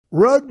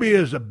Rugby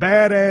is a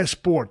badass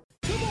sport.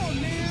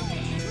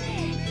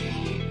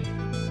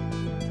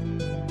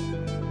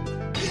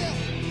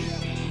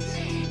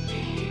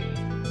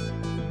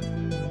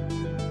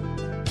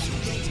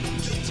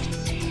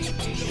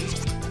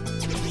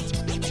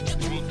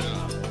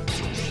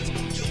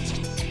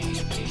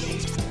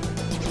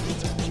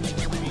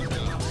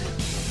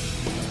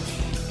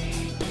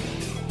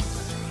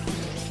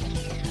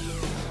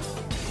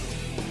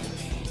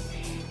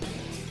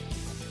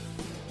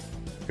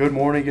 Good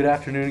morning, good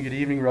afternoon, good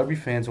evening, rugby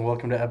fans, and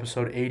welcome to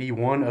episode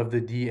 81 of the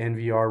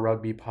DNVR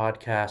Rugby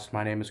Podcast.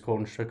 My name is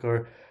Colton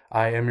Strickler.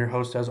 I am your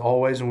host as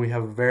always, and we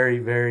have a very,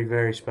 very,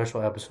 very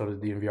special episode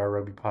of the DNVR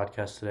Rugby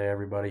Podcast today,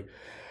 everybody.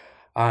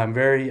 I'm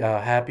very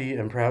happy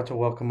and proud to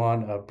welcome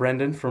on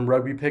Brendan from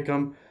Rugby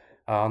Pick'em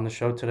on the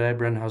show today.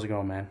 Brendan, how's it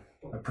going, man?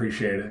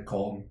 Appreciate it,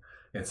 Colton.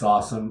 It's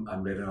awesome.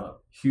 I've been a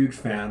huge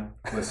fan,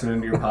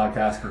 listening to your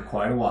podcast for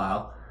quite a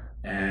while,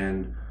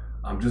 and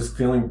I'm just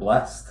feeling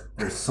blessed.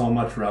 There's so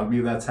much rugby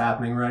that's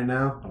happening right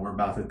now, and we're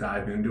about to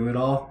dive into it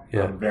all.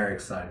 Yeah. I'm very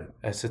excited.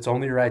 Yes, it's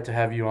only right to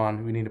have you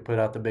on. We need to put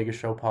out the biggest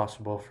show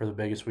possible for the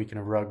biggest weekend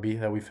of rugby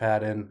that we've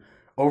had in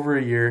over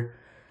a year.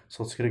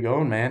 So let's get it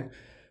going, man.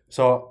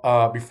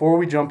 So before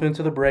we jump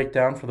into the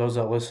breakdown, for those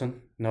that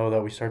listen, know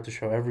that we start the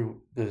show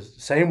the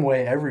same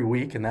way every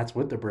week, and that's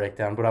with the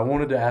breakdown. But I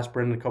wanted to ask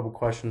Brendan a couple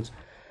questions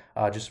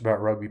just about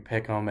Rugby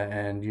Pick'em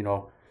and,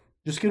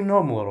 just get to know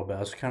him a little bit.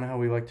 That's kind of how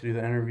we like to do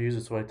the interviews.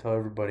 That's what I tell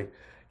everybody.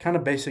 Kind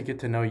of basic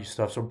get-to-know-you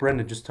stuff. So,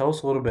 Brendan, just tell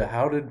us a little bit.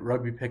 How did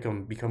Rugby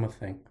Pick'em become a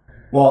thing?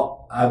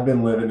 Well, I've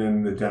been living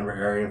in the Denver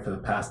area for the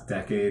past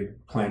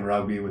decade, playing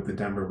rugby with the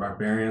Denver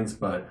Barbarians.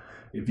 But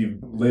if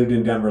you've lived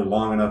in Denver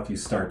long enough, you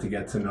start to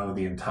get to know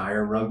the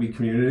entire rugby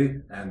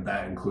community. And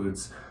that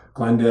includes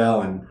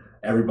Glendale and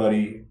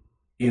everybody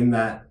in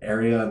that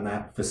area and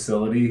that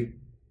facility,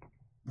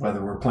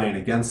 whether we're playing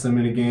against them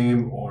in a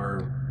game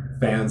or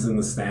fans in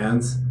the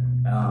stands.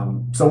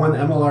 So when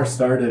MLR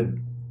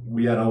started,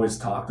 we had always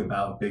talked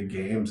about big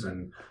games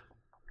and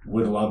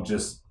would love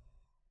just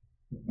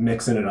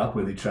mixing it up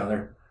with each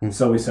other.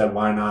 So we said,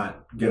 why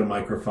not get a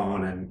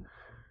microphone and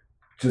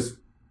just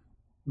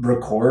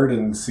record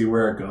and see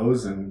where it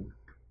goes. And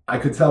I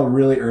could tell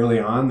really early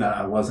on that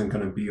I wasn't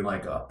going to be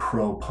like a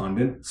pro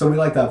pundit. So we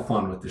like to have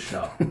fun with the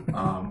show.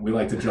 We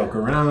like to joke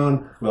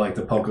around. We like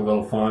to poke a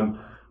little fun.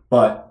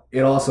 But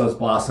it also has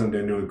blossomed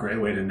into a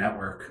great way to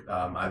network.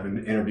 I've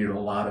interviewed a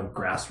lot of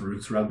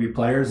grassroots rugby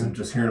players, and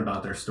just hearing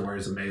about their story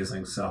is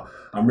amazing. So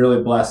I'm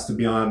really blessed to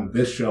be on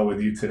this show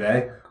with you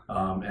today.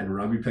 And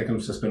Rugby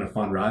Pick'em's just been a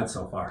fun ride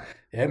so far.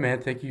 Yeah,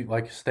 man. Thank you.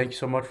 Thank you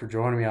so much for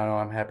joining me. I know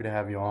I'm happy to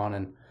have you on.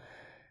 And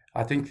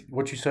I think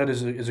what you said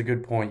is a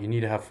good point. You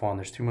need to have fun.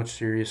 There's too much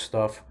serious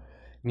stuff.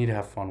 You need to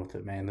have fun with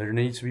it, man. There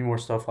needs to be more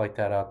stuff like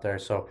that out there.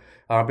 So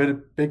I've been a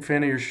big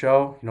fan of your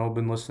show. I've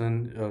been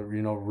listening,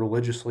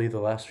 religiously the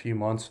last few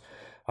months.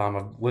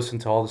 I've listened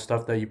to all the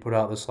stuff that you put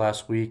out this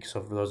last week.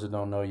 So for those that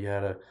don't know, you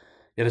had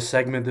a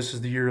segment. This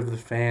is the year of the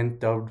fan,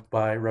 dubbed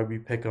by Rugby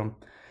Pick'em.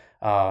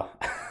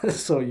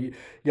 So you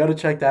got to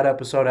check that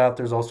episode out.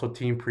 There's also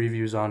team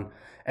previews on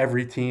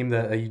every team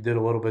that you did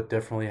a little bit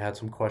differently. Had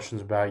some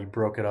questions about. You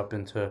broke it up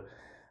into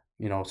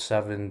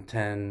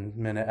 7-10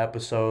 minute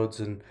episodes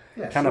and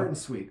kind of short and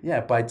sweet. Yeah,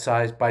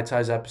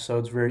 bite-sized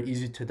episodes, very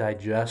easy to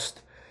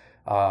digest.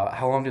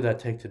 How long did that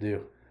take to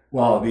do?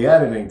 Well, the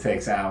editing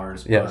takes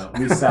hours, but yes.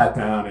 We sat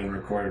down and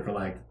recorded for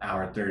like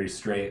hour 30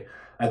 straight.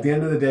 At the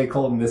end of the day,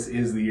 Colton, this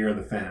is the year of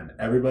the fan.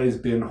 Everybody's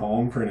been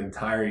home for an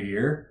entire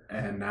year,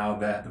 and now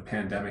that the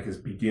pandemic is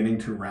beginning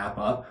to wrap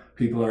up,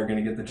 people are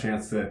going to get the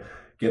chance to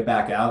get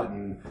back out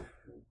and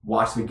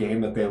watch the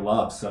game that they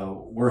love.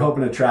 So we're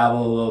hoping to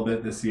travel a little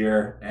bit this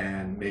year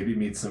and maybe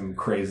meet some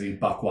crazy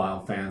Buck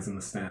Wild fans in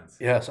the stands.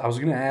 Yes, I was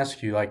going to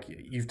ask you,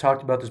 you've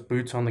talked about this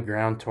Boots on the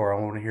Ground tour.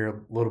 I want to hear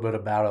a little bit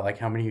about it.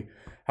 How many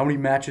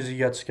matches you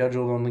got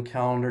scheduled on the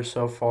calendar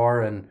so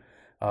far, and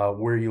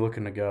where are you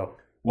looking to go?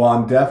 Well,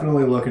 I'm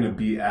definitely looking to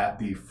be at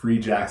the Free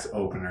Jacks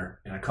opener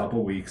in a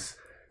couple weeks.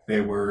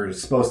 They were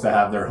supposed to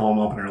have their home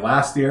opener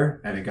last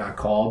year, and it got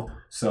called.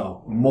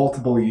 So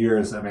multiple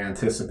years of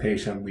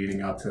anticipation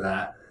leading up to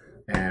that.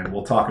 And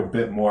we'll talk a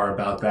bit more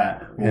about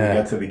that when we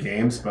get to the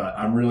games. But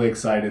I'm really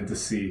excited to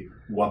see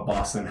what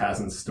Boston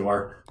has in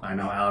store. I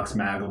know Alex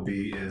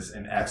Magleby is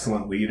an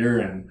excellent leader,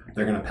 and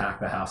they're going to pack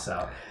the house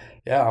out.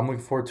 Yeah, I'm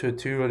looking forward to it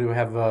too. I do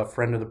have a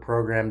friend of the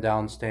program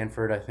down in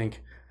Stanford. I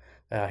think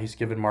he's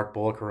given Mark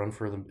Bullock a run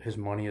for his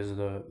money as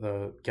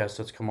the guest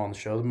that's come on the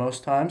show the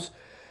most times.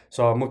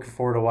 So I'm looking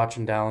forward to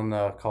watching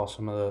Dallin call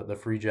some of the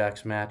Free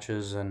Jacks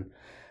matches. And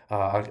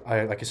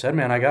I like I said,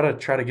 man, I got to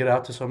try to get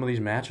out to some of these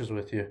matches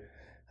with you.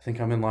 I think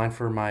I'm in line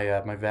for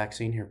my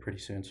vaccine here pretty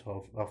soon,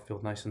 so I'll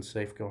feel nice and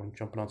safe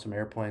jumping on some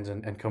airplanes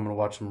and coming to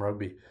watch some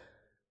rugby.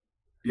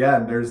 Yeah,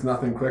 and there's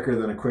nothing quicker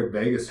than a quick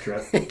Vegas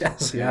trip.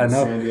 Yes, yeah, I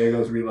know. San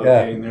Diego's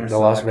relocating there. The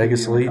Las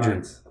Vegas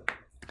Legion.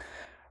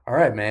 All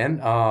right,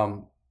 man.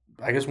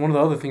 I guess one of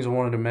the other things I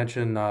wanted to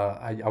mention,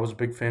 I was a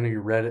big fan of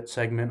your Reddit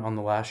segment on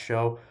the last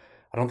show.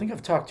 I don't think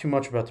I've talked too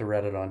much about the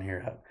Reddit on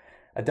here.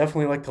 I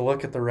definitely like to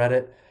look at the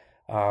Reddit.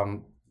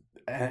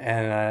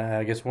 and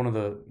I guess one of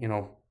the,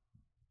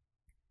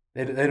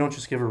 they don't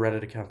just give a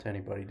Reddit account to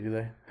anybody, do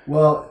they?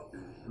 Well,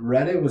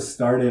 Reddit was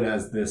started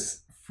as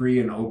this free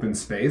and open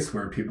space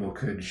where people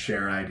could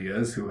share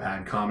ideas who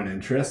had common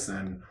interests,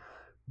 and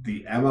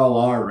the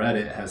MLR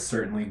Reddit has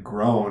certainly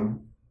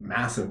grown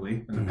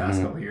massively in the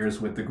past couple of years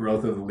with the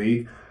growth of the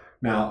league.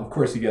 Now, of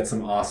course, you get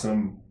some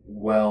awesome,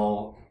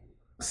 well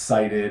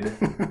cited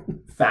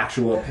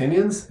factual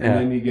opinions, and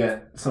then you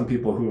get some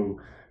people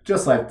who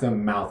just like to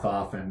mouth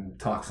off and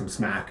talk some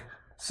smack.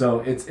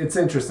 So it's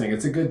interesting.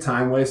 It's a good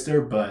time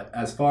waster, but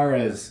as far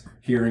as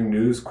hearing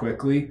news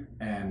quickly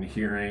and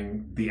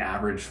hearing the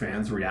average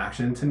fan's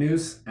reaction to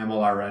news,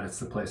 MLR Reddit's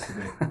the place to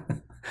be.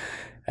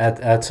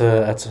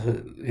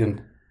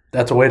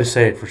 That's a way to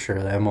say it for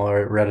sure. The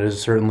MLR Reddit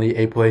is certainly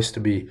a place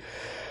to be.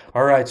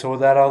 All right, so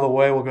with that out of the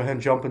way, we'll go ahead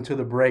and jump into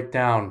the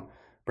breakdown.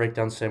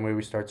 Breakdown the same way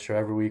we start the show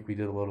every week. We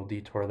did a little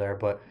detour there,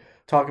 but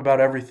talk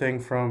about everything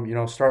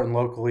from, starting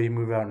locally,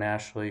 move out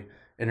nationally,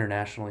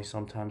 internationally.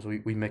 Sometimes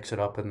we mix it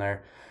up in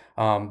there.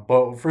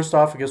 But first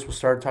off, I guess we'll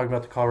start talking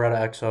about the Colorado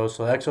Exos.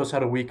 So the Exos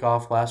had a week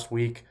off last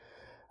week,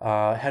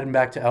 heading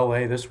back to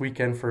LA this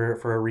weekend for a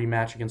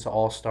rematch against the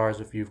All-Stars,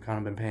 if you've kind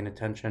of been paying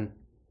attention.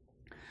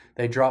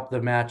 They dropped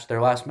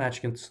their last match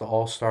against the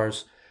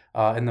All-Stars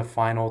in the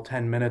final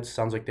 10 minutes.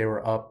 Sounds like they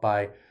were up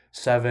by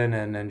 7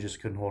 and then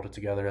just couldn't hold it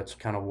together. That's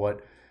kind of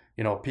what,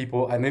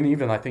 people, and then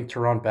even I think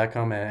Teron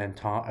Beckham and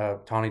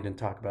Tawny didn't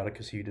talk about it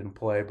because he didn't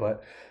play,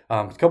 but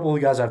a couple of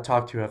the guys I've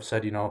talked to have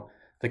said,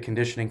 the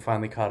conditioning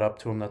finally caught up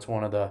to him. That's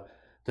one of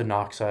the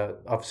knocks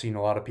I've seen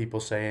a lot of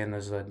people saying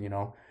is that,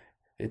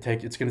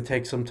 it's going to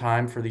take some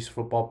time for these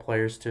football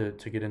players to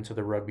get into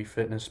the rugby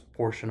fitness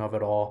portion of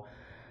it all.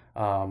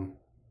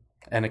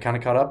 And it kind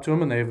of caught up to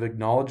them, and they've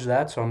acknowledged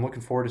that. So I'm looking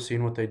forward to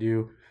seeing what they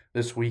do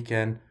this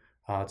weekend.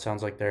 It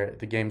sounds like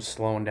the game's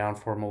slowing down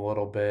for them a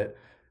little bit,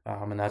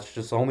 and that's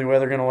just the only way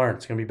they're going to learn.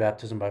 It's going to be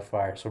baptism by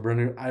fire. So,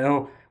 Brendan, I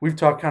know we've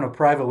talked kind of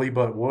privately,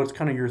 but what's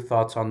kind of your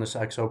thoughts on this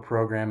XO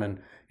program, and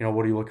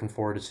what are you looking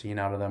forward to seeing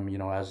out of them?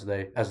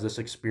 As this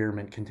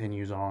experiment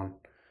continues on.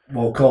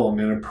 Well, Colton,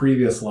 in a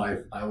previous life,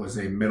 I was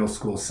a middle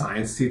school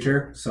science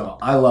teacher, so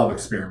I love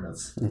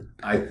experiments.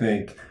 I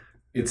think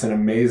it's an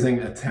amazing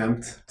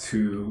attempt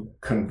to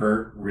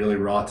convert really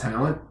raw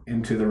talent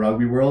into the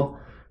rugby world.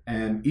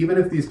 And even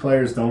if these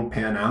players don't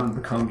pan out and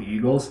become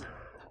Eagles,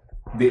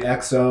 the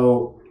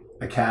XO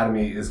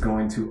Academy is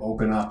going to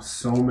open up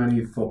so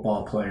many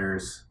football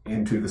players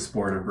into the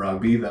sport of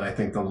rugby that I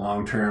think the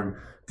long-term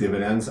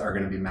dividends are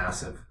going to be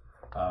massive.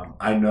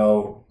 I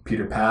know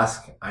Peter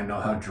Pask. I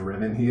know how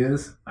driven he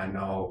is. I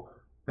know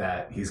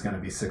that he's going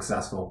to be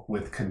successful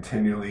with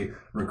continually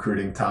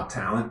recruiting top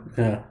talent.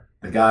 Yeah.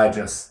 The guy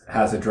just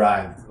has a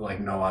drive like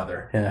no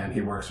other, and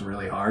he works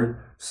really hard.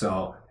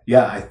 So,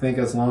 I think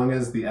as long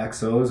as the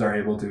XOs are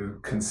able to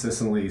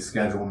consistently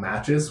schedule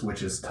matches,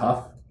 which is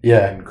tough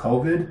in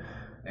COVID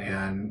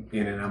and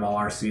in an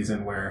MLR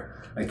season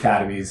where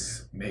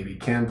academies maybe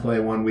can play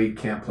one week,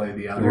 can't play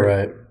the other.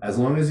 Right. As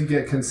long as you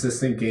get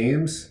consistent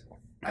games,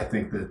 I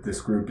think that this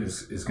group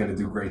is going to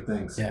do great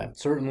things. Yeah,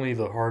 certainly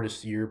the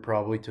hardest year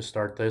probably to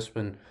start this,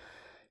 but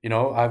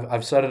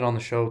I've said it on the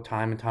show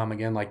time and time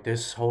again, like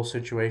this whole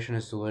situation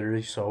is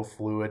literally so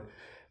fluid.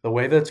 The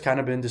way that's kind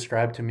of been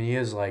described to me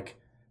is like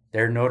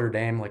they're Notre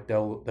Dame, like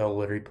they'll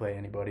literally play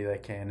anybody they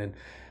can.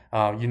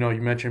 And you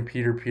mentioned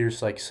Peter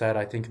Pierce, like said,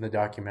 I think in the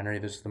documentary,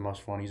 this is the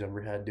most fun he's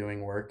ever had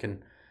doing work,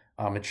 and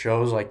it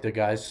shows like the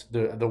guys,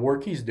 the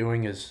work he's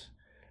doing is,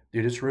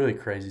 dude, it's really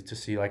crazy to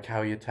see like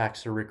how he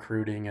attacks the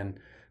recruiting and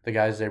the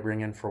guys they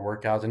bring in for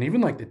workouts, and even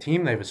like the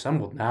team they've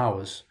assembled now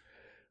is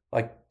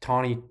like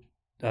Tawny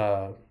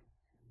Tupou.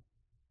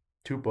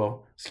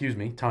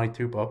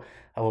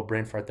 A little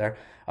brain fart there.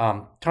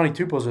 Tawny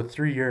Tupou's a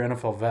 3-year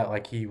NFL vet.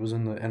 Like he was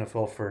in the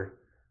NFL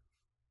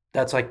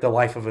that's like the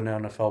life of an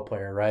NFL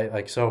player, right?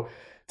 Like, so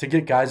to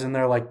get guys in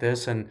there like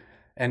this and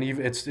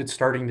even it's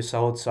starting to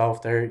sell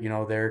itself.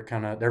 They're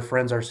kind of, their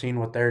friends are seeing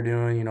what they're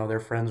doing. Their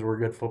friends were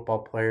good football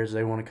players.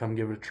 They want to come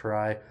give it a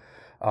try.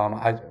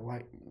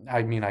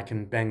 I mean, I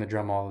can bang the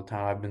drum all the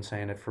time. I've been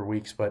saying it for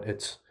weeks, but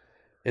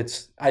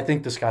I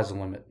think the sky's the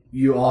limit.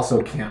 You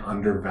also can't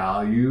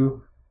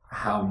undervalue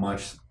how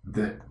much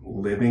the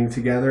living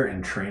together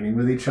and training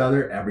with each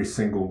other every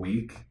single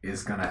week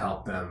is going to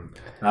help them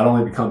not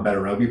only become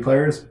better rugby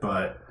players,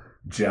 but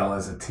gel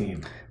as a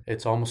team.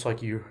 It's almost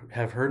like you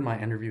have heard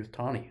my interview with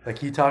Tawny. Like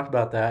he talked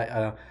about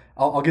that.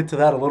 I'll get to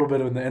that a little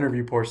bit in the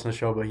interview portion of the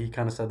show, but he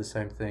kind of said the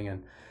same thing,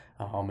 and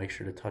I'll make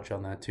sure to touch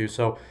on that too.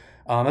 So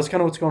that's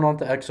kind of what's going on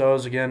with the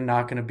XOs. Again,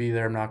 not going to be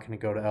there. I'm not going to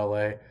go to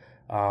LA.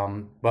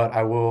 But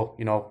I will,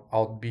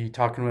 I'll be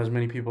talking to as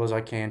many people as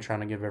I can, trying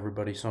to give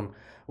everybody some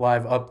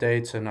live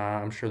updates, and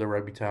I'm sure the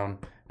Rugby Town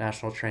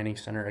National Training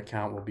Center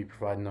account will be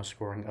providing those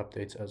scoring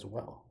updates as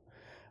well.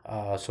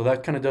 So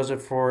that kind of does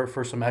it for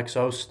some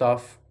XO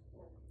stuff.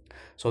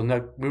 So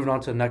moving on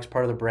to the next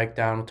part of the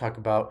breakdown, we'll talk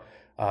about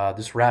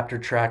this Raptor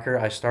tracker.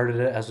 I started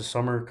it as a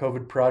summer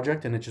COVID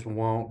project, and it just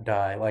won't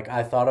die. Like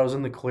I thought I was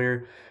in the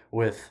clear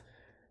with,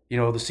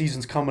 the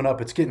season's coming up,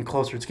 it's getting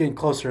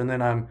closer, and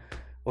then I'm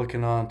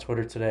looking on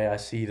Twitter today, I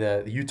see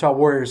that the Utah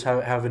Warriors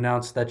have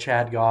announced that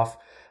Chad Goff,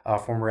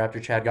 former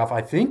Raptor Chad Goff,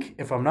 I think,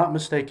 if I'm not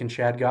mistaken,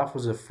 Chad Goff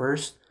was the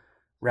first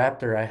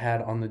Raptor I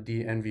had on the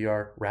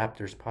DNVR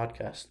Raptors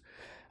podcast.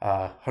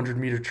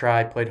 100-meter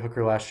try, played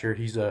hooker last year.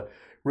 He's a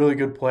really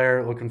good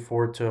player. Looking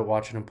forward to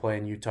watching him play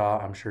in Utah.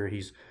 I'm sure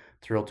he's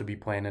thrilled to be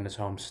playing in his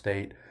home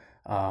state.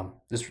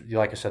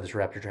 Like I said, this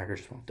Raptor tracker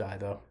just won't die,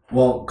 though.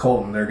 Well,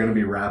 Colton, they're going to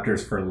be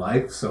Raptors for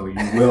life, so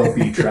you will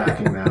be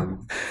tracking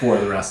them for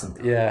the rest of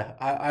the time. Yeah,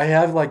 I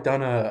have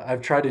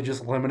I've tried to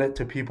just limit it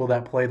to people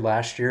that played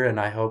last year, and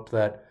I hope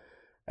that,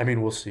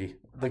 we'll see.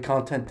 The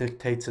content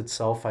dictates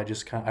itself. I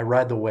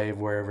ride the wave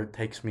wherever it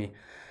takes me.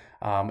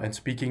 And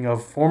speaking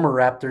of former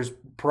Raptors,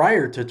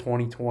 prior to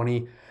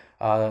 2020,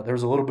 there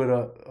was a little bit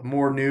of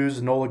more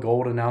news. Nola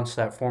Gold announced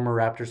that former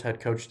Raptors head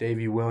coach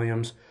Davey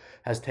Williams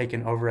has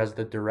taken over as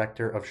the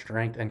director of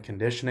strength and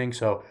conditioning.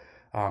 So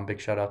big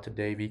shout out to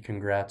Davey.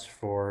 Congrats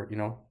for,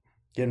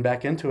 getting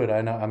back into it.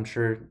 I'm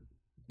sure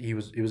he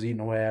was eating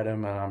away at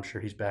him, and I'm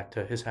sure he's back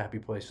to his happy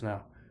place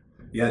now.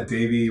 Yeah,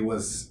 Davey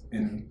was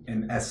in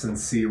an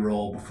S&C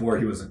role before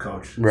he was a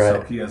coach. Right.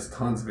 So he has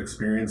tons of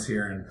experience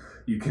here, and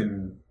you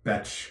can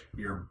bet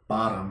your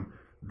bottom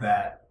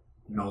that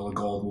Nola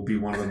Gold will be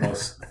one of the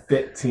most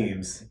fit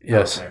teams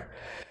Yes. out there.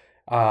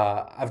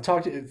 I've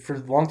talked, for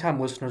longtime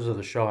listeners of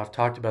the show, I've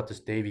talked about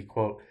this Davey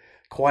quote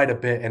quite a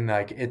bit, and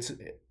I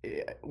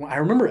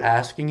remember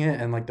asking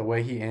it, and the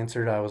way he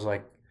answered, I was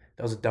like,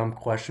 that was a dumb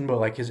question,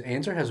 but his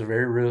answer has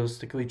very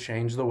realistically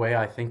changed the way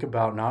I think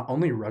about not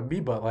only rugby,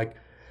 but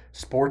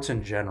sports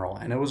in general.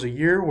 And it was a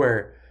year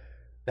where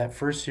that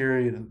first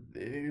year,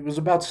 it was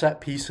about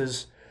set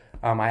pieces.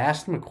 I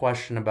asked him a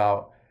question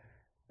about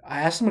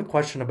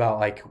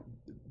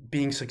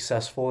being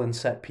successful in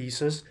set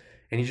pieces,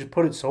 and he just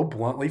put it so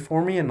bluntly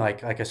for me. And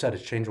like I said,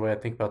 it's changed the way I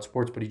think about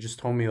sports. But he just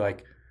told me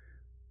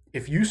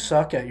if you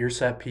suck at your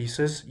set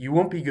pieces, you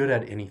won't be good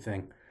at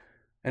anything.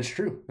 And it's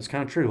true. It's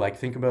kind of true.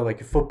 Think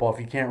about football. If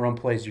you can't run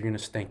plays, you're gonna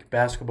stink.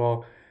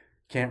 Basketball,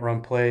 can't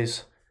run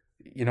plays.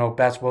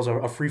 Basketball's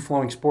a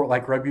free-flowing sport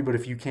like rugby, but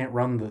if you can't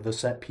run the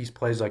set-piece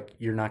plays,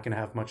 you're not going to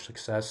have much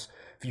success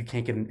if you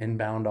can't get an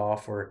inbound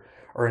off or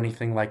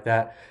anything like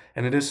that.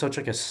 And it is such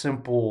a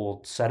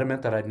simple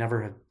sentiment that I'd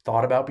never had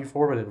thought about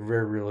before, but it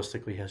very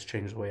realistically has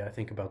changed the way I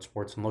think about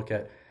sports and look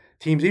at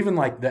teams. Even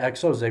the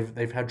XOs,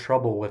 they've had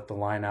trouble with the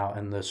line-out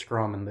and the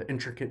scrum and the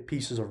intricate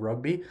pieces of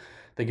rugby.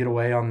 They get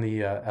away on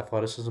the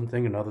athleticism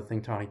thing, another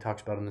thing Tony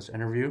talks about in this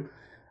interview.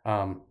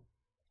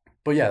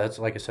 But yeah, that's,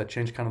 like I said,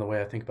 changed kind of the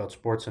way I think about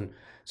sports, and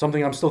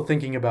something I'm still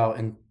thinking about,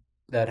 and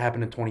that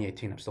happened in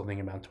 2018. I'm still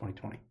thinking about in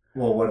 2020.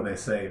 Well, what do they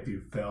say? If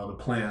you fail to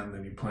plan,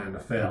 then you plan to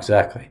fail.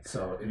 Exactly.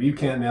 So if you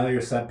can't nail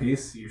your set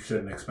piece, you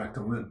shouldn't expect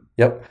to win.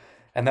 Yep.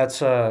 And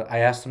that's I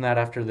asked him that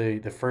after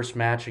the first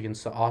match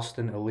against the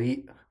Austin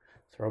Elite.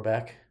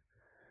 Throwback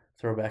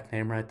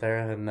name right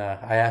there. And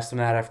I asked him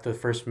that after the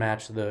first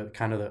match,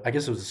 I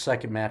guess it was the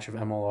second match of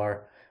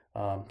MLR.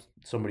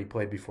 Somebody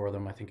played before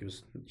them. I think it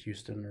was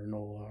Houston or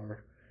NOLA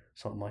or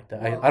something like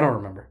that. I don't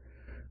remember.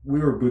 We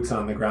were boots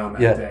on the ground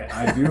that day.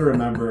 I do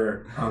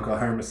remember Uncle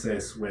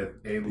Hermeses with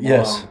a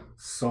long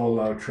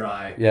solo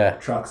try,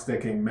 truck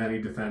sticking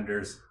many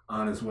defenders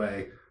on his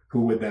way,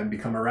 who would then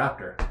become a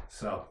Raptor.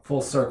 So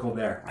full circle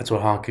there. That's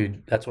what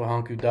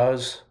Hanku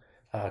does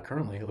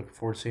currently. Looking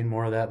forward to seeing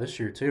more of that this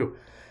year too.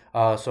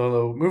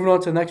 So moving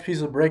on to the next piece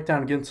of the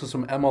breakdown, getting to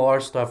some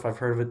MLR stuff. I've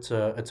heard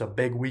of it's a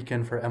big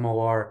weekend for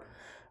MLR,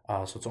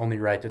 so it's only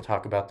right to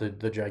talk about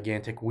the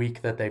gigantic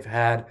week that they've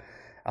had.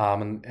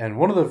 And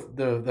one of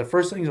the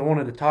first things I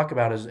wanted to talk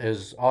about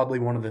is oddly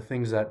one of the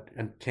things that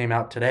came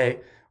out today,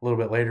 a little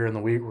bit later in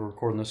the week. We're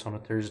recording this on a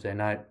Thursday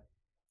night.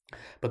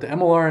 But the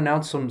MLR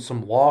announced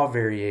some law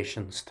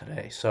variations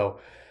today. So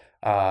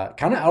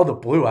kind of out of the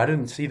blue, I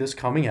didn't see this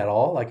coming at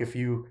all. If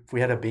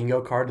we had a bingo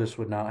card, this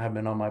would not have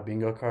been on my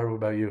bingo card. What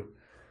about you?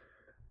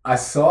 I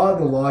saw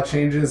the law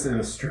changes in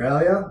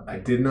Australia. I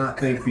did not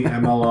think the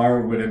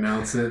MLR would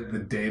announce it the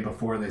day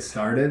before they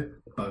started.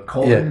 But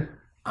Colton... Yeah.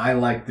 I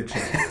like the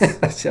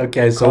changes.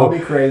 Okay, so call me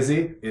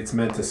crazy. It's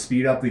meant to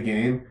speed up the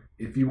game.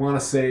 If you want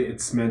to say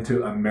it's meant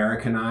to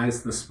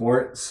Americanize the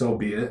sport, so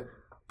be it.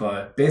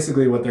 But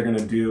basically what they're going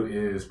to do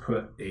is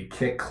put a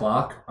kick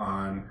clock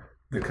on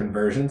the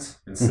conversions.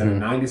 Instead of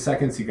 90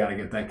 seconds, you got to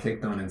get that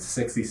kick done in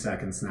 60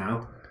 seconds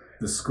now.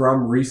 The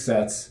scrum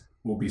resets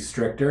will be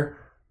stricter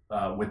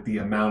with the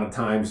amount of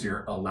times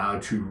you're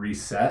allowed to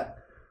reset.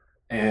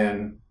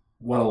 And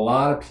what a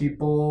lot of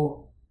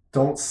people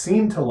don't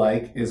seem to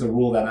like is a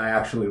rule that I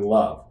actually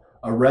love.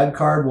 A red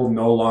card will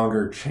no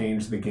longer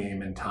change the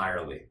game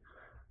entirely.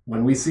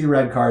 When we see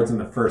red cards in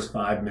the first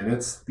 5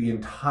 minutes, the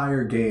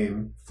entire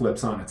game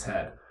flips on its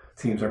head.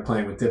 Teams are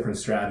playing with different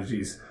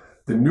strategies.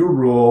 The new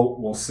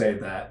rule will say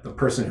that the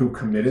person who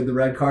committed the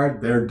red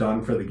card, they're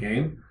done for the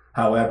game.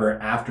 However,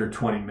 after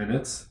 20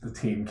 minutes, the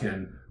team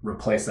can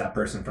replace that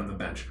person from the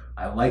bench.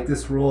 I like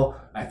this rule.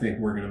 I think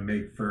we're going to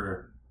make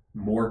for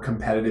more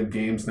competitive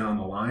games down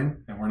the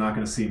line, and we're not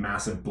going to see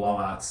massive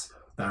blowouts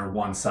that are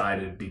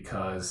one-sided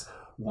because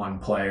one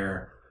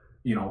player,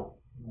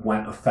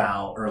 went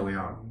afoul early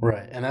on.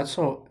 Right, and that's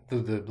so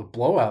the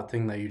blowout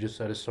thing that you just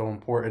said is so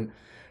important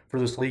for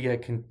this league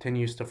that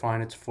continues to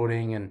find its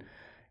footing, and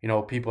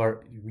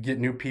we get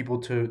new people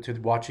to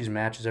watch these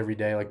matches every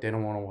day. Like, they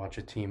don't want to watch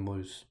a team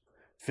lose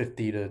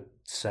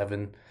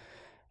 50-7.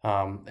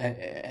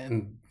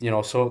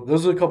 So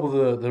those are a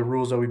couple of the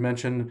rules that we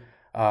mentioned.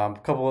 A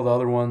couple of the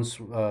other ones,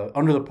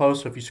 under the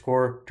post. So if you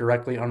score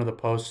directly under the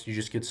post, you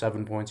just get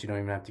 7 points. You don't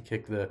even have to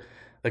kick the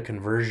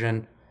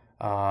conversion.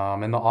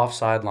 And the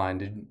offside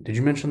line. Did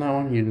you mention that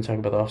one? You didn't talk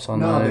about the offside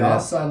line? No, the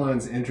offside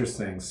line's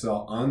interesting.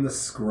 So on the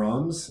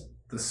scrums,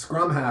 the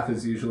scrum half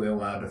is usually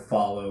allowed to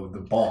follow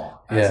the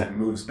ball as it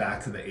moves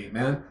back to the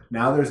 8-man.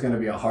 Now there's going to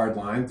be a hard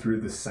line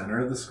through the center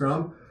of the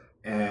scrum.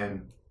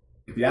 And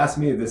if you ask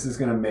me, this is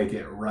going to make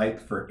it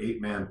ripe for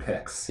 8-man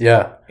picks.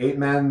 Yeah.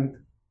 8-man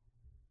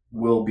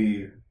will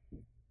be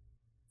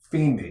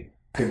fiending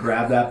to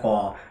grab that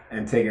ball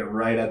and take it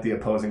right at the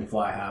opposing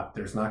fly half.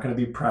 There's not going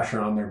to be pressure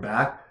on their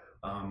back.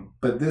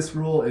 But this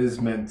rule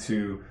is meant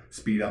to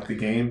speed up the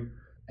game,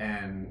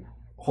 and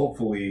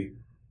hopefully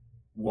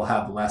we'll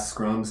have less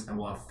scrums and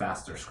we'll have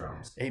faster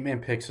scrums. 8-man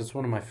picks, it's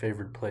one of my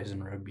favorite plays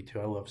in rugby too.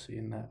 I love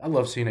seeing that. I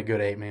love seeing a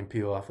good 8-man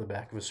peel off the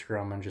back of a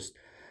scrum and just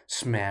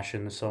smash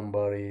into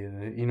somebody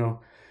and,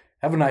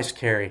 have a nice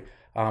carry.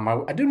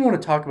 I did want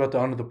to talk about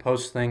the under the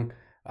post thing.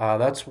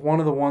 That's one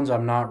of the ones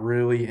I'm not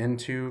really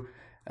into.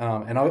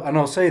 And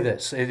I'll say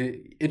this,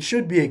 it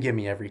should be a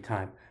gimme every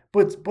time.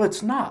 But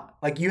it's not.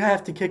 Like, you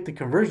have to kick the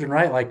conversion,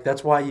 right? Like,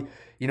 that's why,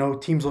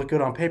 teams look good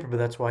on paper, but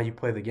that's why you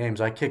play the games.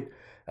 I kicked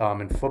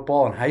in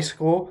football in high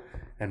school,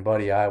 and,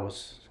 buddy, I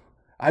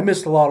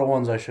missed a lot of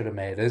ones I should have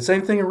made. And the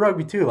same thing in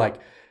rugby, too.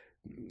 Like,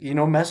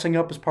 messing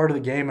up is part of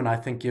the game, and I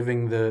think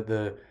giving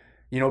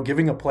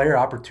giving a player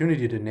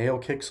opportunity to nail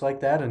kicks like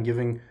that and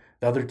giving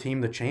the other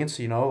team the chance,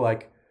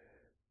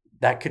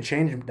 that could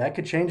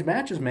change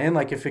matches, man.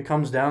 Like, if it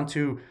comes down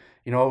to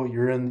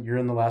you're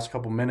in the last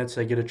couple minutes,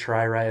 they get a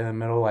try right in the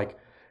middle. Like,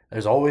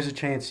 there's always a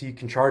chance you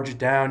can charge it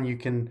down, you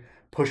can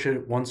push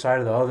it one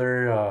side or the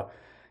other.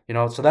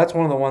 So that's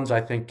one of the ones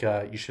I think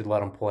you should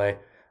let them play,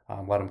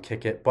 let them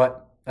kick it.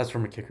 But that's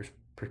from a kicker's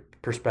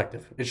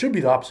perspective. It should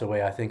be the opposite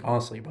way, I think,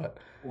 honestly. But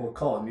well,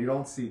 Colin, you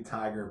don't see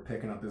Tiger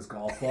picking up his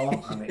golf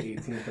ball on the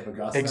 18th of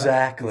Augusta.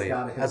 Exactly. He's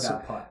got to hit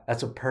that putt.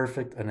 That's a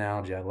perfect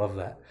analogy. I love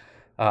that.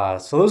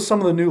 So those are some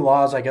of the new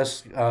laws, I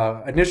guess.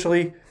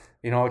 Initially,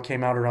 it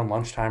came out around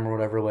lunchtime or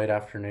whatever, late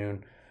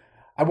afternoon.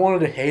 I wanted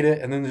to hate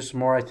it, and then just the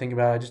more I think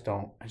about it, I just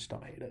don't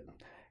hate it.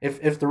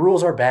 If the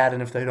rules are bad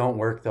and if they don't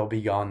work, they'll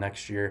be gone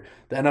next year.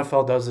 The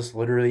NFL does this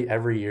literally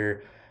every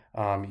year.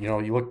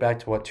 You look back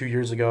to 2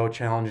 years ago,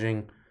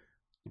 challenging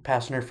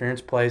pass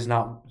interference plays,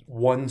 not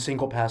one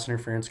single pass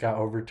interference got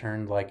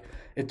overturned. Like,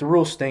 if the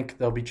rules stink,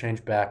 they'll be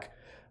changed back.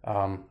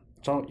 So,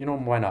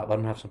 why not? Let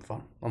them have some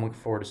fun. I'm looking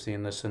forward to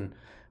seeing this and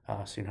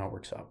seeing how it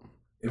works out.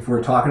 If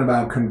we're talking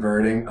about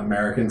converting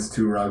Americans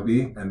to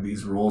rugby and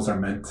these rules are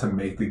meant to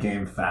make the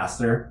game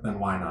faster, then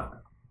why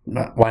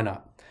not? Why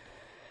not?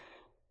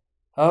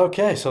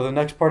 Okay, so the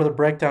next part of the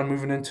breakdown,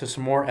 moving into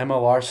some more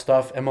MLR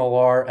stuff.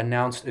 MLR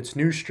announced its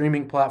new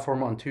streaming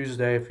platform on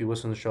Tuesday. If you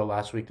listened to the show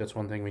last week, that's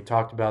one thing we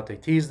talked about. They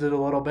teased it a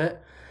little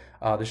bit.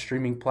 The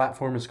streaming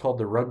platform is called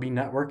the Rugby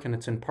Network, and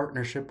it's in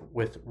partnership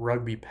with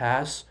Rugby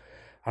Pass.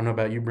 I don't know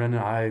about you,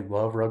 Brendan. I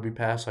love Rugby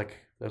Pass.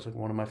 That's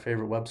one of my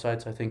favorite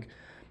websites. I think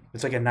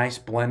it's like a nice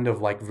blend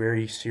of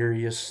very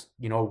serious,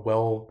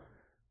 well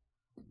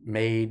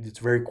made. It's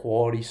very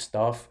quality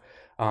stuff.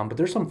 But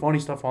there's some funny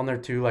stuff on there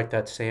too, like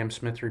that Sam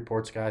Smith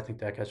Reports guy. I think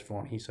that guy's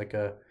funny. He's like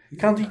he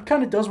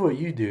kind of does what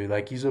you do.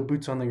 Like, he's a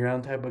boots on the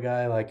ground type of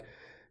guy. Like,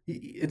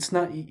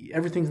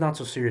 everything's not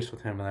so serious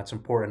with him, and that's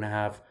important to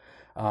have.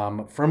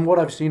 From what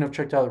I've seen, I've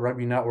checked out the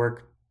Rugby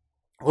Network.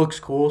 It looks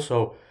cool.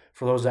 So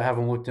for those that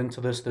haven't looked into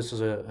this,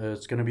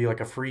 it's going to be like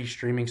a free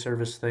streaming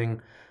service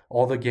thing.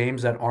 All the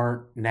games that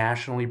aren't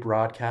nationally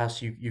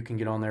broadcast, you can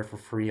get on there for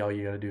free. All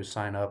you got to do is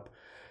sign up.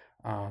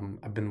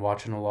 I've been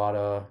watching a lot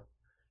of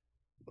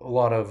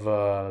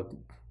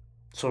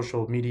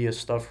social media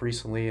stuff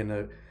recently,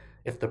 and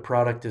if the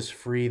product is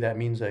free, that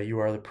means that you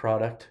are the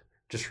product.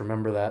 Just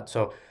remember that.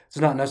 So it's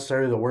not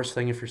necessarily the worst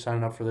thing if you're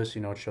signing up for this.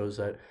 It shows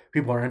that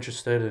people are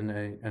interested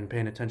and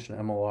paying attention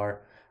to MLR.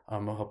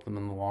 It'll help them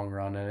in the long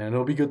run, and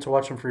it'll be good to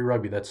watch some free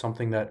rugby. That's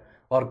something that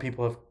a lot of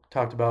people have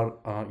talked about,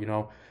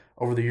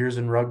 over the years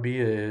in rugby,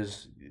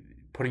 is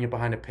putting it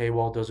behind a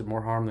paywall does it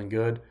more harm than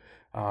good.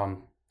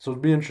 So it'll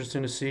be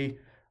interesting to see.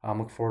 I'm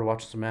looking forward to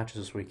watching some matches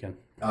this weekend.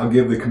 I'll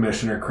give the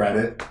commissioner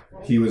credit.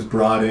 He was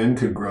brought in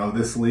to grow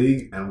this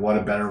league, and what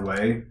a better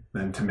way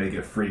than to make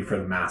it free for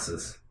the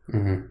masses.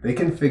 Mm-hmm. They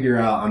can figure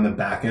out on the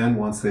back end,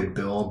 once they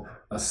build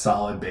a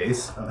solid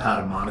base, of how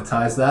to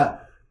monetize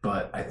that.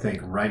 But I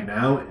think right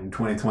now, in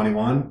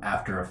 2021,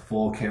 after a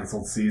full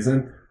canceled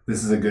season,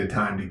 this is a good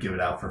time to give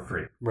it out for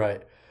free.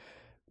 Right.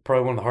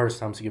 Probably one of the hardest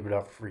times to give it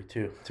out for free,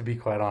 too, to be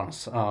quite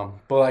honest.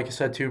 But like I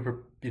said,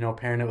 too,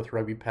 pairing it with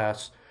Rugby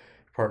Pass,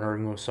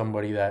 partnering with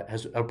somebody that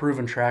has a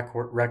proven track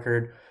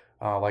record.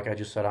 Like I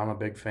just said, I'm a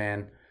big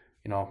fan.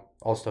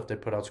 All the stuff they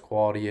put out is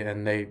quality,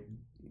 and they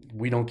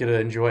we don't get to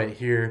enjoy it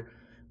here,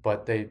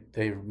 but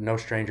they're no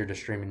stranger to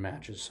streaming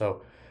matches.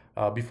 So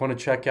be fun to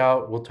check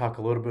out. We'll talk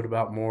a little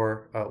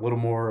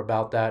more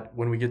about that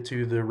when we get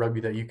to the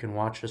rugby that you can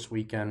watch this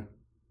weekend.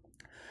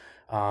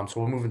 So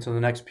we'll move into the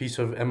next piece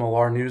of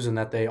MLR news, and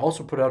that they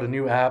also put out a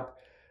new app.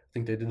 I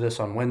think they did this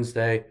on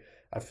Wednesday.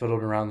 I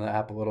fiddled around the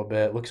app a little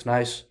bit. It looks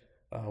nice.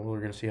 We're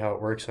going to see how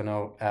it works. I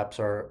know apps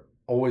are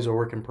always a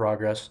work in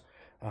progress,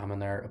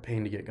 and they're a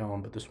pain to get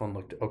going, but this one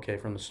looked okay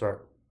from the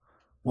start.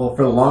 Well,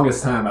 for the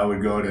longest time, I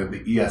would go to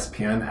the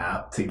ESPN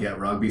app to get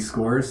rugby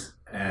scores,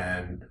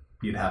 and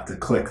you'd have to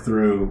click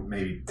through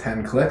maybe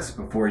 10 clicks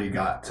before you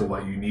got to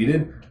what you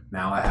needed.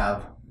 Now I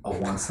have a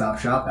one-stop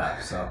shop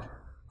app, so...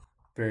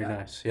 Very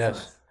nice, yes.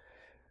 Nice.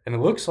 And it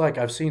looks like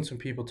I've seen some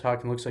people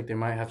talking, looks like they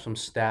might have some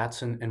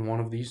stats in one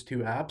of these two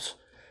apps.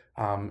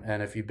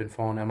 And if you've been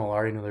following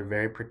MLR, you know they're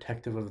very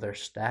protective of their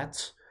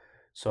stats.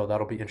 So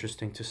that'll be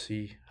interesting to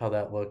see how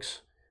that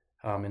looks.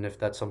 And if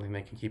that's something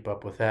they can keep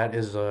up with. That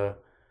is a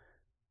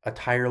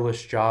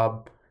tireless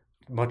job.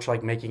 Much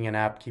like making an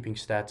app, keeping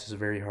stats is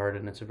very hard,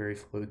 and it's a very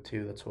fluid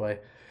too. That's why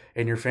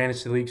in your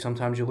fantasy league,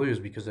 sometimes you lose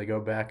because they go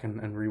back and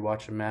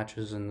rewatch the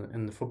matches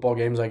and the football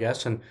games, I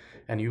guess, and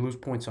you lose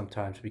points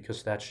sometimes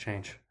because stats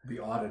change. The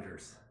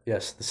auditors.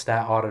 Yes, the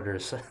stat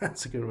auditors.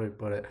 That's a good way to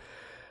put it.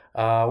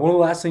 One of the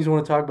last things I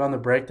want to talk about in the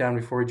breakdown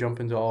before we jump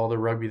into all the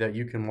rugby that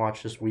you can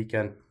watch this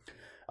weekend.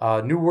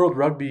 New World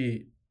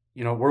Rugby,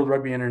 World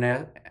Rugby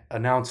Internet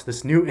announced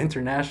this new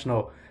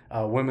international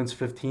women's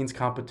 15s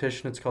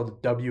competition. It's called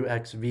the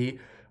WXV.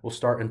 Will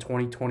start in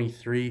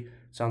 2023.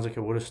 Sounds like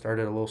it would have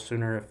started a little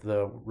sooner if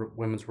the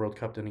Women's World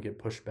Cup didn't get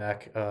pushed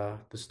back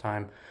this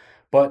time.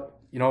 But,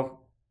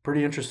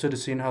 pretty interested to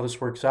seeing how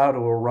this works out. It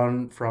will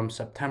run from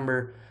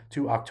September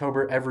to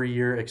October every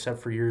year, except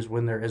for years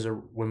when there is a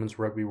Women's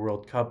Rugby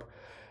World Cup.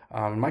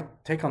 My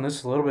take on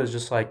this a little bit is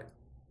just like,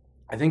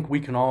 I think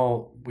we've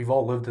all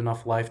lived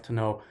enough life to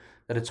know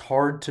that it's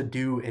hard to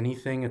do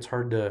anything. It's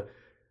hard to,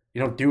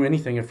 do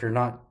anything if you're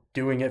not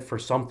doing it for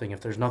something,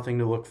 if there's nothing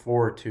to look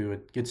forward to.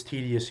 It gets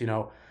tedious,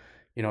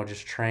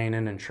 just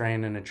training.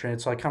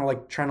 It's like kind of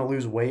like trying to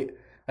lose weight.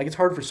 Like it's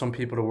hard for some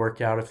people to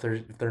work out if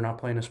they're not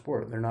playing a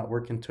sport. They're not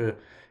working to,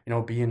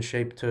 be in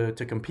shape to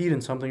compete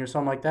in something or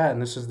something like that.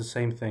 And this is the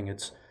same thing.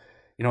 It's,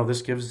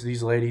 this gives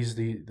these ladies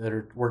that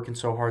are working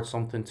so hard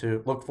something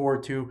to look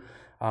forward to.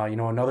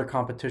 Another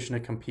competition to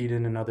compete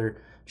in,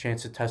 another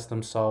chance to test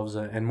themselves,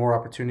 and more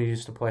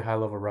opportunities to play high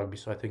level rugby.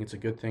 So I think it's a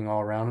good thing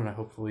all around, and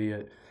hopefully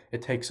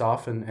it takes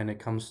off and it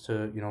comes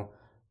to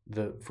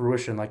the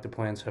fruition like the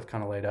plans have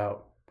kind of laid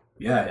out.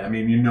 Yeah, I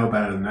mean, you know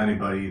better than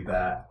anybody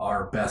that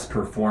our best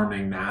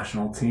performing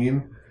national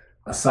team,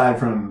 aside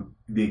from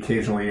the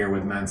occasional year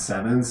with men's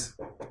sevens,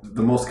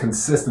 the most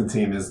consistent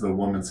team is the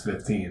women's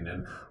 15.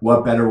 And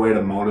what better way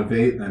to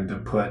motivate than to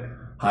put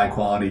high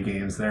quality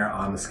games there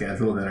on the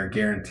schedule that are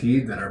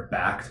guaranteed, that are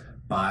backed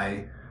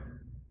by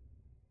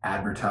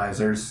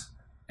advertisers,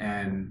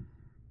 and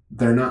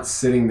they're not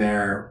sitting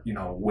there,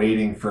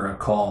 waiting for a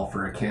call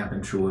for a camp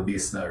in Chula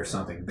Vista or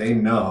something. They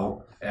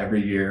know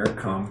every year,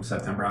 come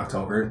September,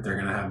 October, they're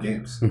going to have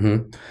games.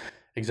 Mm-hmm.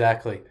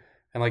 Exactly.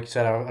 And like you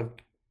said, I've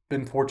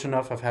been fortunate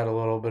enough. I've had a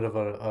little bit of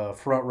a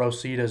front row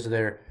seat as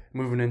they're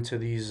moving into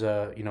these,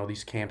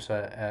 these camps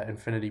at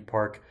Infinity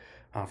Park.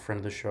 Friend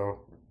of the show,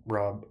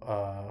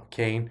 Rob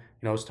Kane,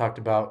 has talked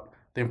about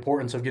the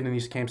importance of getting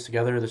these camps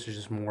together. This is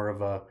just more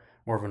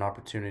of an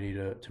opportunity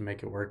to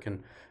make it work.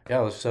 And yeah,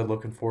 like I said,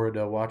 looking forward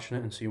to watching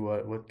it and see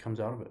what comes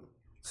out of it.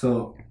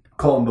 So,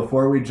 Colton,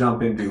 before we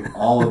jump into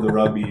all of the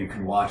rugby you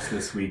can watch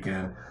this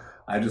weekend,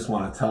 I just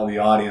want to tell the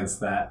audience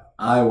that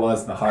I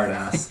was the hard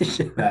ass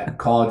that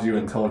called you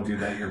and told you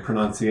that your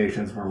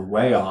pronunciations were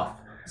way off.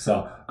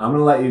 So I'm going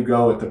to let you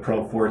go with the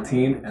Pro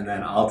 14, and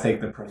then I'll take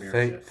the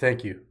Premiership.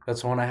 Thank you.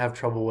 That's the one I have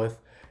trouble with.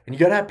 And you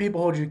got to have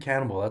people hold you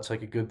accountable. That's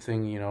like a good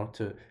thing,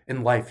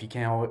 in life. You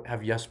can't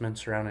have yes men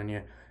surrounding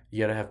you.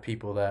 You got to have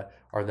people that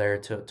are there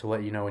to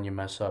let you know when you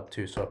mess up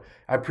too. So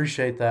I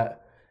appreciate that.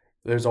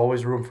 There's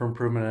always room for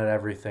improvement at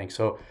everything.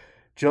 So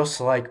just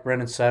like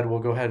Brendan said, we'll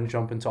go ahead and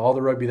jump into all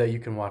the rugby that you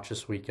can watch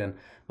this weekend.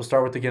 We'll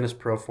start with the Guinness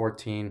Pro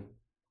 14.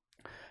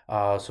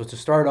 So to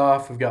start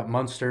off, we've got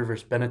Munster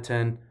versus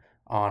Benetton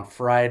on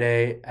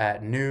Friday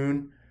at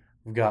noon.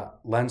 We've got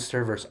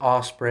Leinster versus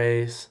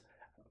Ospreys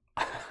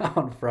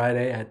on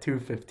Friday at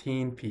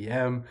 2:15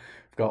 p.m.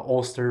 We've got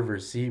Ulster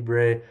versus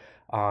Zebre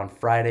on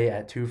Friday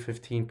at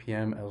 2:15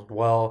 p.m. as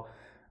well.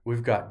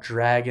 We've got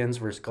Dragons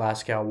versus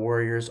Glasgow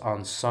Warriors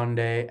on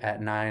Sunday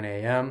at 9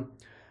 a.m.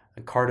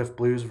 And Cardiff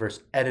Blues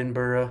versus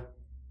Edinburgh.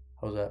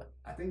 How's that?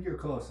 I think you're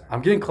closer.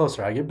 I'm getting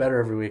closer. I get better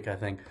every week, I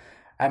think.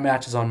 That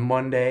match is on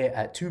Monday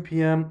at 2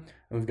 p.m.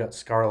 And we've got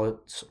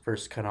Scarlets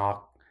versus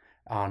Connacht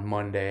on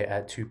Monday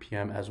at 2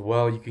 p.m. as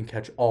well. You can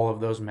catch all of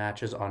those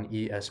matches on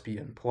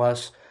ESPN+.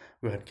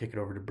 Go ahead and kick it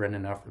over to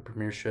Brendan now for the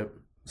Premiership.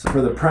 So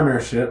for the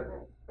Premiership,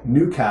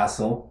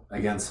 Newcastle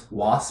against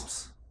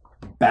Wasps.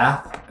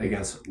 Bath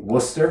against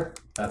Worcester.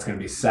 That's going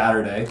to be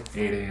Saturday,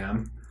 8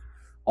 a.m.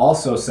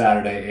 Also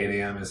Saturday, 8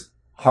 a.m. is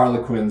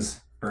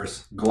Harlequins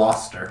versus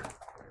Gloucester.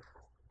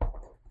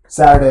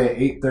 Saturday at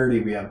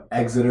 8:30, we have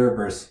Exeter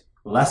versus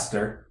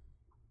Leicester.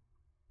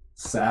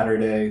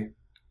 Sunday,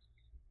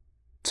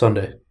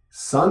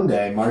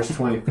 March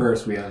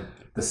 21st, we have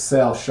the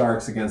Sale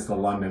Sharks against the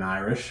London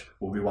Irish.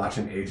 We'll be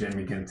watching AJ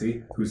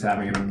McGinty, who's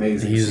having an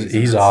amazing season.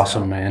 He's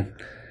awesome, man.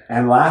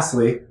 And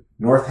lastly,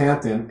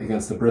 Northampton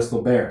against the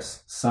Bristol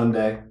Bears.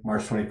 Sunday,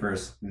 March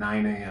 21st,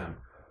 9 a.m.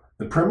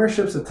 The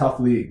Premiership's a tough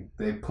league.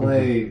 They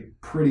play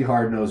pretty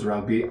hard-nosed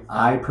rugby.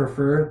 I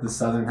prefer the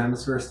Southern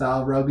Hemisphere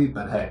style of rugby,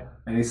 but hey,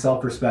 any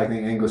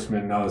self-respecting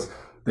Englishman knows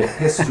the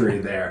history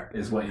there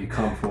is what you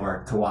come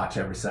for to watch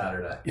every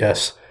Saturday.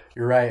 Yes,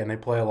 you're right, and they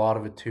play a lot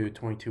of it too.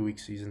 22-week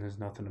season is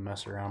nothing to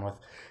mess around with.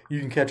 You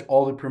can catch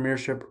all the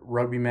Premiership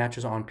rugby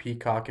matches on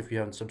Peacock if you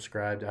haven't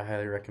subscribed. I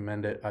highly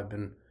recommend it.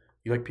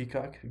 You like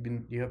Peacock?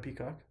 You have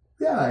Peacock?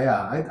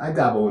 Yeah, I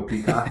dabble with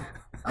Peacock.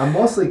 I'm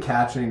mostly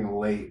catching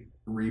late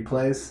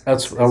replays. That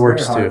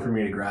works very hard too for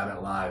me to grab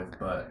it live,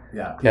 but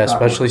yeah. Yeah,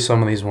 especially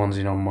some of these ones,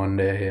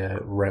 Monday,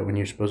 right when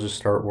you're supposed to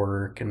start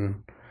work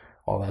and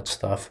all that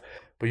stuff.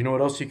 But you know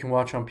what else you can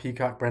watch on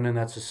Peacock, Brendan?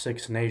 That's the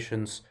Six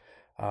Nations.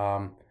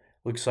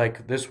 Looks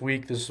like this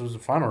week, this was the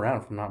final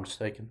round, if I'm not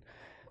mistaken.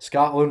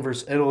 Scotland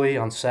versus Italy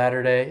on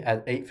Saturday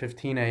at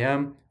 8:15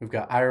 a.m. We've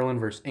got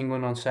Ireland versus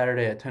England on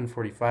Saturday at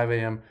 10:45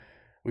 a.m.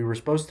 We were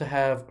supposed to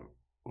have...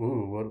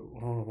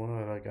 what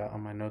have I got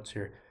on my notes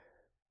here?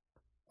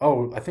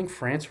 Oh, I think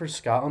France versus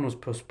Scotland was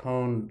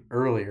postponed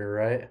earlier,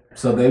 right?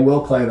 So they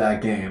will play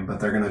that game, but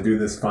they're going to do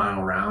this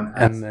final round.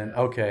 And then,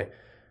 okay.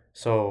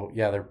 So,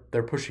 yeah,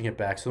 they're pushing it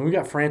back. So then we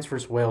got France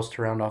versus Wales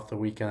to round off the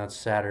weekend. That's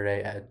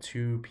Saturday at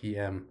 2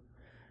 p.m.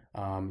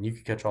 You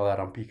can catch all that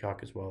on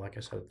Peacock as well, like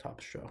I said at the top of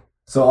the show.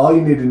 So all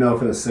you need to know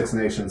for the Six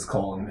Nations,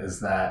 Colton, is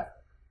that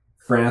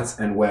France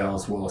and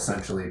Wales will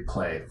essentially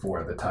play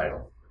for the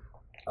title.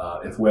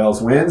 If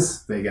Wales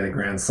wins, they get a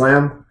Grand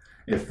Slam.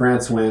 If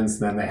France wins,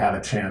 then they have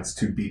a chance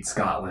to beat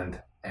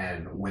Scotland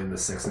and win the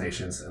Six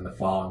Nations in the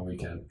following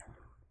weekend.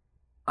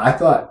 I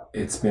thought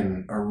it's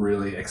been a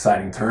really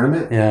exciting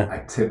tournament. Yeah. I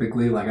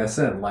typically, like I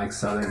said, like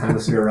Southern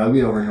Hemisphere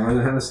rugby over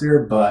Northern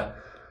Hemisphere, but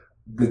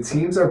the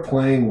teams are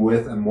playing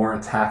with a more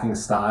attacking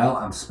style.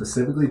 I'm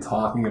specifically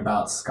talking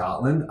about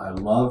Scotland. I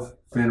love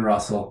Finn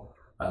Russell.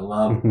 I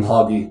love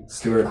Hoggy,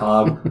 Stuart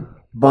Hogg.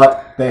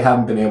 But they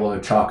haven't been able to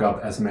chalk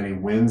up as many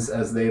wins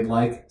as they'd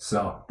like,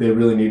 so they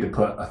really need to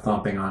put a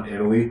thumping on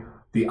Italy.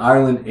 The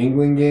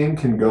Ireland-England game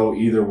can go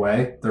either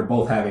way. They're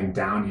both having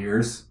down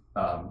years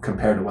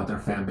compared to what their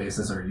fan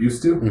bases are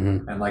used to.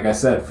 And like I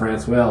said,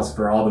 France-Wales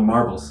for all the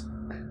marbles.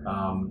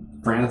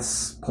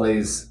 France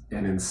plays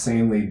an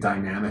insanely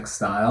dynamic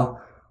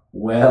style.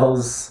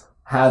 Wales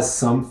has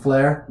some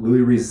flair.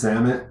 Louis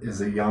Rees-Zammit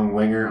is a young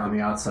winger on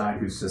the outside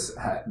who's just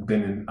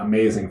been in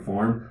amazing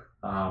form.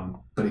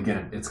 But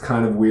again, it's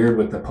kind of weird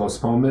with the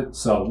postponement.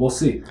 So we'll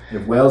see.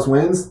 If Wales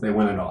wins, they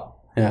win it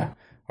all. Yeah.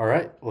 All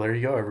right. Well, there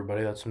you go,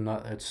 everybody. It's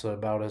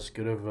about as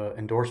good of an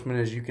endorsement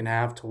as you can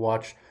have to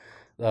watch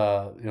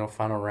the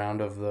final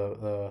round of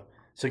the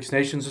Six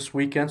Nations this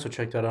weekend. So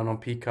check that out on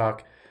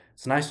Peacock.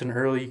 It's nice and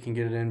early. You can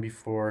get it in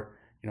before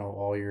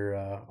all your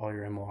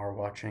MLR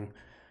watching.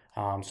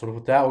 So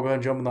with that, we'll go ahead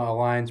and jump in the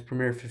Alliance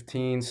Premier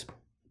 15s.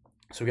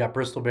 So we got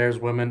Bristol Bears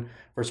women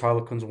versus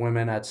Harlequins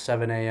women at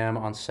 7 a.m.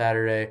 on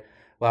Saturday.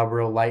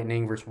 Loughborough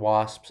Lightning versus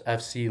Wasps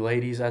FC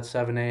ladies at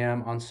 7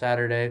 a.m. on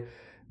Saturday.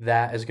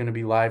 That is going to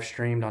be live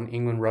streamed on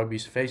England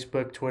Rugby's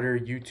Facebook, Twitter,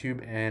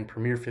 YouTube, and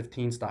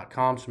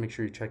Premier15s.com. So make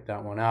sure you check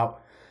that one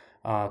out.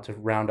 To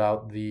round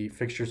out the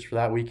fixtures for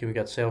that weekend, we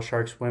got Sale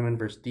Sharks women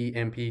versus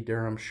DMP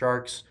Durham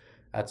Sharks.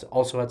 That's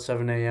also at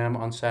 7 a.m.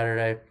 on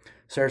Saturday.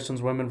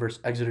 Saracens women versus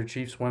Exeter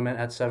Chiefs women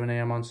at 7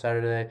 a.m. on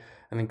Saturday.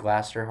 And then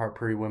Gloucester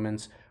Hartpury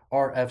women's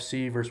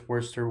RFC versus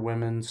Worcester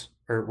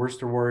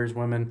Warriors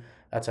women.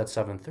 That's at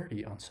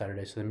 7:30 on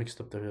Saturday. So they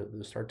mixed up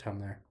the start time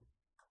there.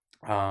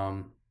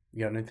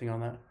 You got anything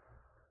on that?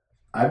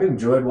 I've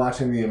enjoyed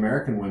watching the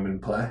American women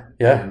play.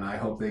 Yeah. And I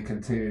hope they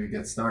continue to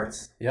get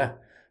starts. Yeah,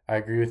 I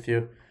agree with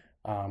you.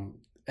 And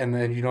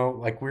then,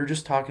 like we were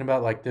just talking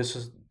about, like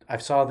I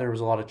saw there was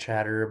a lot of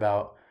chatter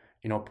about,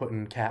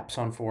 putting caps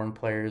on foreign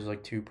players,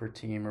 like 2 per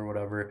team or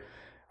whatever.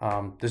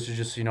 This is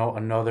just,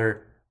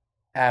 another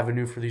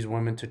avenue for these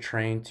women to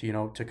train,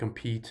 to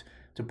compete,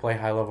 to play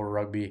high-level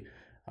rugby.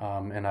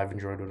 And I've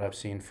enjoyed what I've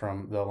seen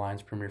from the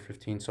Alliance Premier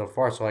 15 so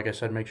far. So like I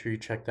said, make sure you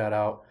check that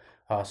out,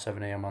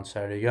 7 a.m. on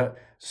Saturday. You got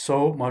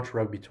so much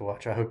rugby to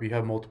watch. I hope you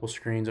have multiple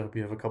screens. I hope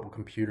you have a couple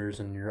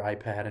computers and your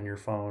iPad and your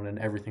phone and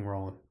everything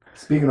rolling.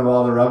 Speaking of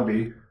all the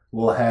rugby,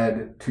 we'll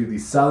head to the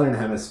Southern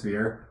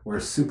Hemisphere where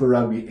Super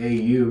Rugby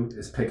AU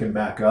is picking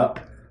back up.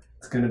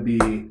 It's going to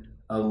be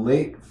a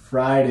late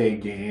Friday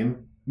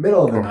game,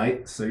 middle of the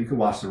night, so you can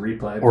watch the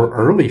replay. Or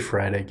early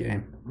Friday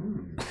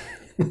game.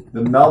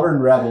 The Melbourne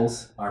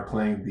Rebels are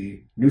playing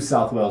the New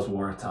South Wales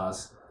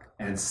Waratahs.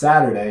 And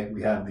Saturday,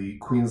 we have the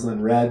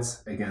Queensland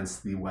Reds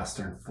against the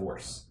Western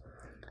Force.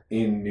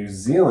 In New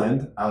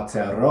Zealand,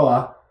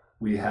 Aotearoa,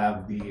 we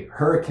have the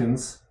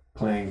Hurricanes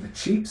playing the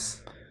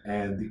Chiefs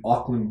and the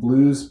Auckland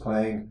Blues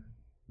playing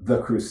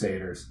the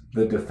Crusaders,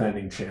 the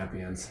defending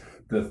champions,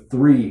 the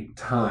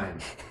 3-time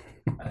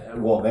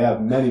Well, they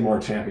have many more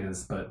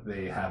champions, but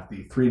they have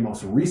the 3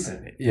 most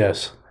recent.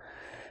 Yes.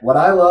 What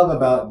I love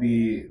about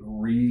the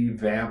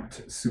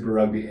revamped Super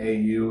Rugby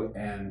AU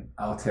and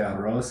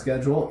Aotearoa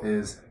schedule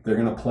is they're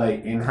going to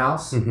play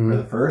in-house for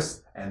the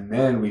first, and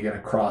then we get a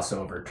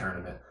crossover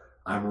tournament.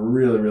 I'm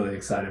really, really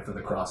excited for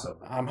the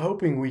crossover. I'm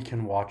hoping we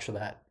can watch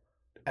that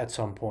at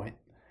some point.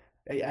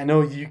 I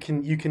know you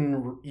can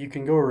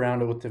go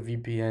around it with the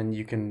VPN.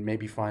 You can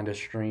maybe find a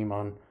stream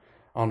on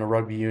the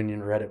Rugby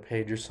Union Reddit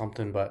page or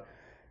something, but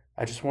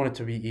I just want it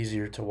to be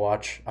easier to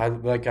watch.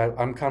 I'm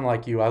kind of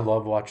like you. I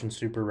love watching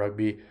Super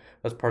Rugby.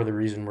 That's part of the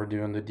reason we're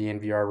doing the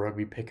DNVR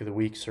Rugby Pick of the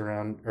Weeks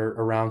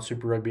around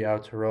Super Rugby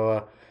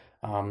Aotearoa.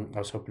 I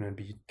was hoping it'd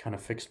be kind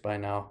of fixed by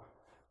now.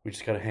 We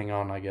just got to hang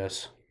on, I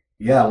guess.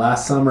 Yeah,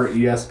 last summer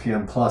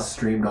ESPN Plus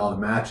streamed all the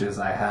matches.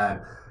 I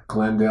had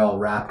Glendale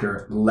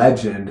Raptor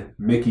legend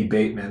Mickey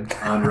Bateman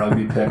on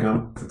Rugby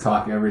Pick'em to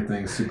talk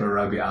everything Super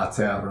Rugby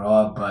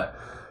Aotearoa, but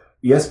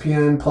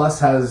ESPN Plus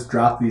has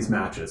dropped these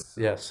matches.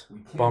 Yes, We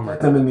can't bummer.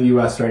 get them in the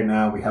U.S. right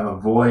now. We have a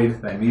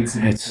void that needs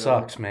to be It filled.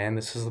 sucks, man.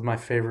 This is my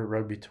favorite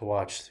rugby to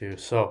watch too.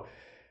 So,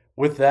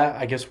 with that,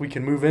 I guess we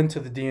can move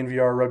into the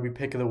DNVR Rugby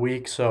Pick of the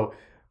Week. So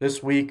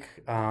this week,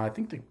 I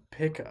think the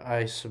pick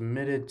I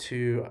submitted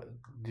to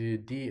the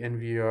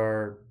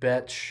DNVR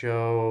Bet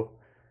Show,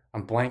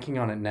 I'm blanking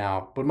on it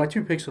now. But my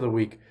 2 picks of the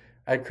week,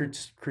 I had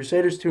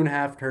Crusaders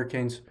 2.5,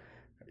 Hurricanes.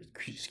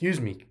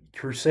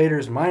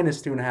 Crusaders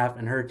minus 2.5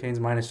 and Hurricanes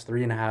minus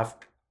 3.5.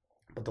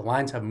 But the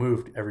lines have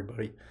moved,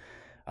 everybody.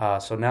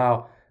 So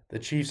now the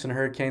Chiefs and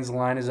Hurricanes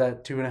line is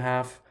at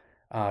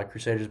 2.5.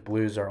 Crusaders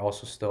Blues are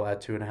also still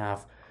at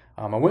 2.5.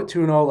 I went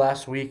 2-0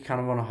 last week, kind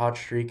of on a hot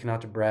streak,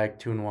 not to brag,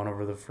 2-1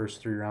 over the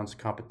first 3 rounds of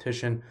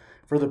competition.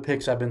 For the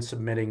picks I've been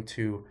submitting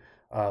to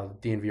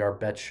DNVR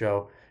Bet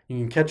Show. You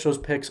can catch those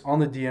picks on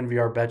the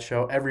DNVR Bet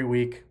Show every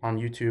week on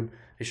YouTube.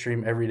 They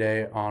stream every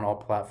day on all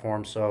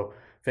platforms. So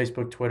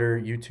Facebook, Twitter,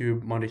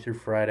 YouTube, Monday through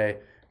Friday.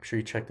 Make sure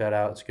you check that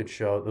out. It's a good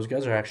show. Those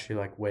guys are actually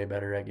like way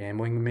better at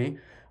gambling than me.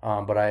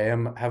 But I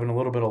am having a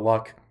little bit of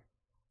luck.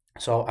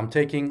 So I'm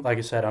taking, like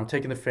I said, I'm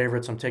taking the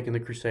favorites. I'm taking the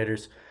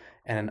Crusaders,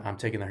 and I'm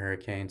taking the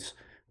Hurricanes.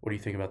 What do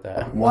you think about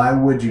that? Why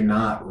would you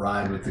not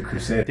ride with the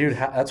Crusaders? Dude,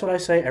 that's what I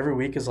say every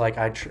week is like,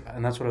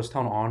 and that's what I was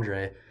telling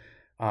Andre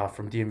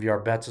from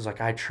DNVR Bets, is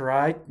like, I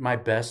try my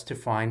best to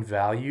find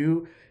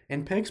value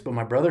in picks, but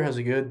my brother has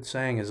a good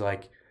saying is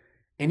like,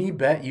 any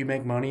bet you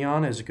make money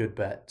on is a good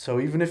bet. So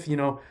even if,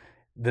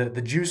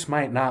 the juice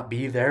might not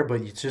be there,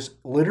 but it's just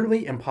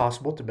literally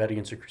impossible to bet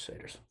against the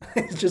Crusaders.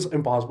 It's just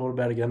impossible to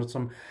bet against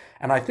them.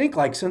 And I think,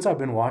 like, since I've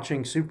been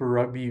watching Super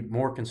Rugby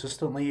more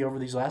consistently over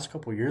these last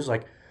couple of years,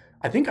 like,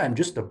 I think I'm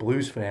just a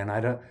Blues fan.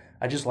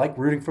 I just like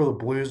rooting for the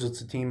Blues.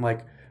 It's a team,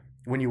 like,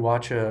 when you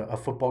watch a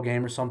football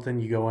game or something,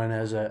 you go in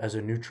as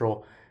a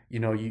neutral.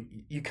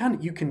 You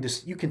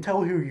can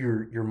tell who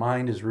your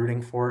mind is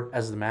rooting for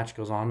as the match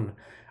goes on. And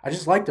I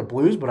just like the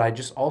Blues, but I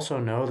just also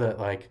know that,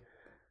 like,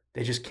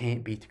 they just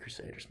can't beat the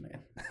Crusaders, man.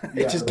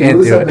 They just the can't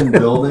Blues do have it. been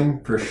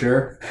building for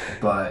sure,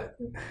 but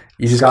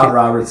Scott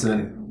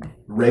Robertson,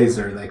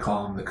 Razor, they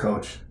call him, the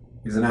coach.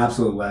 He's an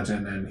absolute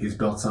legend, and he's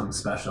built something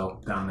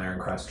special down there in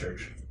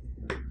Christchurch.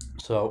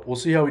 So we'll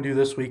see how we do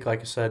this week.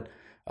 Like I said,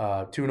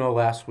 2-0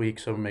 last week,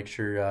 so make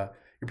sure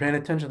you're paying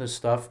attention to this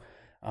stuff.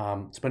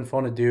 It's been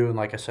fun to do, and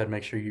like I said,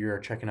 make sure you're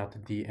checking out the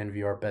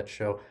DNVR Bet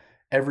Show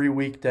every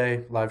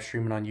weekday, live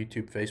streaming on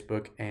YouTube,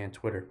 Facebook, and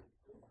Twitter.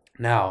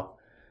 Now,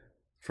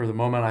 for the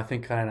moment, I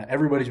think kind of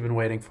everybody's been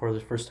waiting for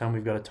the first time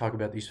we've got to talk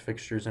about these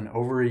fixtures in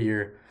over a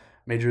year.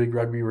 Major League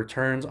Rugby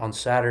returns on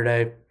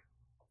Saturday.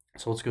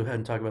 So let's go ahead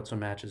and talk about some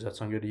matches. That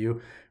sound good to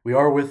you? We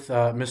are with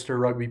Mr.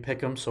 Rugby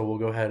Pick'em, so we'll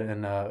go ahead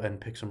and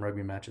pick some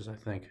rugby matches, I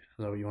think. Is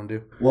that what you want to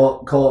do?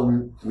 Well,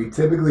 Colton, we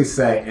typically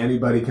say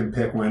anybody can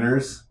pick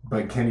winners,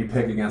 but can you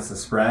pick against the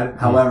spread?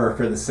 However,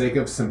 for the sake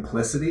of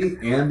simplicity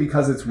and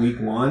because it's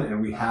week 1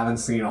 and we haven't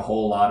seen a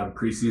whole lot of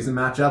preseason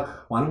matchup,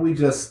 why don't we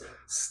just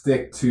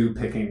stick to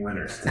picking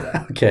winners today?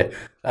 Okay,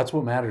 that's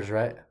what matters,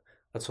 right?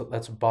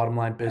 That's bottom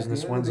line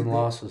business, wins and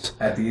losses.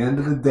 At the end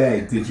of the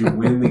day, did you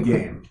win the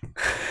game?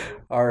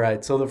 All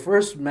right, so the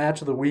first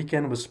match of the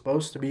weekend was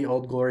supposed to be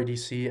Old Glory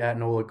DC at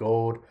NOLA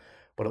Gold,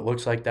 but it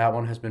looks like that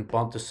one has been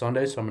bumped to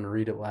Sunday, so I'm going to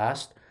read it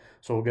last.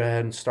 So we'll go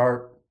ahead and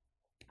start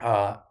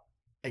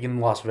in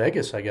Las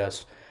Vegas, I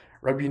guess.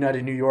 Rugby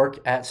United New York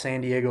at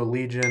San Diego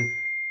Legion.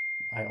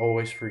 I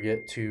always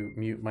forget to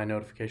mute my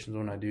notifications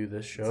when I do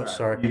this show.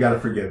 Sorry. You got to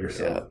forgive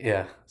yourself.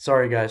 Yeah.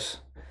 Sorry, guys.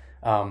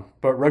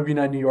 But Rugby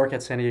United New York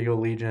at San Diego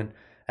Legion.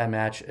 That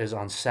match is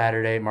on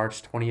Saturday,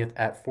 March 20th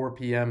at 4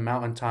 p.m.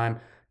 Mountain Time.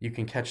 You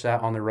can catch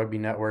that on the Rugby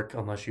Network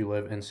unless you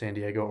live in San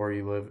Diego or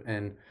you live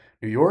in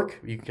New York.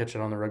 You can catch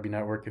it on the Rugby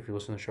Network if you're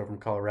listening to the show from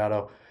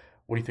Colorado.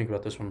 What do you think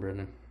about this one,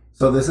 Brendan?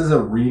 So this is a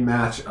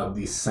rematch of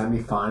the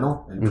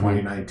semifinal in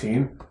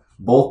 2019.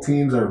 Both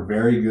teams are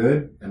very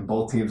good, and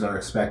both teams are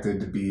expected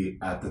to be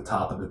at the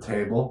top of the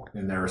table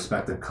in their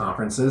respective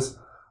conferences.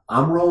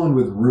 I'm rolling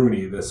with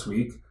Rooney this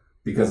week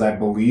because I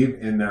believe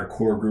in their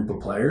core group of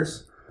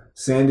players.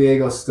 San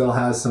Diego still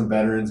has some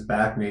veterans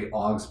back, Nate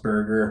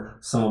Augsburger,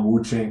 Sam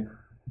Wuching,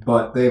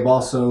 but they've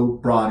also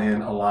brought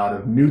in a lot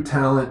of new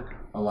talent,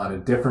 a lot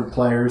of different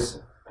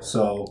players.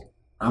 So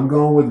I'm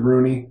going with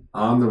Rooney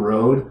on the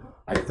road.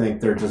 I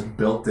think they're just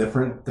built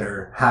different.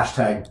 They're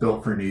hashtag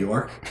built for New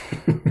York,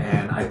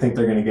 and I think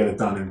they're going to get it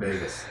done in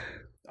Vegas.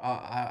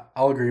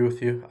 I'll agree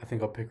with you. I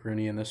think I'll pick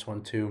Rooney in this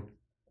one too.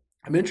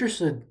 I'm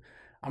interested.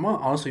 I'm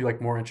honestly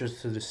more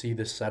interested to see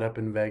this setup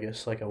in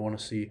Vegas. I want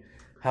to see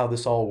how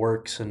this all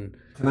works. And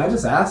can I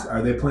just ask,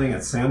 are they playing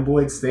at Sam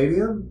Boyd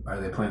Stadium?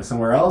 Are they playing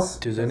somewhere else?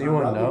 Does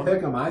anyone know?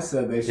 Pick them. I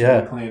said they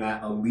should be playing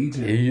at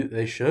Allegiant.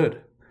 They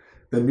should.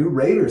 The new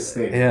Raiders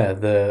Stadium.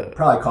 Yeah,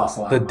 probably costs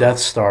a lot. The Death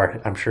Star.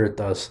 I'm sure it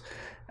does.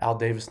 Al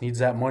Davis needs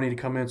that money to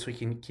come in so he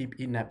can keep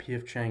eating at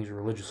P.F. Chang's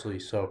religiously.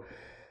 So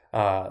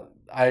I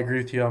agree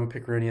with you. I'm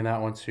pick Rooney in that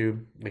one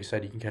too. Like I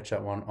said, you can catch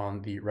that one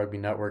on the Rugby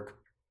Network.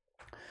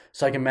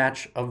 Second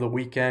match of the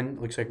weekend.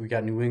 Looks like we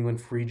got New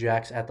England Free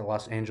Jacks at the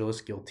Los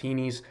Angeles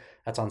Giltinis.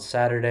 That's on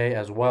Saturday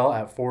as well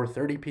at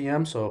 4:30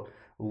 p.m. So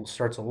it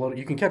starts a little.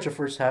 You can catch the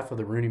first half of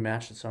the Rooney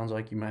match. It sounds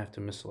like you might have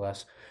to miss the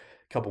last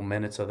couple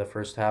minutes of the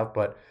first half,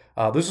 but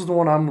this is the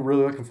one I'm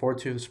really looking forward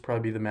to. This will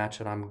probably be the match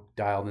that I'm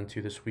dialed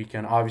into this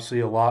weekend. Obviously,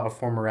 a lot of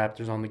former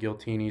Raptors on the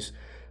Giltinis.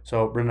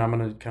 So, Brendan, I'm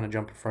going to kind of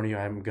jump in front of you.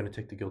 I'm going to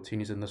take the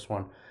Giltinis in this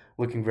one.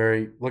 Looking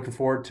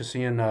forward to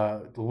seeing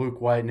Luke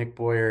White, Nick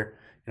Boyer,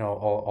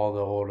 all the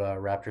old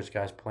Raptors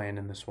guys playing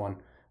in this one.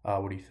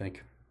 What do you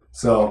think?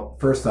 So,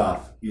 first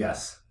off,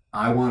 yes,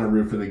 I want to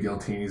root for the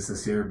Giltinis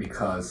this year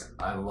because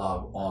I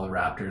love all the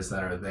Raptors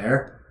that are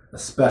there,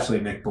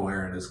 especially Nick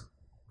Boyer and his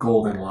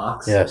golden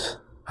locks. Yes.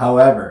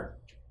 However,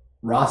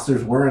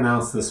 rosters were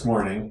announced this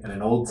morning, and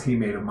an old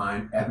teammate of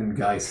mine, Evan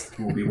Geist,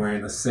 will be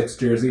wearing the 6th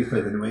jersey for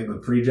the New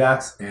England Free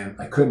Jacks, and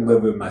I couldn't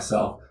live with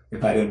myself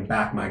if I didn't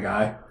back my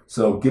guy.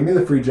 So give me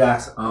the Free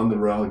Jacks on the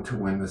road to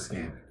win this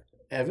game.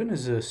 Evan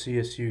is a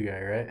CSU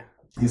guy, right?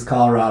 He's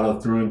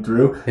Colorado through and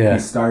through. Yeah. He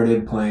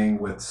started playing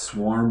with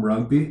Swarm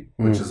Rugby,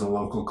 which is a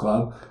local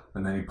club,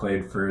 and then he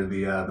played for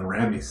the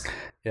Rammies.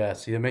 Yeah,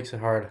 see, it makes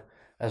it hard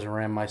as a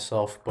Ram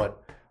myself,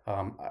 but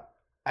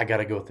I got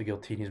to go with the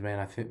Giltinis, man.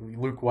 I think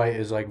Luke White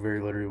is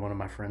very literally one of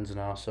my friends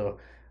now, so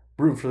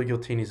rooting for the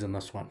Giltinis in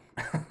this one.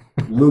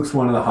 Luke's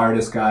one of the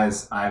hardest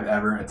guys I've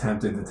ever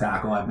attempted to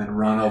tackle. I've been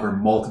run over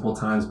multiple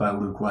times by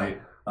Luke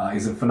White.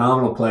 He's a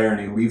phenomenal player, and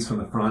he leads from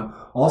the front.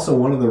 Also,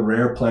 one of the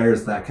rare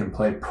players that can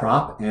play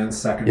prop and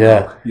second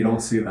row. You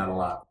don't see that a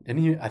lot.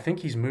 And I think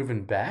he's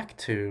moving back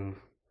to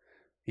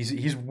 –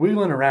 he's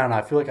wiggling around.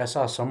 I feel like I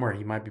saw somewhere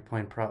he might be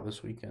playing prop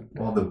this weekend.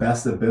 Well, the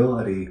best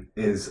ability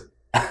is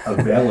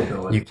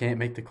availability. You can't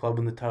make the club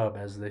in the tub,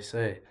 as they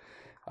say.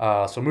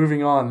 So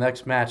moving on,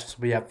 next match, this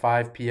will be at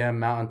 5 p.m.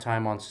 Mountain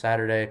Time on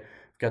Saturday.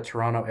 We've got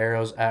Toronto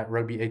Arrows at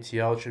Rugby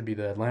ATL. It should be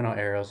the Atlanta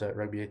Arrows at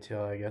Rugby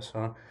ATL, I guess,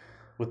 huh?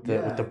 With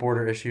the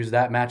border issues.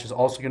 That match is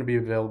also going to be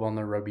available on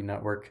the Rugby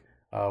Network.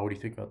 What do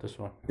you think about this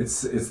one?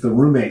 It's the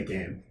roommate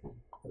game.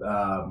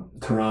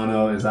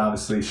 Toronto is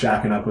obviously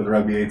shacking up with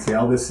Rugby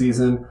ATL this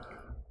season.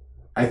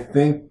 I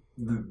think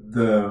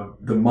the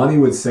money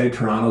would say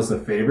Toronto's the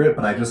favorite,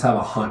 but I just have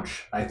a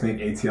hunch. I think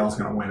ATL is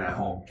going to win at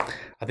home.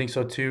 I think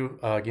so too.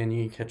 Again,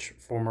 you can catch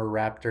former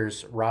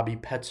Raptors Robbie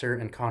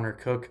Petzer and Connor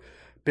Cook.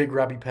 Big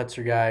Robbie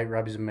Petzer guy.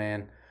 Robbie's a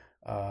man.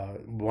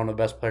 One of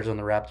the best players on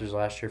the Raptors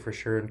last year for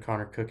sure, and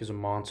Connor Cook is a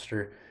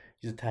monster.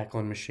 He's a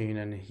tackling machine,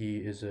 and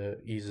he's a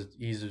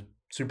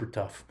super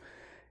tough.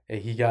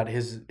 He got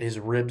his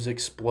ribs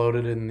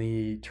exploded in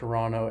the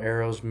Toronto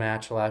Arrows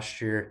match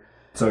last year.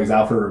 So he's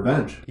out for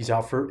revenge. He's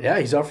out for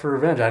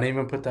revenge. I didn't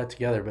even put that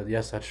together, but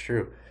yes, that's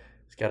true.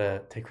 He's got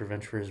to take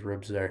revenge for his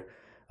ribs there.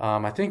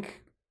 I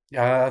think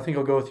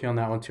I'll go with you on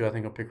that one too. I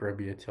think I'll pick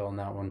Rugby ATL on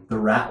that one. The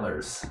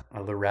Rattlers.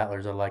 The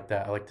Rattlers, I like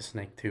that. I like the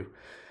snake too.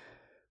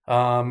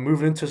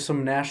 Moving into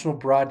some national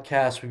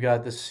broadcasts, we've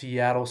got the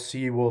Seattle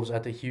Seawolves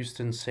at the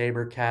Houston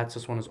SaberCats.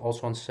 This one is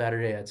also on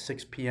Saturday at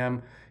 6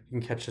 p.m. You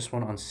can catch this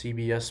one on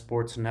CBS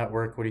Sports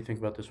Network. What do you think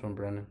about this one,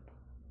 Brendan?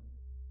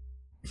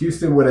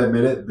 Houston would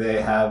admit it.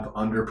 They have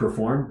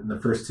underperformed in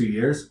the first 2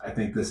 years. I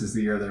think this is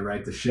the year they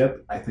right the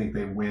ship. I think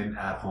they win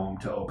at home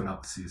to open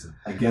up the season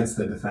against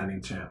the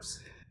defending champs.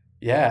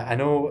 Yeah, I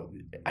know.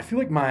 I feel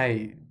like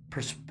my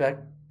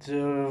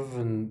perspective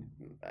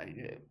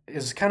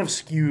is kind of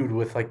skewed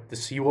with the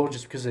Seawolves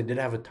just because they did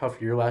have a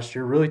tough year last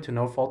year, really to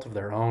no fault of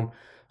their own.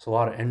 It's a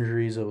lot of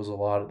injuries. They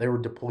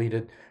were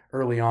depleted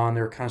early on.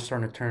 They were kind of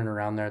starting to turn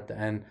around there at the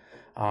end.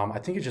 I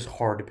think it's just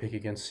hard to pick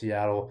against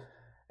Seattle.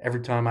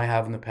 Every time I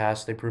have in the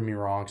past, they prove me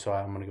wrong, so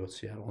I'm going to go with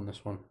Seattle on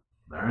this one.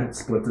 All right,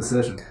 split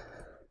decision.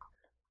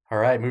 All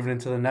right, moving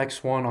into the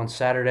next one on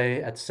Saturday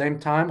at the same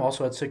time,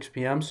 also at 6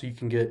 p.m., so you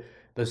can get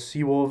the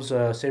Seawolves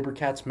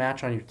SaberCats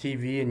match on your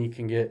TV, and you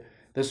can get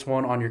this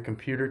one on your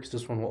computer because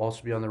this one will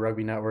also be on the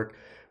Rugby Network.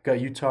 We've got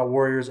Utah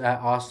Warriors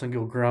at Austin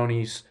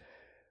Gilgronis.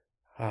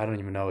 I don't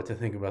even know what to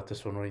think about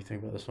this one. What do you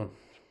think about this one?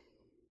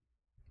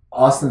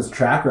 Austin's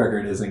track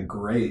record isn't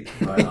great,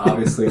 but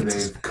obviously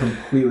they've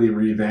completely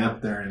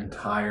revamped their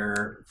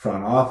entire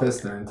front office,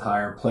 their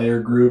entire player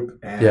group,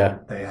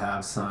 and they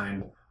have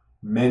signed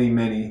many,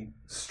 many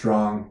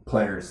strong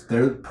players.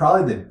 They're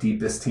probably the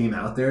deepest team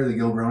out there, the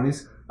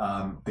Gilgronis.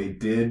 They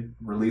did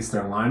release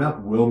their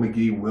lineup. Will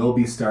McGee will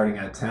be starting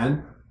at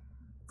 10,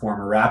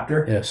 former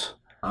Raptor. Yes.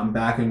 I'm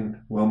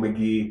backing Will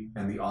McGee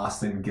and the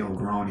Austin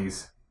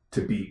Gilgronis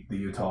to beat the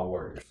Utah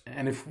Warriors.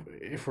 And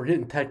if we're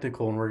getting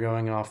technical and we're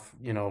going off,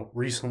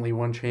 recently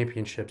won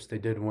championships, they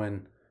did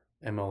win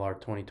MLR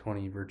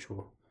 2020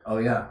 virtual. Oh,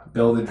 yeah.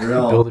 Bill the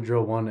Drill. Bill the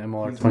Drill won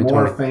MLR He's 2020.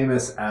 more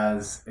famous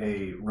as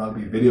a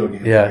rugby video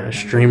game player a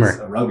streamer.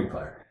 than a rugby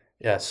player.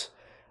 Yes.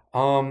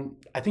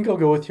 I think I'll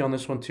go with you on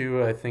this one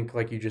too. I think,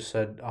 like you just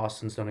said,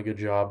 Austin's done a good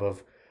job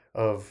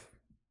of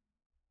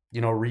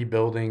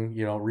rebuilding,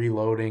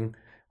 reloading,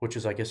 which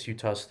is, I guess,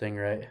 Utah's thing,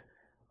 right?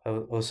 I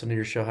listened to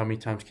your show. How many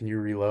times can you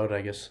reload?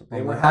 I guess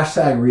They were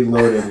hashtag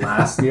reloaded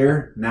last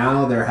year.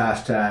 Now they're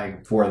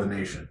hashtag for the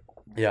nation.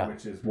 Yeah.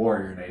 Which is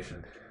Warrior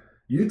Nation.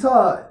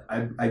 Utah,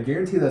 I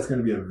guarantee that's going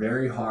to be a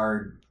very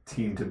hard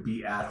team to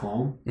beat at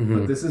home. Mm-hmm.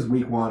 But this is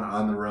week 1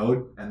 on the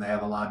road, and they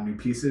have a lot of new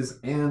pieces,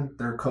 and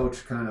their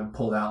coach kind of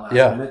pulled out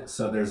last minute,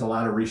 so there's a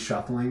lot of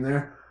reshuffling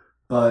there.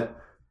 But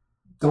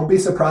don't be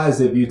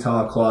surprised if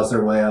Utah claws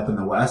their way up in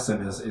the West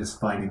and is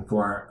fighting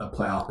for a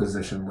playoff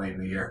position late in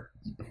the year.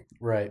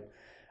 Right.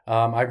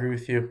 I agree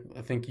with you.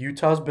 I think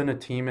Utah's been a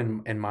team,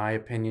 in my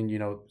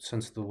opinion,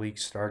 since the league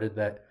started,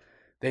 that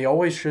they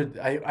always should.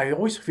 I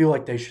always feel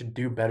like they should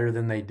do better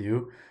than they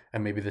do,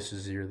 and maybe this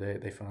is the year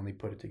they finally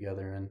put it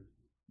together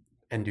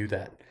and do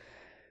that.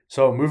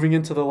 So moving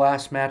into the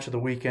last match of the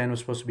weekend, was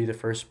supposed to be the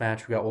first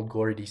match. We got Old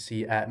Glory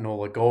DC at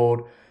NOLA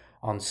Gold.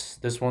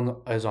 This one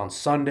is on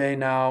Sunday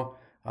now.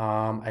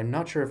 I'm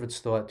not sure if it's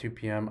still at 2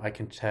 p.m. I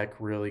can check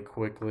really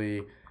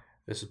quickly.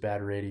 This is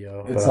bad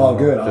radio. It's all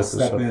good. I'll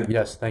step in.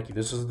 Yes, thank you.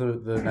 This is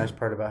the nice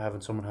part about having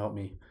someone help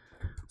me.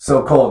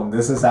 So, Colton,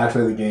 this is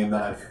actually the game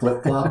that I've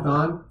flip-flopped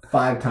on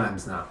 5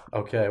 times now.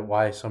 Okay,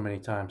 why so many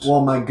times?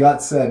 Well, my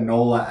gut said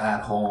NOLA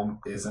at home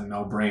is a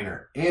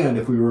no-brainer. And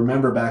if we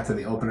remember back to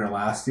the opener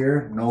last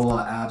year,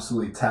 NOLA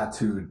absolutely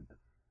tattooed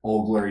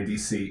Old Glory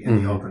DC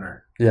in the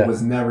opener. Yeah. It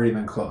was never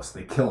even close.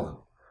 They killed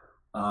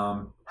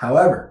him.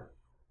 However,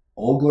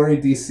 Old Glory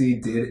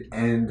DC did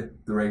end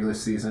the regular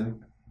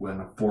season with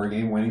a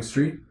 4-game winning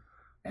streak.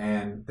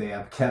 And they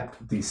have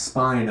kept the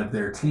spine of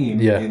their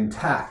team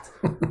intact.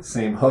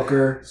 Same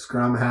hooker,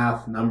 scrum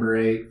half, number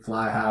 8,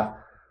 fly half.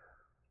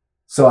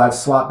 So I've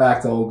swapped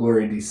back to Old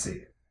Glory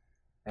DC.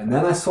 And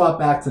then I swapped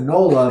back to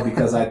NOLA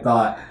because I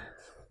thought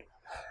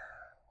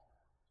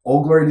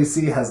Old Glory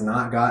DC has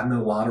not gotten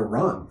a lot of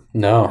run.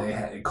 No.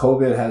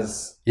 COVID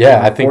has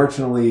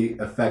unfortunately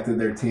affected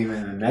their team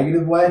in a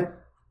negative way.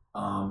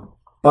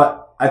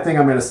 But I think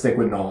I'm going to stick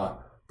with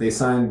NOLA. They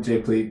signed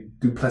J.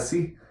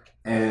 Duplessis,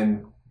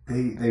 and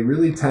they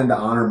really tend to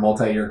honor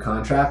multi-year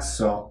contracts,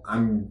 so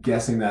I'm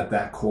guessing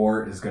that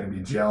core is going to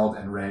be gelled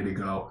and ready to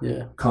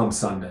go come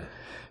Sunday.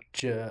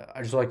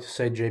 I just like to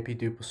say JP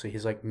Duplessis,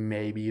 he's like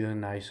maybe the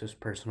nicest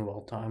person of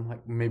all time,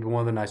 like maybe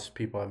one of the nicest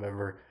people I've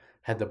ever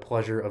had the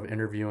pleasure of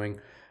interviewing.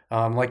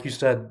 Like you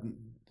said,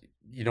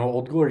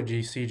 Old Glory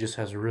DC just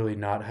has really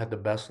not had the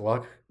best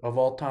luck of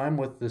all time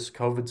with this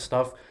COVID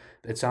stuff.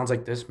 It sounds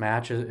like this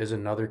match is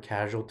another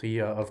casualty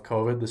of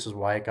COVID. This is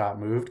why it got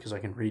moved, because I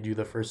can read you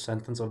the first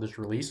sentence of this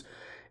release.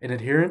 In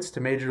adherence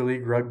to Major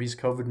League Rugby's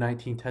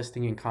COVID-19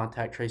 testing and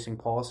contact tracing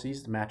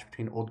policies, the match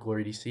between Old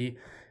Glory DC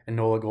and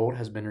NOLA Gold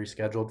has been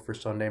rescheduled for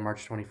Sunday,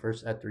 March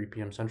 21st at 3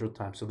 p.m. Central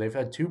Time. So they've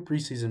had 2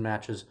 preseason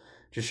matches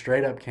just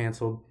straight up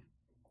canceled.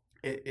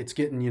 It's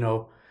getting,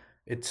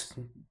 it's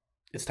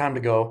time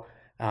to go.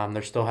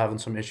 They're still having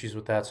some issues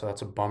with that, so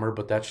that's a bummer,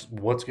 but that's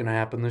what's going to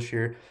happen this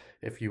year.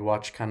 If you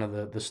watch kind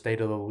of the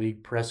State of the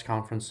League press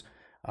conference,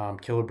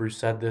 Killebrew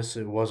said this.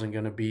 It wasn't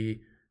going to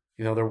be,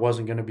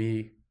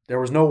 there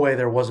was no way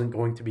there wasn't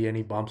going to be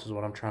any bumps is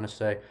what I'm trying to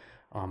say.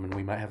 And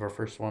we might have our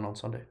first one on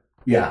Sunday.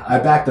 Yeah, I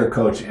backed their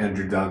coach,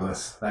 Andrew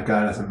Douglas. That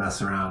guy doesn't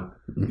mess around.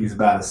 He's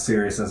about as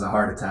serious as a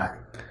heart attack.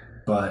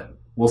 But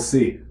we'll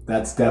see.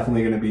 That's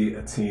definitely going to be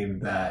a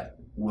team that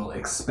will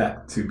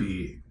expect to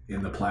be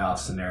in the playoff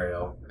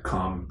scenario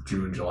come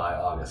June, July,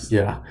 August.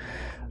 Yeah.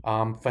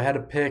 If I had to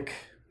pick,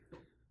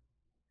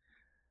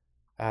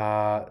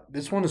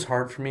 this one is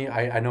hard for me.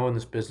 I know in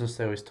this business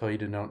they always tell you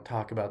to don't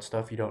talk about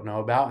stuff you don't know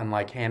about, and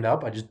like hand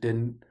up, I just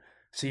didn't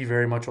see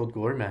very much Old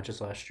Glory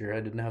matches last year.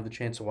 I didn't have the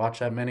chance to watch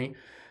that many,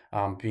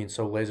 being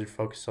so laser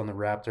focused on the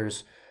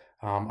Raptors.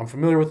 I'm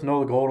familiar with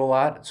NOLA Gold a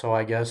lot, so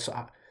I guess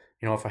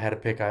if I had to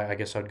pick, I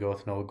guess I'd go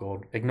with NOLA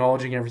Gold.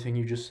 Acknowledging everything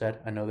you just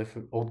said, I know that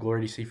Old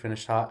Glory DC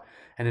finished hot,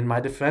 and in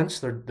my defense,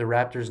 the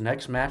Raptors'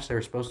 next match they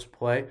were supposed to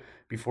play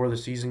before the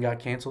season got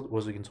canceled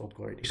was against Old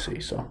Glory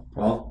DC. So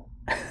well.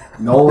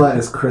 NOLA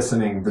is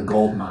christening the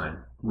Gold Mine,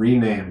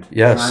 renamed.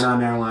 Yes.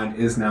 China Airline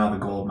is now the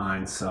Gold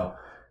Mine, so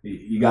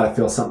you got to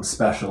feel something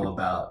special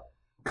about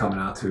coming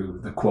out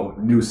to the, quote,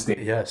 new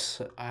stadium.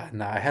 Yes.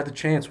 I had the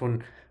chance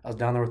when I was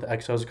down there with the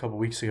XOs a couple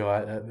weeks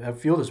ago. That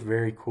field is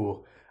very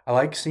cool. I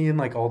like seeing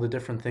like all the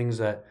different things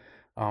that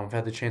I've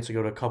had the chance to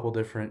go to a couple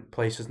different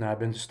places now. I've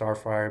been to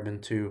Starfire. I've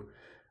been to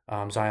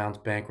Zion's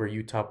Bank where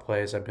Utah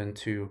plays. I've been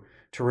to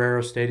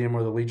Torero Stadium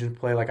where the Legion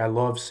play. Like I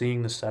love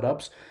seeing the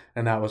setups,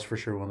 and that was for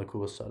sure one of the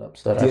coolest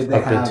setups that I've been to. Did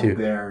they have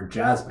their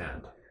jazz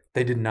band?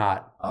 They did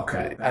not.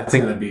 Okay, I that's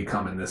think going to be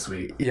coming this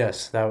week.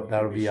 yes, that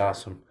would be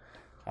awesome.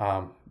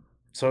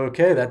 So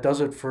okay, that does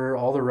it for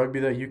all the rugby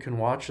that you can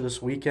watch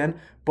this weekend.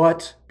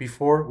 But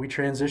before we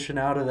transition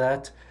out of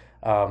that,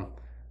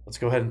 let's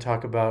go ahead and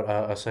talk about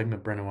a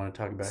segment Brendan wanted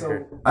to talk about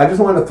here. I just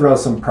want to throw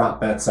some prop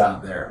bets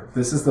out there.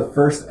 This is the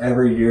first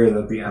ever year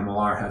that the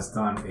MLR has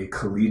done a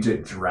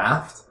collegiate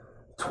draft.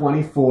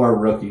 24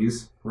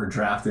 rookies were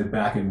drafted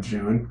back in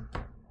June.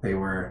 They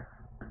were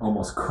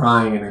almost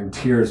crying and in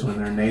tears when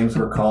their names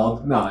were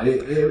called. No,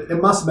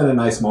 it must have been a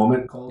nice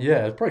moment.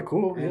 Yeah, it's pretty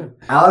cool. Yeah.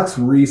 Alex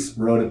Reese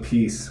wrote a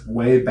piece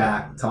way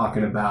back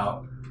talking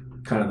about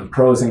kind of the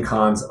pros and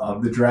cons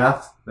of the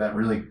draft that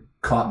really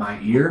caught my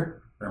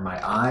ear, or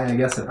my eye, I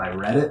guess, if I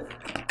read it.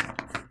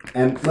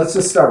 And let's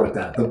just start with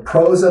that. The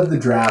pros of the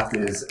draft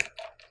is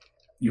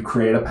you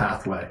create a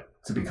pathway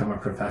to become a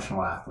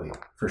professional athlete,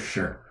 for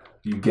sure.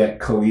 You get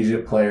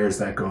collegiate players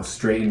that go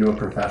straight into a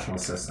professional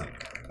system.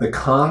 The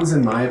cons,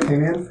 in my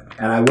opinion,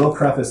 and I will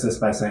preface this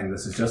by saying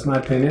this is just my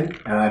opinion,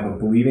 and I have a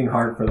bleeding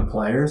heart for the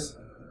players,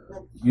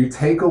 you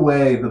take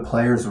away the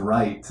player's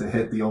right to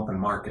hit the open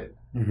market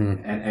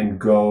and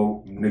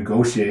go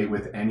negotiate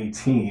with any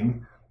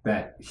team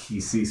that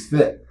he sees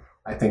fit.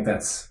 I think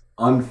that's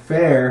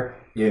unfair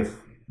if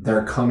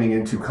they're coming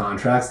into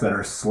contracts that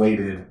are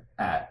slated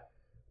at,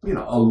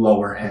 a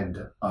lower end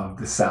of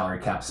the salary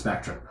cap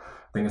spectrum.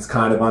 I think it's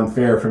kind of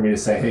unfair for me to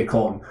say, hey,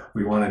 Colton,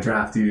 we want to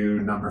draft you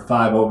number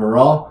 5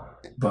 overall,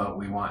 but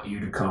we want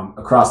you to come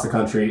across the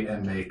country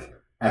and make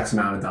X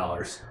amount of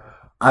dollars.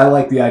 I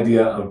like the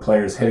idea of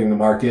players hitting the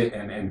market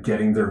and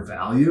getting their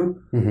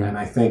value. And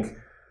I think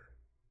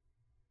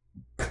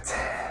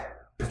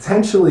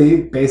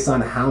potentially, based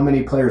on how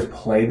many players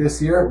play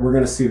this year, we're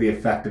going to see the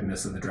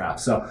effectiveness of the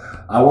draft. So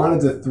I wanted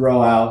to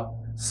throw out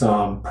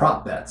some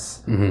prop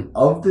bets.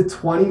 Of the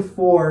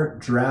 24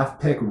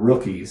 draft pick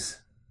rookies,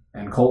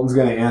 and Colton's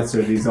going to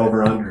answer these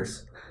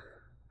over-unders,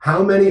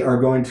 how many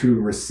are going to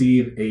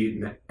receive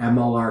an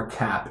MLR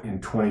cap in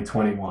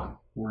 2021?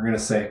 We're going to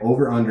say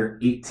over-under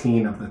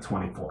 18 of the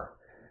 24.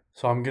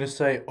 So I'm going to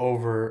say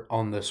over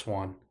on this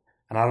one.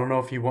 And I don't know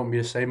if you want me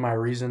to say my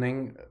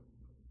reasoning,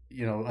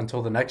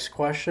 until the next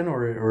question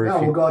or No,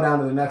 we'll go down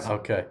to the next one.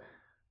 Okay.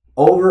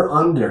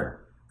 Over-under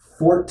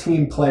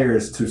 14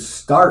 players to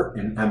start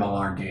an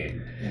MLR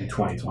game in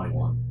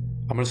 2021.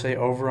 I'm going to say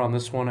over on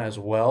this one as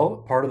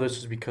well. Part of this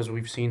is because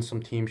we've seen some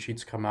team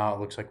sheets come out. It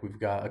looks like we've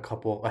got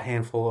a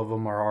handful of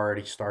them are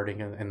already starting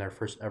in their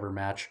first ever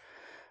match.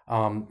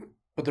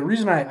 But the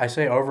reason I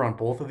say over on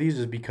both of these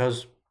is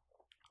because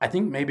I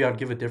think maybe I'd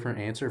give a different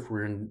answer if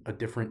we're in a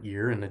different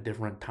year and a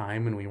different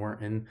time and we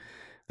weren't in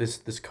this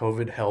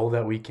COVID hell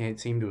that we can't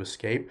seem to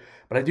escape.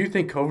 But I do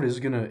think COVID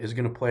is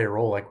gonna play a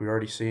role. Like we're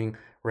already seeing,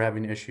 we're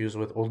having issues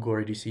with Old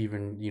Glory DC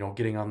even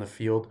getting on the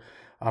field.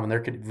 And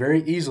there could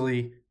very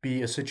easily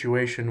be a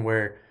situation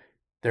where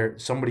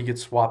somebody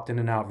gets swapped in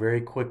and out very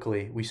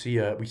quickly. We see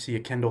a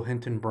Kendall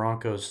Hinton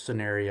Broncos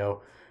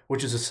scenario,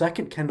 which is a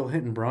second Kendall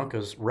Hinton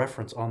Broncos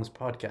reference on this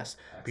podcast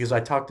because I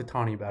talked to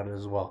Tawny about it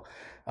as well.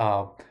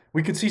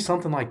 We could see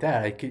something like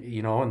that,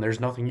 and there's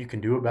nothing you can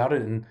do about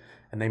it, and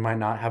they might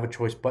not have a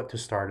choice but to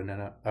start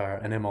an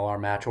MLR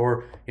match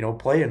or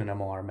play in an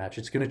MLR match.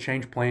 It's going to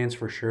change plans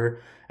for sure,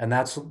 and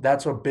that's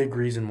a big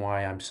reason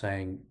why I'm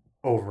saying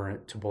over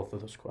it to both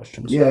of those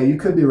questions. Yeah, you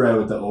could be right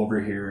with the over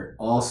here.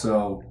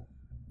 Also,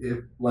 if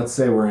let's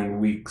say we're in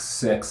week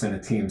 6 and a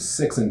team's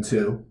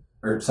 6-2,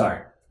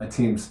 a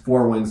team's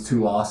 4 wins,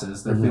 2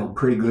 losses, they're feeling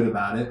pretty good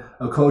about it.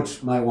 A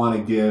coach might want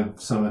to give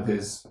some of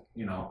his,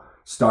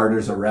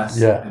 starters a rest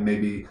and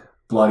maybe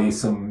bloody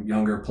some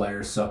younger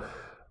players. So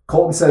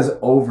Colton says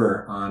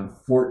over on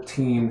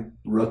 14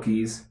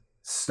 rookies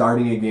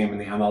starting a game in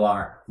the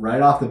MLR.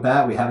 Right off the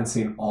bat, we haven't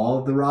seen all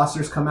of the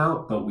rosters come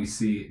out, but we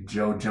see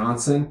Joe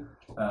Johnson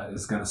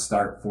is going to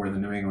start for the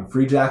New England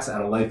Free Jacks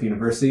out of Life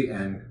University,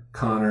 and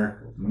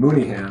Connor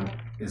Mooneyham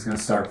is going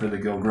to start for the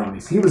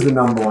Gilgronis. He was the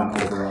number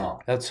 1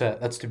 overall. That's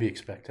to be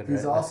expected.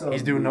 He's right? also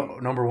he's doing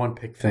number 1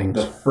 pick things.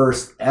 The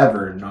first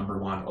ever number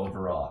 1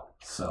 overall.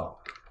 So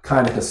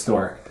kind of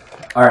historic.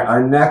 All right,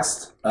 our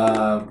next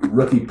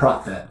rookie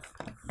prop bet.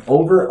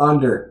 Over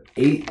under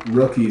 8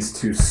 rookies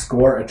to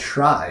score a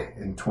try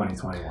in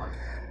 2021.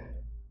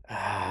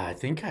 I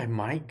think I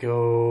might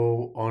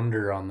go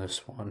under on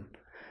this one.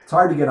 It's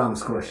hard to get on the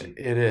score sheet.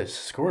 It is.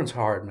 Scoring's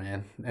hard,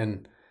 man.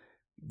 And,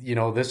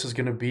 this is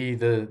going to be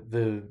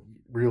the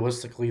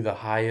realistically the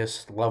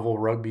highest level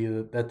rugby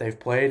that they've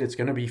played. It's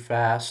going to be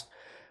fast.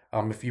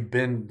 If you've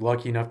been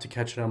lucky enough to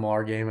catch an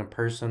MLR game in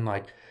person,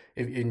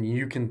 and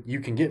you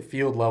can get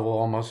field level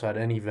almost at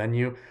any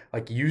venue.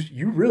 Like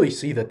you really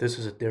see that this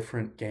is a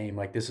different game.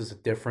 Like this is a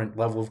different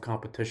level of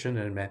competition.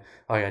 And man,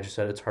 like I just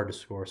said, it's hard to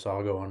score. So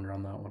I'll go under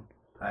on that one.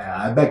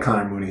 I bet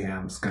Connor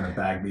Mooneyham's going to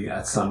bag me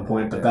at some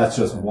point, but that's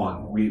just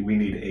 1. We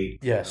need 8.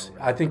 Yes,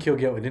 I think he'll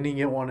get one. Didn't he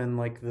get one in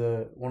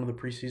one of the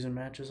preseason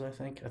matches, I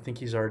think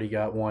he's already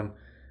got one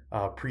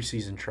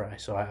preseason try.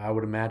 So I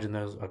would imagine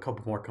there's a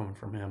couple more coming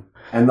from him.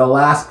 And the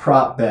last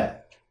prop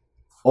bet,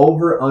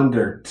 Over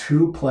under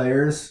 2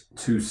 players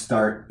to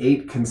start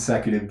 8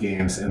 consecutive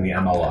games in the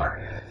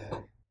MLR.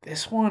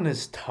 This one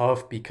is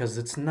tough because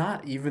it's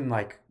not even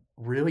like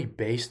really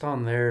based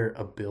on their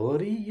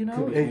ability, you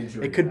know? Could be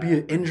injury, It could be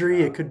an yeah.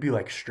 injury, it could be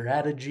like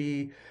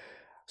strategy.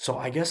 So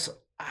I guess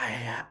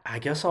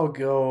I'll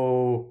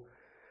go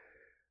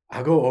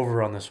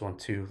over on this one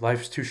too.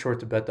 Life's too short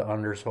to bet the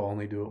under, so I'll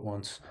only do it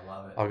once. I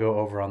love it. I'll go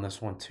over on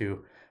this one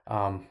too.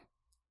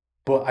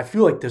 But I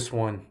feel like this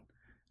one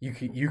you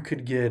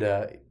could get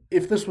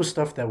if this was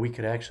stuff that we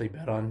could actually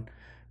bet on.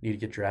 Need to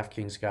get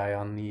DraftKings guy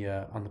on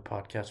the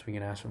podcast. We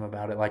can ask him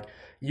about it. Like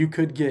you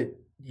could get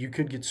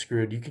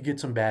screwed. You could get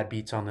some bad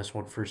beats on this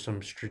one for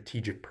some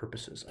strategic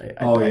purposes.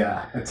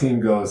 Yeah, a team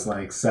goes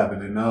like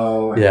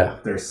 7-0, and Yeah.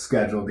 they're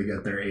scheduled to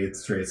get their 8th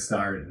straight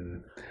start,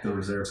 and the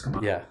reserves come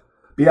up. Yeah.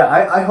 But yeah,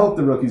 I hope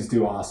the rookies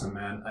do awesome,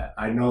 man.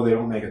 I know they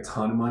don't make a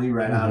ton of money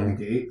right out of the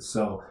gate,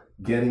 so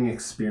getting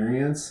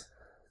experience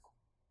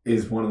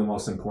is one of the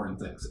most important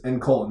things.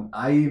 And Colton,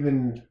 I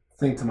even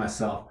think to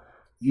myself,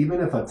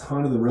 even if a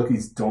ton of the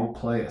rookies don't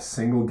play a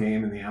single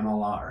game in the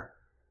MLR,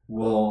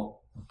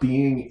 will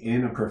being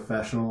in a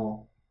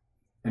professional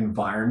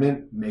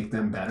environment make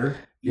them better?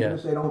 Even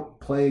if they don't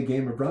play a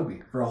game of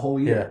rugby for a whole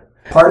year.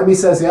 Yeah. Part of me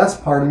says yes.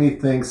 Part of me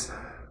thinks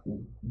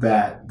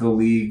that the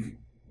league,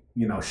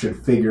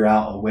 should figure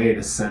out a way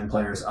to send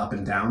players up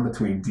and down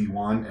between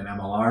D1 and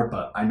MLR.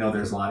 But I know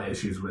there's a lot of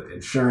issues with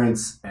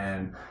insurance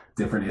and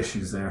different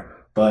issues there.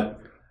 But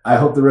I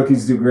hope the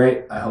rookies do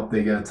great. I hope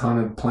they get a ton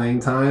of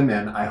playing time,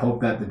 and I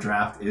hope that the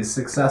draft is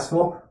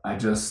successful. I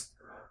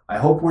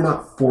hope we're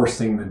not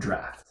forcing the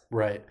draft.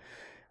 Right.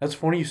 That's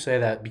funny you say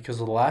that because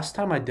the last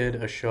time I did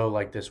a show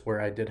like this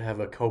where I did have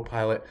a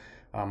co-pilot,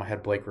 I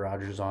had Blake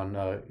Rogers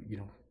on,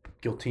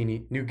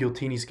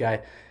 Giltini's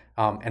guy,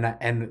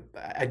 and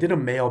I did a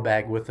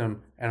mailbag with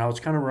him, and I was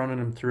kind of running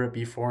him through it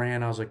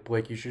beforehand. I was like,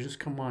 Blake, you should just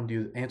come on,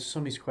 answer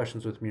some of these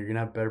questions with me. You're gonna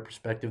have better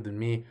perspective than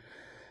me.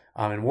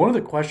 And one of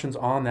the questions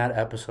on that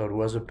episode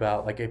was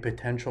about like a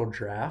potential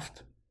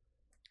draft,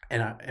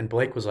 and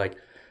Blake was like,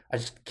 I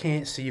just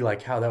can't see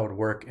like how that would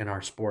work in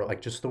our sport,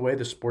 like just the way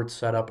the sport's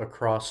set up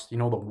across the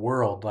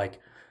world. Like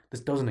this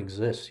doesn't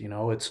exist,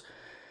 It's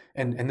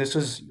and this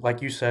is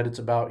like you said, it's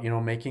about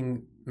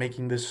making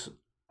this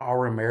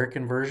our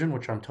American version,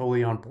 which I'm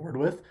totally on board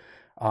with.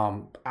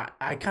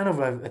 I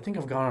think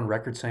I've gone on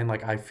record saying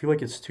like I feel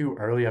like it's too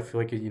early. I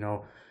feel like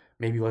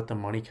maybe let the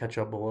money catch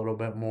up a little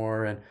bit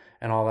more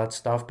and all that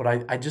stuff.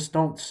 But I just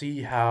don't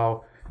see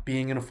how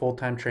being in a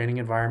full-time training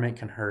environment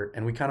can hurt.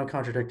 And we kind of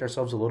contradict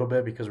ourselves a little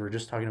bit because we're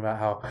just talking about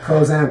how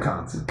pros and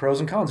cons. Pros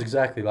and cons,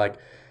 exactly. Like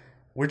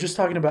we're just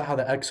talking about how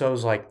the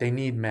XOs, like they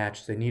need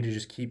match. They need to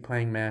just keep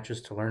playing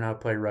matches to learn how to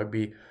play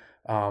rugby.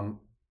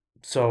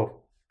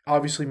 So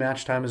obviously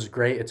match time is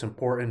great. It's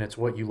important. It's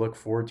what you look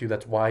forward to.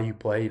 That's why you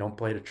play. You don't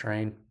play to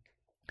train.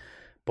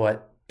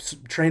 But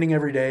training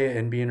every day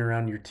and being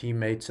around your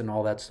teammates and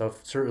all that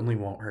stuff certainly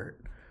won't hurt.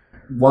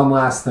 One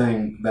last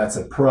thing that's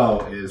a pro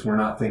is we're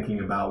not thinking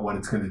about what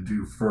it's going to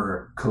do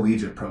for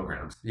collegiate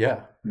programs.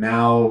 Yeah.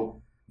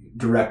 Now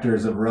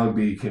directors of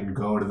rugby can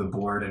go to the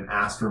board and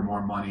ask for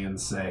more money and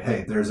say,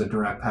 hey, there's a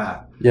direct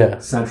path. Yeah.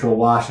 Central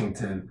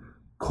Washington,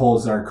 Cole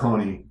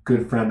Zarconi,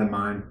 good friend of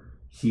mine,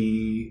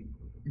 he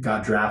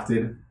got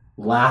drafted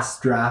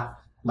last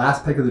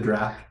pick of the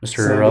draft.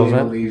 Mr.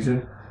 Irrelevant.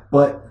 Legion.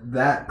 But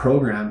that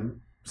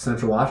program,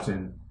 Central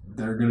Washington,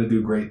 they're going to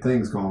do great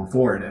things going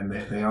forward, and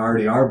they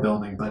already are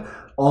building. But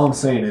all I'm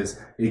saying is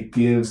it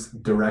gives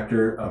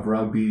director of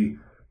rugby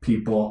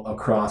people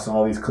across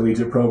all these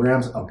collegiate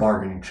programs a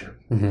bargaining chip.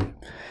 Mm-hmm.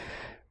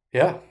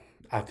 Yeah,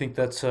 I think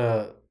that's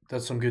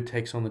some good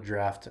takes on the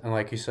draft. And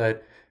like you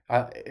said,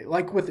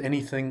 like with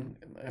anything,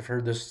 I've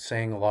heard this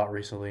saying a lot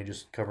recently,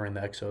 just covering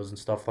the XOs and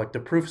stuff, like the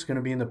proof's going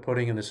to be in the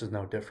pudding, and this is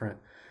no different.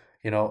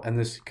 And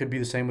this could be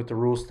the same with the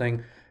rules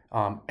thing.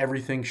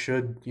 Everything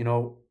should,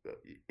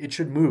 it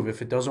should move.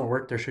 If it doesn't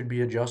work, there should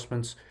be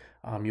adjustments.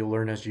 You'll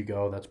learn as you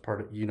go. That's part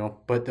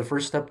of, but the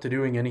first step to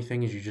doing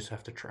anything is you just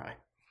have to try.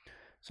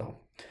 So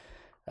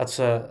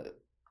that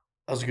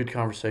was a good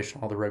conversation.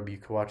 All the rugby you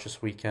could watch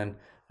this weekend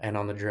and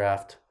on the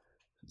draft.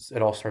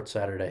 It all starts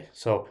Saturday.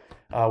 So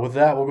with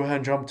that, we'll go ahead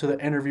and jump to the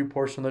interview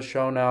portion of the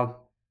show now.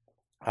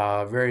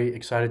 Very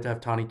excited to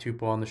have Tani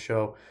Tupou on the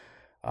show.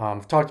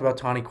 I've talked about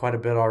Tani quite a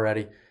bit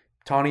already.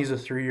 Tani's a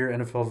 3-year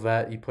NFL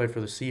vet. He played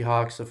for the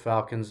Seahawks, the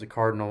Falcons, the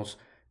Cardinals.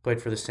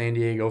 Played for the San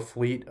Diego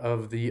Fleet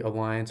of the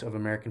Alliance of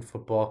American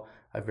Football.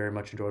 I very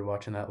much enjoyed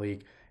watching that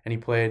league. And he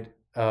played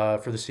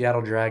for the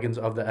Seattle Dragons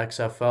of the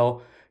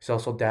XFL. He's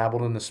also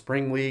dabbled in the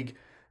Spring League.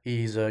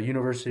 He's a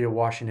University of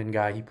Washington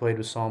guy. He played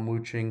with Saul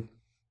Muching.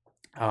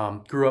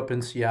 Grew up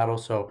in Seattle,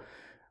 so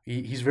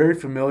he's very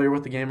familiar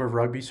with the game of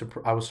rugby.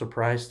 I was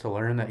surprised to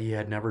learn that he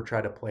had never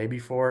tried to play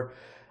before.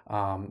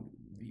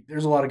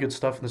 There's a lot of good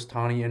stuff in this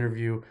Tani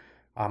interview.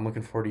 I'm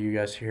looking forward to you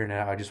guys hearing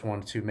it. I just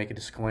wanted to make a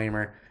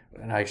disclaimer,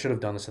 and I should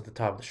have done this at the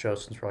top of the show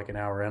since we're like an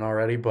hour in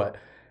already, but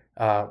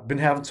been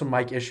having some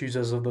mic issues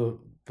as of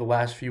the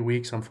last few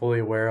weeks. I'm fully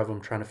aware of them,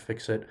 trying to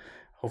fix it.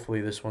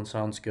 hopefully this one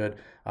sounds good.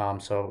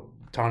 So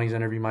Tawny's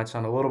interview might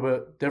sound a little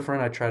bit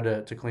different. I tried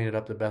to clean it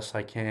up the best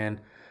I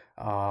can.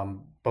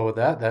 But with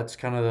that, that's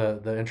kind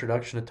of the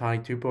introduction to Tawny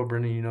Tupou.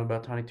 Brendan, you know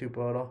about Tawny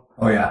Tupou at all?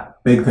 Oh yeah,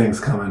 big things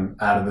coming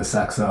out of this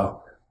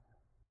XO.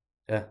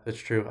 Yeah, that's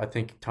true. I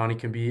think Tawny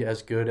can be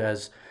as good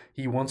as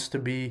he wants to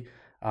be.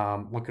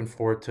 Looking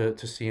forward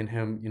to seeing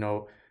him,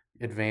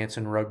 advance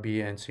in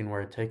rugby and seeing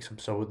where it takes him.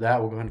 So with that,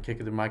 we'll go ahead and kick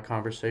into my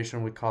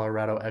conversation with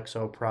Colorado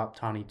XO prop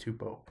Tawny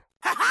Tupou.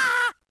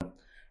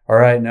 All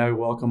right, now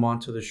welcome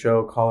onto the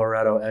show,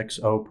 Colorado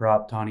XO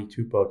prop Tawny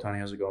Tupou. Tawny,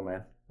 how's it going,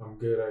 man? I'm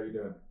good. How you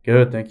doing?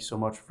 Good. Thank you so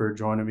much for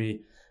joining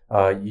me.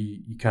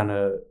 You kind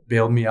of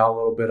bailed me out a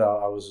little bit.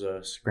 I was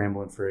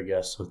scrambling for a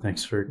guest, so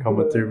thanks for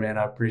coming through, man.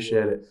 I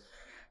appreciate it.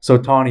 So,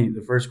 Tawny,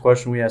 the first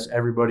question we ask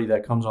everybody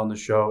that comes on the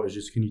show is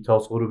just, can you tell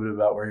us a little bit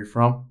about where you're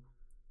from?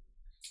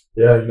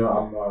 Yeah, I'm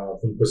from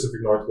the Pacific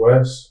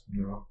Northwest,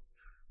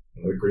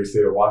 the great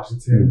state of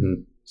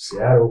Washington,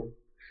 Seattle,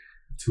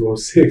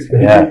 206,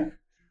 baby. Yeah,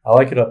 I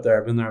like it up there.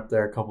 I've been up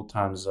there a couple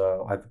times.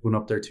 I went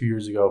up there 2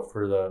 years ago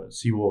for the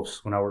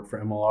Seawolves when I worked for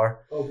MLR.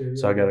 Okay. Yeah,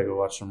 so I got to go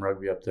watch some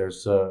rugby up there.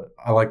 So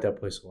I like that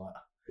place a lot.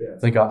 Yeah, I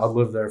think I'd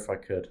live there if I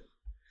could.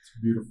 It's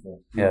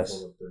beautiful. Yes.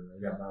 Up there.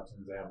 You got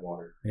mountains and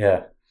water.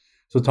 Yeah.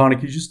 So, Tawny,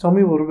 could you just tell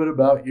me a little bit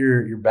about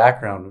your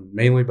background,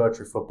 mainly about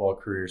your football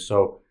career?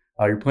 So,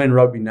 you're playing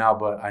rugby now,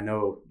 but I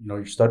know, you're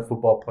a stud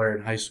football player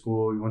in high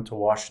school. You went to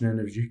Washington.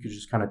 If you could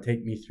just kind of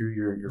take me through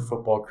your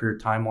football career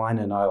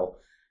timeline, and I'll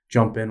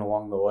jump in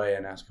along the way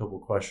and ask a couple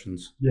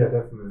questions. Yeah,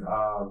 definitely.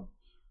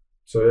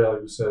 So, yeah,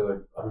 like you said,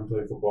 I've been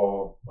playing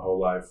football my whole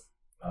life.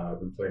 I've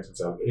been playing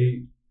since I was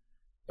 8.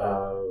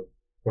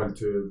 Went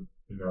to,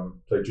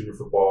 play junior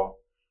football.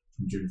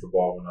 From junior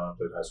football, went on,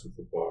 played high school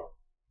football.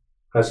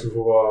 High school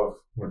football,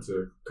 went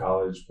to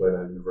college, played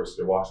at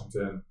University of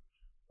Washington.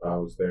 I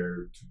was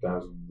there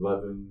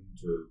 2011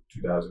 to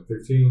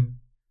 2015.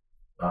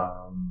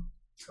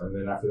 And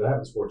then after that, I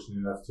was fortunate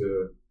enough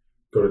to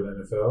go to the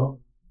NFL.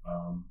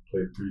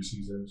 Played 3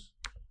 seasons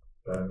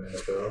in the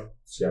NFL,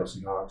 Seattle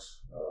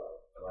Seahawks,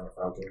 Atlanta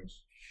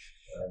Falcons,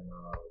 and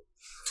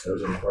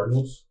Arizona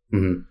Cardinals.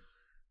 Mm-hmm.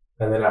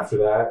 And then after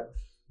that,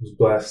 I was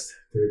blessed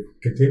to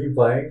continue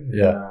playing.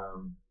 Yeah.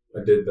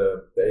 I did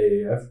the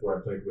AAF where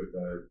I played with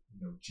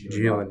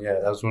Geelan, yeah,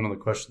 that was one of the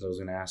questions I was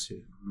going to ask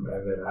you.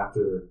 And then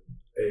after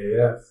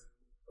AAF,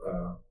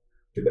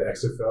 did the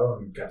XFL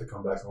and got to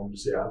come back home to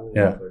Seattle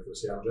and play for the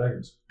Seattle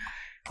Dragons.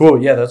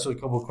 Cool. Yeah, that's a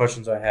couple of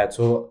questions I had.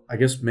 So I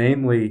guess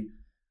mainly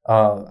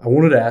I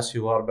wanted to ask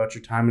you a lot about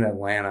your time in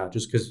Atlanta,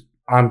 just because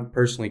I'm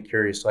personally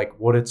curious,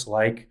 what it's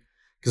like,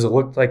 because it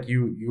looked like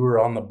you were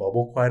on the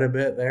bubble quite a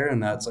bit there,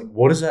 and that's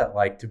what is that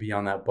like to be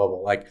on that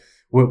bubble?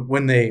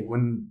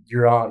 When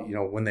you're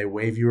on, when they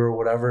waive you or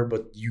whatever,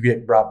 but you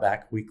get brought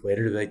back a week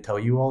later, do they tell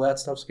you all that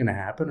stuff's going to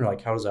happen, or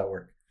how does that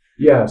work?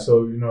 Yeah,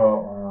 so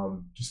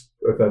just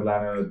with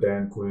Atlanta,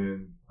 Dan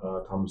Quinn,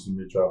 Thomas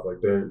Dimitrov,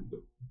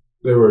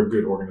 they were a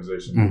good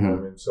organization. Mm-hmm. You know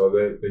what I mean? So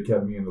they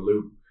kept me in the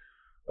loop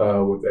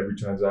with every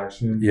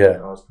transaction. Yeah,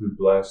 I was pretty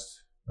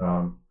blessed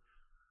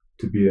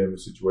to be in the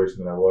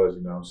situation that I was.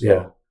 So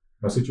yeah.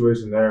 My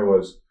situation there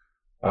was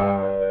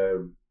I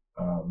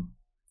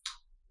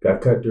got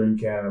cut during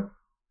camp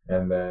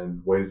and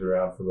then waited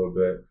around for a little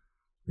bit.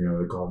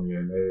 They called me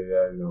in,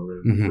 hey,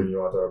 we're going to bring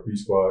you onto our P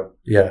squad.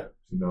 Yeah.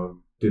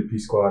 Did P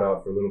squad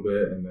out for a little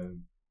bit and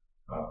then,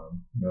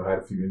 had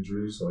a few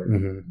injuries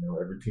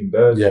every team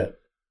does. Yeah.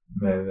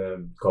 And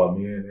then called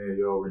me in,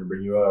 hey, we're going to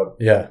bring you up.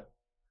 Yeah.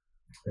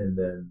 And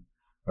then,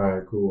 all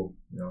right, cool.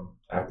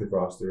 Active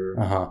roster.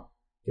 Uh-huh.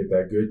 Get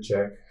that good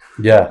check.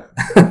 Yeah.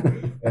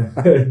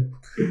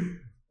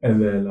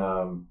 and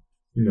then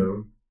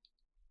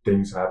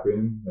things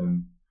happen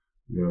and,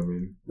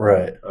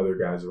 right. Other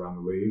guys around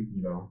the league,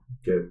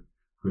 get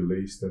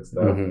released and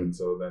stuff. Mm-hmm. And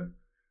so then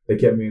they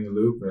kept me in the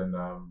loop and,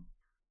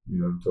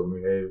 told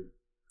me, hey,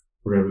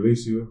 we're going to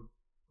release you,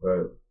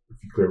 but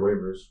if you clear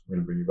waivers, we're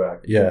going to bring you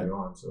back. And keep you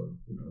on. So,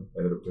 I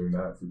ended up doing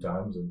that a few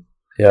times. And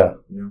yeah.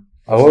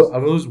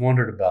 I've always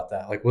wondered about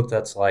that, what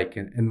that's like.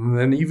 And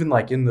then even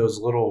in those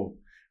little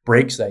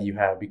breaks that you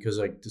have,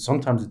 because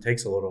sometimes it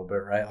takes a little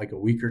bit, right? A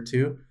week or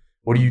two.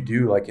 What do you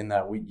do in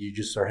that week? You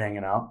just start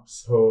hanging out?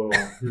 So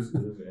here's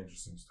an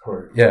interesting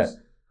story. Yeah.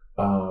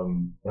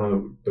 One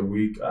of the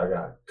week I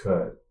got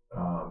cut,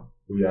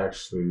 we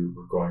actually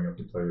were going up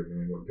to play the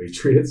New England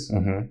Patriots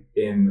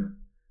in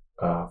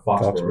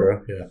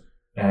Foxborough. Yeah.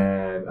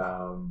 And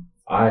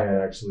I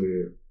had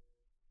actually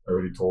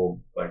already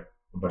told a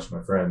bunch of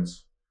my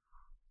friends,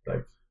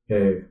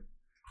 hey,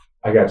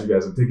 I got you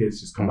guys some tickets,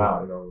 just come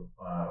out.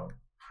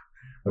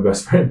 My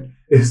best friend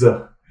is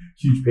a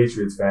huge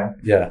Patriots fan.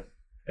 Yeah.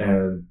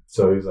 And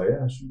so he's like,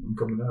 yeah, shoot, I'm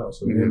coming out.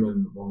 So him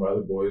and one of my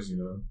other boys,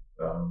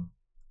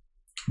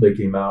 they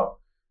came out.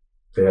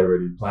 They had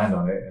already planned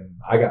on it. And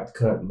I got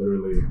cut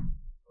literally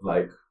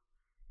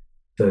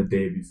the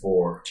day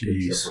before the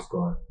trip was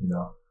going,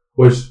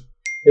 which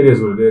it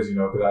is what it is,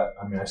 because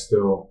I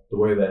still, the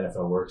way the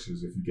NFL works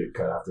is if you get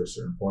cut after a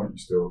certain point, you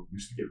still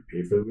get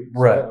paid for the week.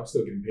 Right. So I'm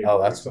still getting paid. Oh,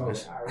 for that's the week,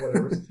 nice. So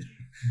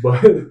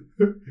whatever.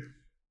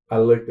 But I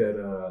looked at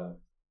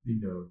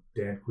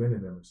Dan Quinn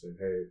and them and said,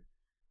 hey,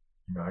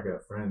 I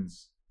got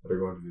friends that are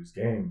going to this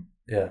game.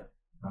 Yeah.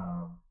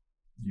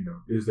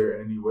 Is there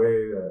any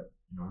way that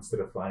instead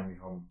of flying me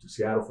home to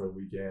Seattle for the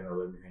weekend or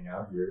let me hang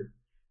out here,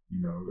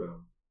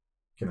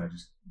 can I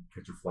just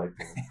catch a flight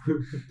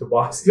to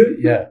Boston?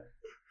 Yeah.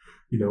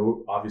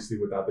 Obviously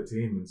without the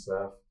team and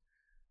stuff.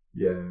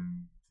 Yeah,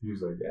 and he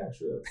was like, yeah,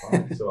 sure, that's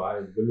fine. So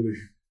I literally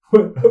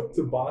went up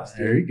to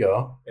Boston. There you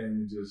go.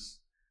 And just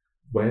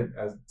went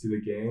to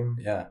the game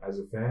as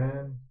a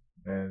fan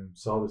and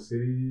saw the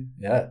city.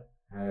 Yeah.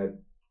 Had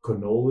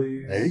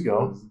cannolis. There you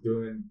go.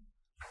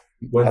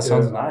 That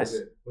sounds nice.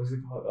 What's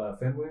it called?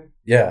 Fenway?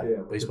 Yeah.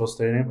 Baseball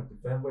stadium. Went to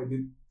Fenway.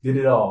 Did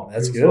it all.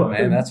 That's good,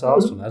 man. That's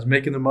awesome. That's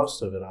making the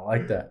most of it. I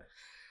like that.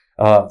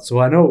 So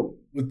I know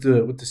with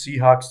the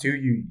Seahawks too,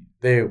 you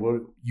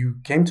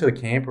came to the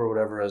camp or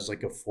whatever as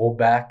like a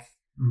fullback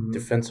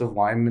defensive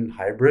lineman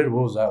hybrid.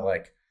 What was that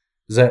like?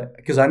 Is that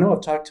because I know I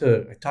talked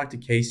to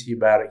Casey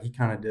about it. He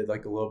kind of did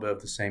like a little bit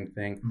of the same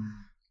thing,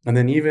 and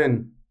then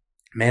even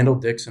Mandel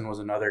Dixon was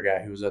another guy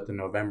who was at the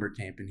November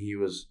camp, and he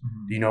was.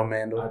 Do you know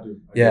Mandel? I do.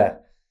 Yeah.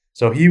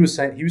 So he was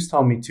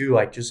telling me too,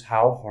 like just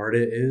how hard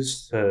it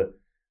is to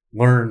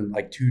learn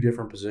like two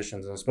different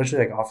positions, and especially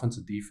like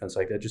offensive defense.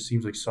 Like that just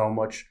seems like so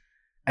much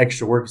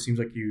extra work. It seems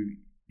like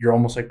you're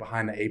almost like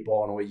behind the eight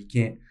ball in a way. You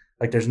can't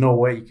like there's no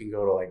way you can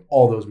go to like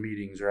all those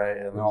meetings, right,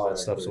 and all that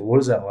stuff. So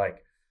what is that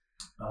like?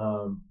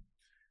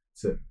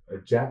 It's a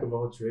jack of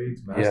all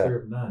trades,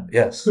 master of none.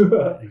 Yes,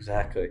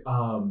 exactly.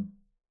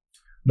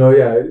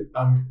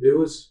 It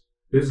was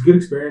a good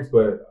experience,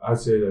 but I'd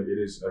say that it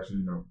is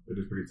actually it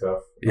is pretty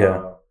tough.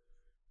 Yeah.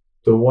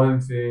 The one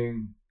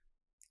thing,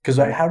 because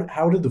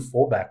how did the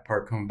fullback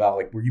part come about?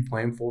 Like, were you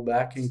playing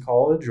fullback in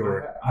college,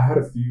 or I had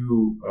a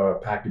few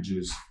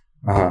packages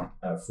at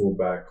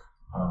fullback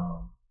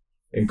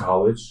in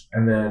college,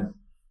 and then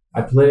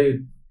I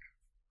played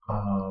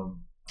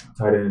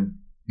tight end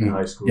in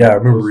high school. Yeah, I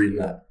remember reading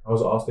that. I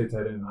was an all-state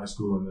tight end in high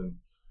school, and then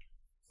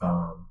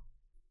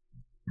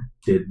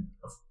did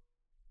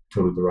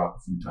toted the rock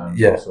a few times.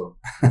 Yeah. Also.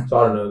 So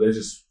I don't know. They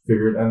just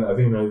figured, and I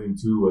think another thing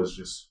too was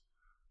just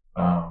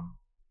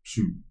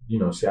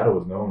Seattle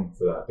was known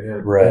for that. They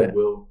had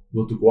Will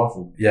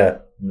Tuguafu. Yeah.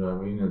 You know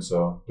what I mean? And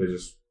so they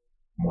just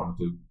wanted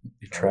to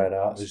try it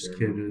out. Just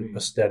get a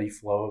steady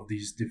flow of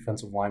these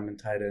defensive lineman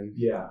tight end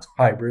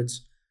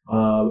hybrids.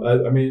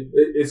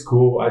 It's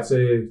cool. I'd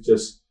say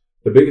just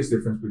the biggest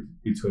difference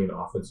between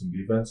offense and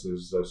defense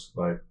is just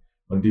like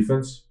on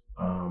defense,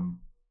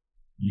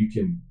 you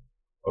can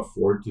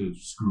afford to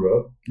screw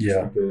up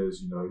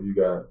because you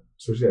got,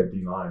 especially at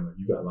D line, like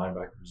you got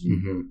linebackers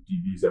and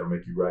DBs that'll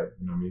make you right.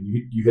 You know what I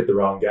mean? You hit the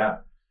wrong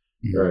gap.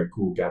 All right,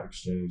 cool, gap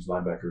exchange,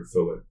 linebacker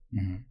fill it.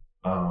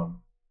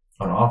 On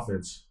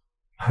offense,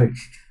 like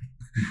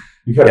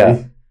you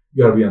gotta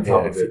be on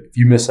top of it. If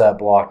you miss that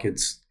block,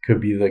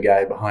 could be the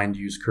guy behind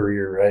you's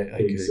career, right?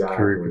 Like exactly. His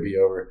career could be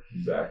over.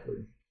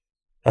 Exactly.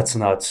 That's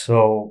nuts.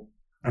 So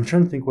I'm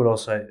trying to think what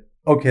else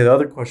Okay, the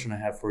other question I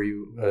have for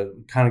you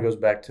kind of goes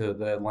back to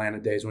the Atlanta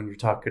days when you're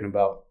talking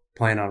about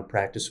playing on a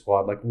practice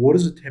squad. Like, what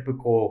does a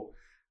typical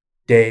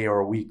day or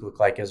a week look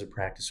like as a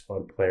practice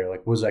squad player?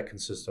 Like, what does that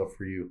consist of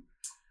for you?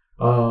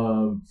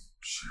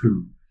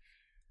 Shoot.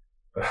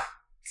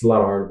 It's a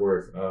lot of hard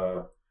work.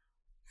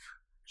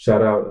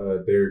 Shout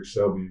out Derek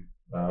Shelby.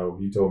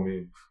 He told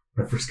me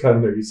when I first got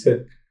in there, he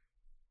said,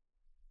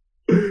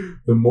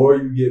 the more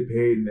you get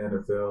paid in the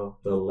NFL,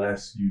 the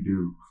less you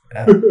do.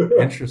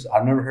 Interesting.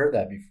 I've never heard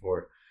that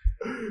before.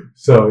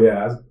 So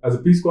yeah, as a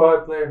P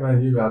squad player,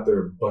 man, you're out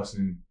there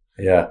busting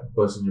your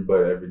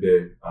butt every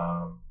day.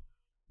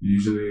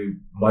 Usually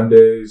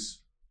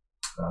Mondays,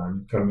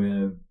 you come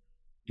in,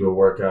 do a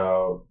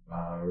workout,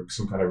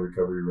 some kind of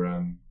recovery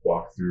run,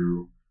 walk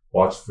through,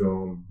 watch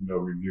film,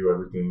 review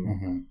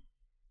everything.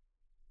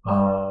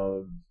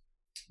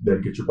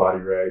 Then get your body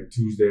right.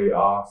 Tuesday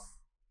off.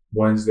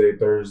 Wednesday,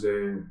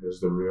 Thursday is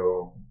the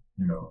real,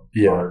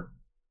 hard,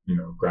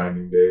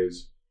 grinding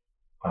days.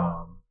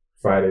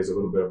 Friday's a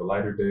little bit of a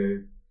lighter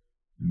day.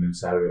 And then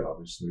Saturday,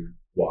 obviously,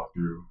 walk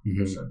through.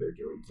 Sunday,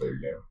 get ready to play your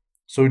game.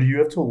 So do you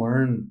have to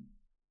learn,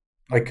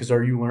 like, because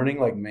are you learning,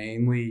 like,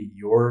 mainly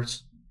your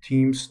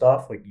team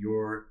stuff, like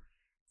your,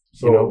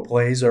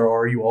 plays, or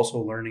are you also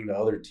learning the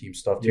other team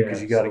stuff, too? Because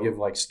you got to give,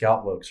 like,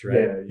 scout looks, right?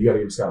 Yeah, you got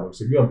to give scout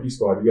looks. If you're on P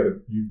squad, you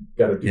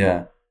got to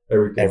do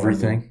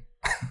everything.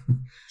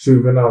 So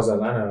when I was at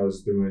Atlanta, I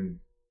was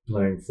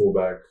playing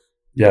fullback.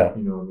 Yeah.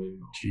 You know what I mean?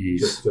 Jeez.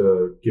 Just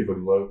to give a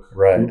look.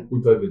 Right.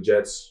 We played the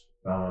Jets,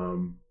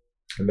 and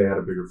they had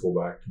a bigger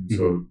fullback. And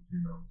so,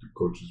 the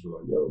coaches were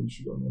like, yo, you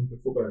should go in there and play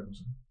fullback. I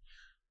was like,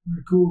 all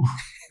right, cool.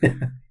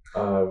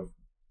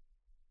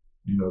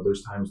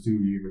 There's times, too,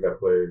 you even got to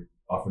play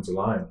offensive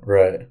line.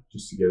 Right.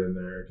 Just to get in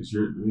there. Because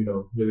you're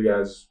the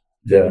guys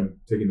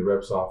taking the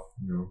reps off,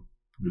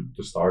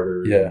 the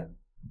starters and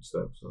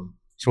stuff.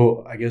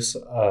 So I guess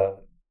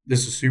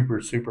this is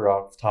super, super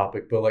off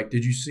topic, but like,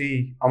 did you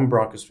see? I'm a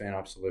Broncos fan. I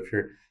obviously live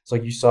here. It's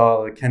like you saw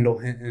like Kendall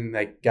Hinton,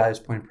 like guys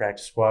playing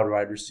practice squad,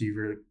 wide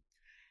receiver.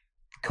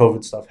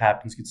 COVID stuff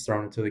happens, gets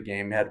thrown into the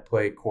game. He had to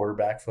play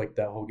quarterback for like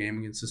that whole game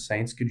against the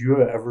Saints. Could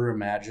you ever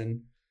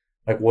imagine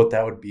like what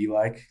that would be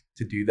like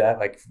to do that?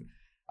 Like,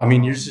 I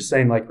mean, you're just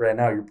saying like right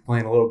now you're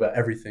playing a little bit of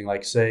everything.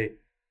 Like, say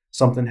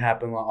something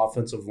happened on the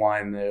offensive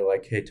line, they're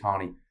like, "Hey,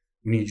 Tawny,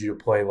 we need you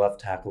to play left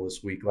tackle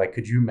this week." Like,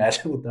 could you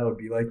imagine what that would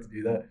be like to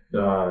do that?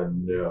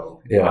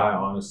 No. Yeah. I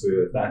honestly,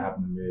 if that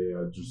happened to me,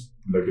 I'd just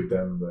look at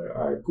them and be like,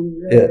 all right, cool,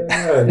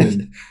 yeah. And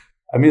then,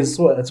 I mean,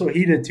 that's what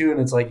he did too, and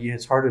it's like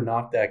it's hard to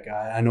knock that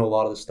guy. I know a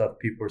lot of the stuff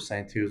people are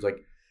saying too is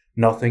like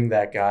nothing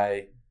that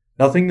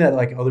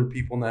like other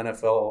people in the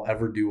NFL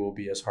ever do will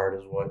be as hard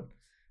as what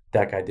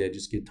that guy did.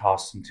 Just get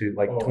tossed into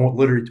like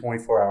literally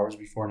 24 hours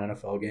before an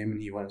NFL game, and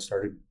he went and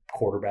started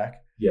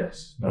quarterback.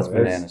 yes. No, That's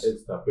bananas.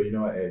 It's tough. But you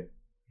know what? Hey,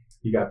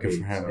 he got paid. Good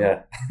for him. So.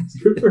 Yeah.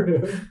 Good for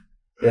him.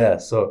 Yeah,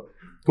 so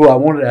cool. I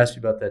wanted to ask you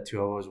about that too.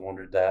 I always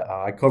wondered that.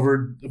 I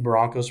covered the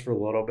Broncos for a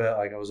little bit.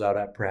 Like I was out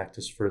at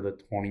practice for the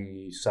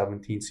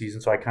 2017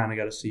 season, so I kind of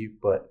got to see.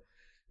 But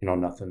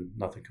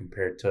nothing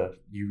compared to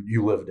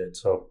you lived it.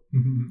 So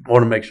I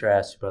want to make sure I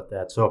ask you about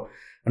that. So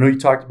I know you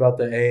talked about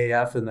the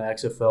AAF and the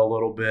XFL a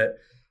little bit.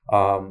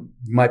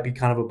 Might be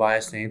kind of a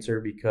biased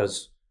answer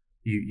because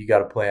you got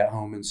to play at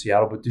home in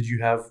Seattle. But did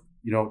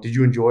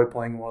you enjoy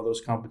playing one of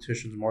those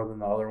competitions more than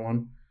the other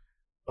one?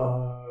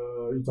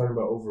 You talking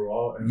about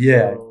overall? NFL?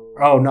 Yeah.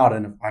 Oh, not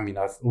in. I mean,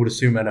 I would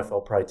assume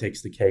NFL probably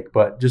takes the cake,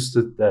 but just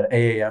the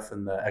AAF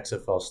and the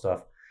XFL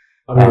stuff.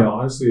 I mean,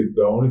 honestly,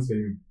 the only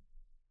thing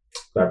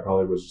that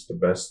probably was just the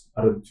best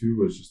out of the two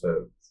was just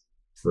that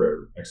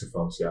for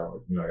XFL in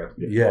Seattle, I got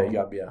to be at home. You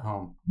got to be at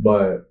home.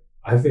 But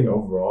I think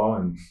overall,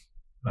 and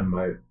I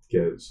might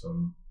get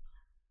some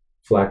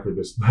flack for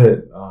this,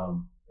 but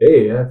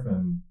AAF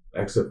and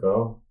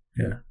XFL,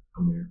 yeah,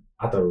 I mean,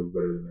 I thought it was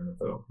better than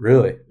NFL.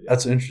 Really?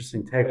 That's an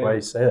interesting take. Why do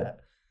you say that?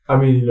 I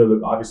mean,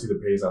 obviously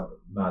the pay's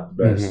not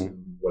the best,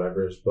 and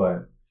whatever,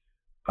 but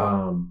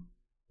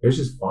it was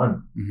just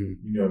fun. Mm-hmm.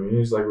 You know what I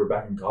mean? It's like we're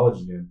back in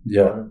college again.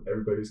 Yeah.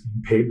 Everybody's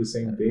getting paid the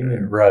same thing.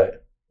 And right.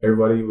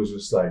 Everybody was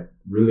just like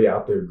really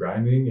out there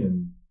grinding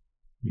and,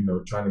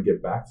 trying to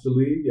get back to the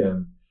league.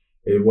 And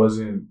it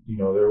wasn't,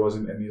 there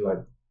wasn't any like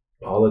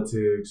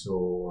politics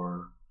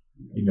or,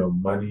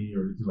 money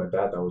or anything like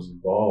that was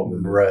involved.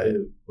 And right.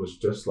 It was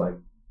just like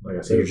I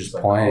said, so you're just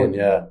playing.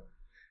 Yeah.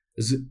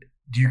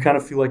 Do you kind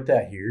of feel like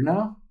that here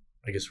now?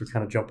 I guess we're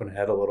kind of jumping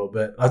ahead a little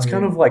bit. That's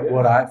kind of like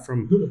what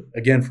from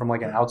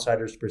like an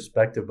outsider's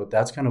perspective, but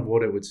that's kind of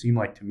what it would seem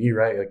like to me,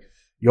 right? Like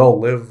you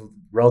all live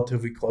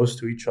relatively close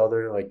to each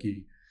other. Like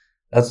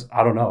I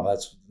don't know.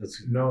 That's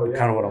kind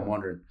of what I'm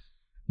wondering.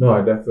 No, I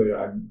definitely,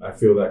 I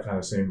feel that kind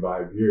of same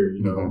vibe here,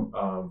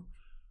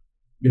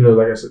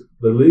 like I said,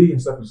 the league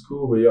and stuff is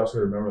cool, but you also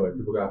remember like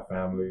people got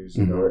families,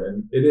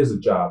 and it is a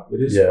job.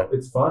 It is,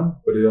 it's fun,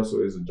 but it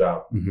also is a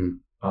job.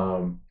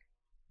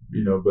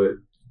 But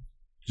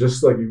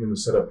just like even the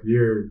setup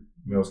here,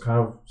 it's kind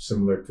of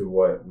similar to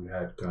what we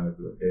had kind of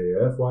the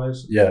AAF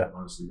wise. Yeah.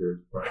 Honestly,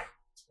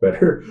 it's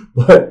better.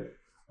 But,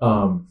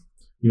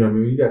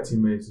 you got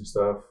teammates and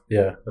stuff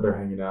that are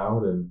hanging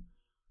out and,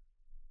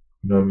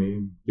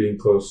 being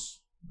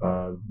close,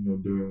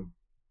 doing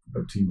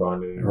team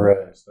bonding and all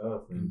that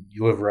stuff. And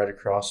you live right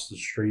across the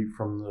street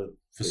from the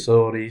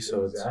facility,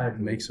 so it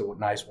makes it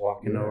nice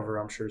walking over.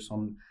 I'm sure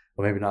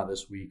maybe not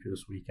this week or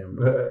this weekend.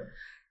 But,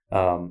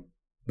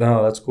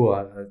 no, that's cool.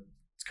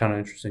 It's kind of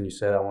interesting you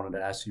say that. I wanted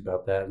to ask you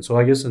about that. And so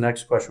I guess the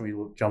next question, we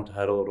jumped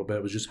ahead a little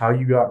bit, was just how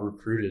you got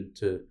recruited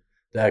to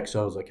the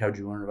XOs. Like, how'd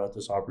you learn about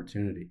this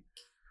opportunity?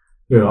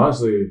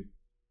 Honestly,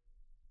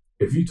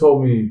 if you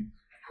told me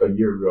a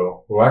year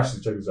ago, well,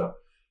 actually, check this out.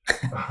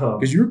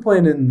 Because you were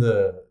playing in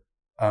the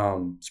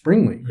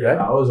spring league, right?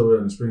 Yeah, I was over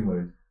in the spring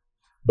league.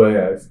 But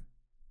yeah,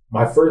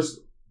 our first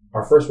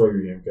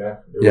rugby game, okay?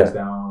 It was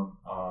down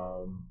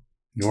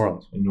New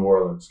Orleans. In New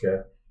Orleans,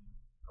 okay?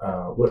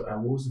 What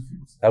was the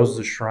field? That was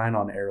the Shrine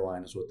on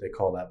Airline is what they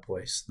call that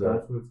place.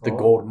 The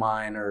gold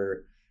mine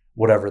or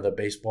whatever, the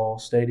baseball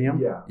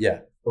stadium.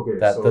 Yeah. Okay.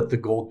 That the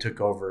gold took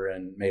over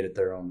and made it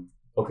their own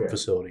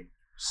facility.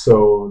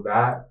 So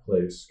that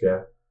place,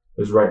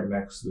 is right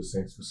next to the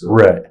Saints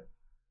facility. Right.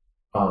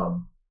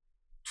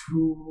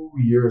 2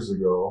 years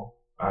ago,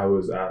 I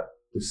was at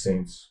the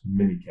Saints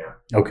mini camp.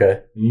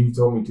 Okay. And you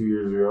told me 2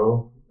 years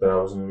ago that I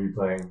was going to be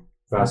playing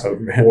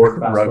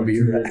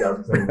rugby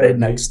right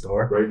next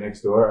door. Right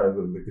next door. I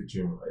would look at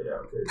you and like, yeah,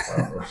 okay, I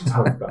don't know what you're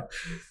talking about.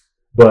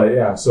 But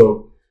yeah,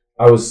 so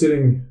I was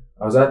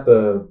at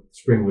the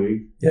spring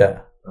league.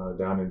 Yeah.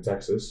 Down in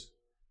Texas.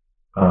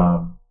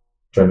 Trying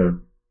to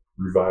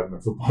revive my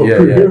football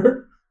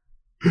career.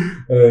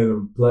 And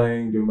I'm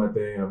playing, doing my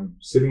thing. I'm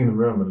sitting in the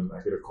room and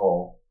I get a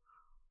call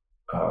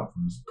from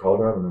this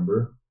Colorado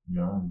number,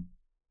 and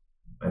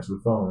I answer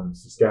the phone and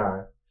it's this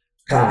guy.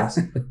 Pass.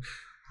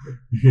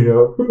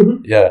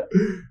 Yeah.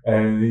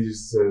 And he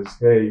just says,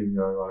 hey,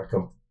 I want to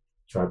come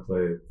try to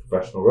play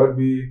professional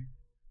rugby.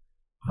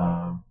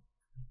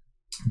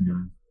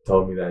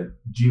 Told me that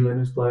G-Lin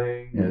is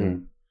playing,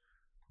 and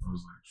I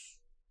was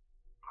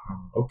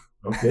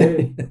like,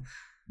 okay.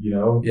 You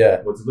know,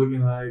 Yeah. what's it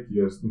looking like?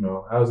 You guys,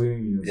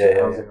 housing,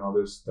 housing, all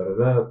this,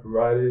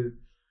 provided.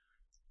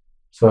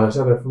 So I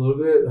sat there for a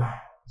little bit. I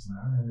was like,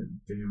 all right,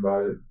 thinking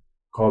about it.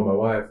 Called my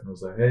wife and I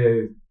was like,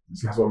 hey,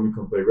 these guys want me to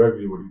come play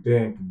rugby. What do you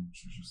think? And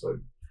she was just like,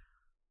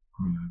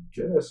 I mean, I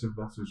guess if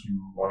that's what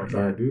you want to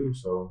try to do.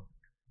 So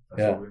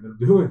that's what we ended up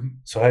doing.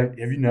 So have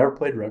you never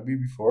played rugby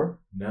before?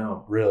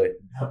 No. Really?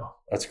 No.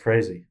 That's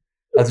crazy.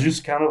 That's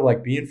just kind of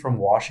like being from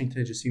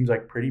Washington. It just seems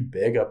like pretty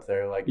big up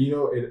there. Like,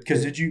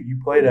 because you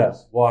played at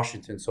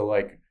Washington, so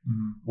like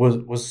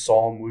was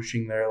Saul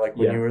Mushing there like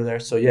when you were there?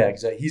 So yeah,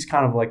 exactly. He's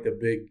kind of like the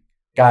big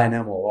guy in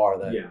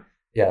MLR.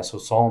 So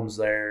Psalm's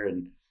there,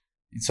 and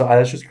so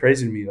that's just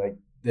crazy to me, like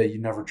that you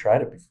never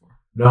tried it before.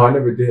 No, I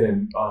never did,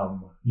 and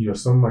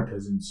some of my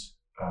cousins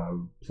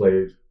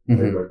played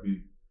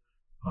rugby.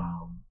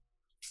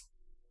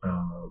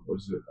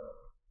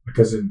 My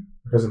cousin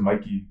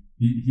Mikey?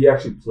 He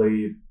actually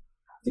played.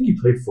 I think he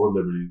played for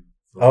Liberty.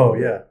 For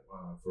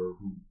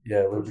who?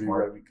 Yeah, Liberty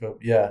Rugby Cup.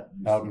 Yeah,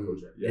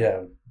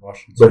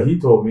 Washington. But he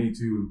told me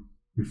too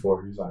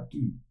before. He's like,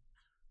 dude,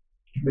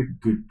 you make a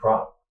good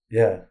prop.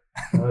 Yeah.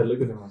 And I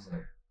look at him. I was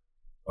like,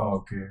 oh,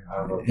 okay.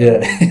 I don't know.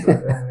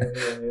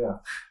 Yeah.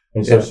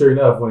 And so sure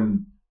enough,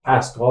 when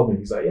Pass called me,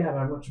 he's like, yeah, man,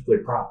 why don't you play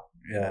prop?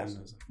 Yeah. And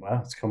I was like,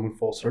 wow, it's coming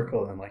full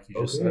circle then, like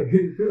you just said.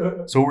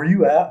 So were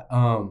you at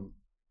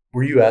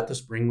the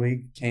Spring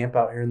League camp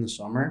out here in the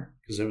summer?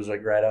 Because it was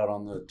like right out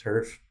on the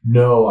turf.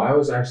 No, I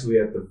was actually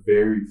at the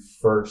very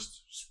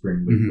first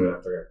Spring League, but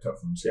after I got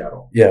cut from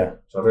Seattle. Yeah.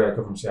 So after I got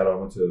cut from Seattle, I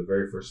went to the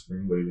very first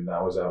Spring League, and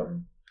that was out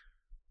in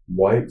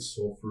White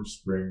Sulphur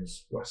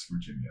Springs, West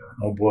Virginia.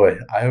 Oh boy,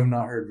 I have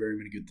not heard very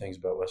many good things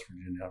about West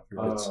Virginia.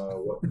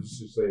 What does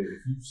it say?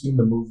 If you've seen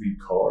the movie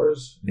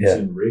Cars and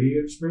seen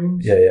Radiator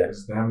Springs,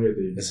 it's down near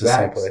the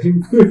exact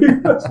same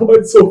thing. That's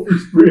White Sulphur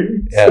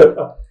Springs. Yeah.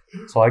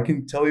 So I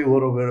can tell you a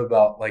little bit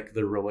about like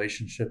the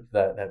relationship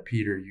that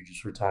Peter, you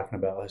just were talking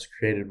about, has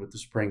created with the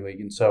Spring League.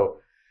 And so,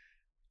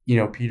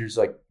 Peter's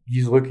like,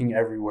 he's looking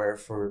everywhere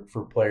for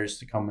players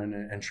to come in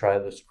and try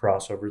this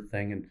crossover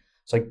thing. And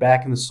it's like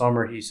back in the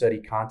summer, he said he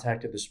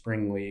contacted the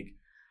Spring League,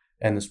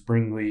 and the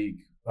Spring League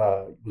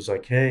was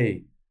like,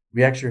 hey,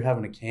 we actually are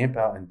having a camp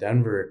out in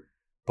Denver,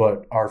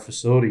 but our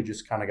facility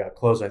just kind of got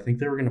closed. I think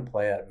they were going to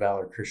play at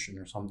Valor Christian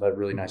or something, that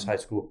really nice high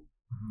school.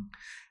 And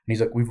he's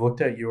like, we've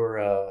looked at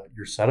your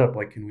setup.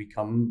 Like, can we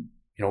come,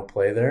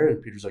 play there?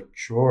 And Peter's like,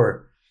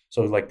 sure.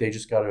 So like they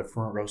just got a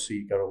front row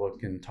seat, got to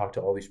look and talk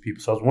to all these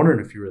people. So I was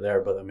wondering if you were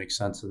there, but that makes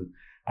sense. And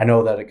I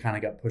know that it kind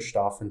of got pushed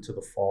off into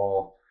the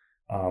fall.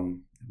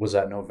 Was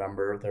that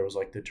November? There was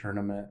like the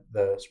tournament,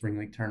 the Spring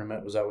League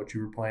tournament. Was that what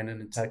you were playing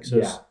in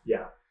Texas?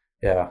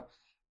 Yeah.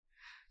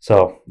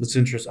 So that's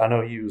interesting. I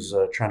know he was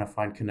trying to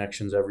find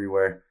connections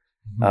everywhere.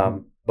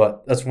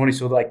 But that's funny.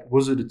 So like,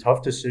 was it a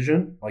tough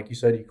decision? Like you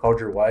said, you called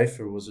your wife,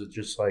 or was it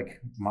just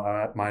like,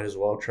 might as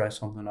well try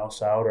something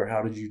else out? Or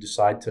how did you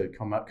decide to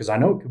come out? Because I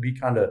know it could be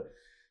kind of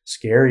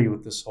scary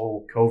with this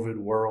whole COVID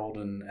world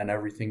and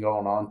everything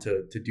going on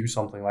to do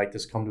something like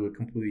this, come to a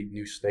completely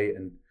new state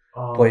and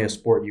play a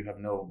sport you have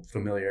no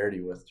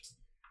familiarity with.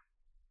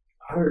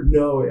 I don't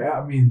know.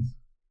 I mean,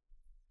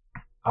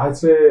 I'd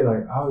say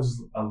like I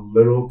was a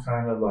little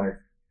kind of like,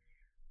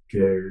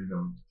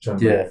 trying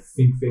to like,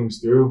 think things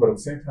through, but at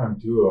the same time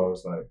too, I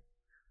was like,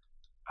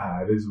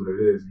 it is what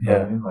it is. You know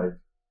what I mean? Like,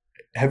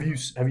 have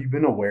you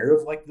been aware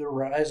of like the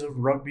rise of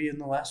rugby in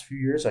the last few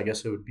years? I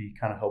guess it would be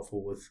kind of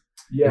helpful with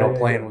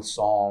playing with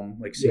Psalm,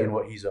 like seeing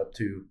what he's up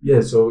to.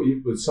 Yeah, so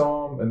with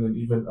Psalm, and then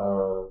even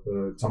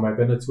the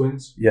Tamaipena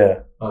twins.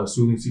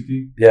 Suli and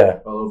Siti.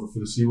 All over for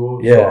the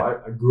Seawolves.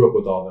 So I grew up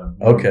with all them.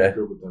 Okay. I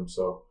grew up with them,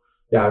 so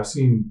I've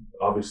seen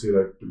obviously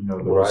like the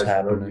rise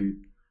of rugby.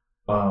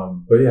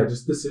 But yeah,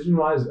 just decision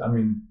wise, I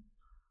mean,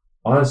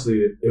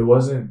 honestly, it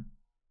wasn't.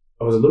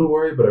 I was a little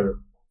worried, but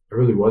I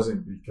really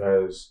wasn't,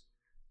 because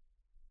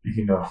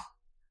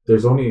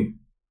there's only,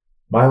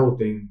 my whole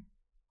thing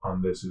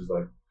on this is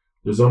like,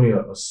 there's only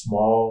a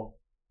small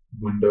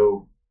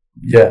window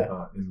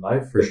in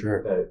life for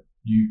sure that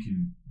you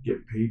can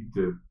get paid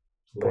to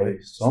play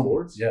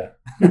sports. Yeah.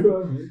 You know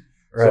what I mean?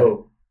 Right.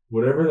 So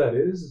whatever that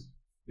is,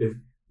 if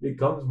it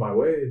comes my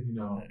way,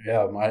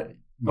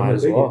 might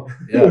as well.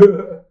 Yeah.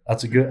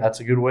 That's a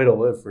good way to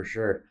live for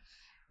sure.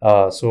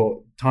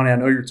 So Tony, I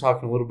know you're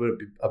talking a little bit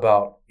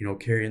about,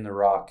 carrying the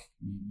rock.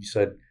 You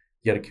said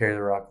you got to carry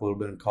the rock a little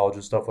bit in college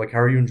and stuff. Like, how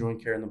are you enjoying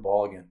carrying the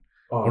ball again?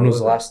 When was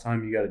the last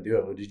time you got to do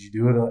it? Did you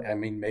do it? I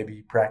mean,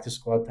 maybe practice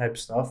squad type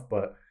stuff,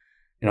 but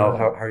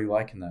how are you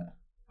liking that?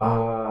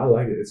 I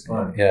like it. It's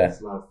fun. Yeah.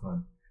 It's a lot of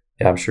fun.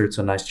 Yeah, I'm sure it's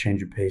a nice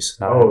change of pace.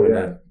 Now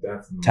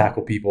definitely.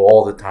 Tackle people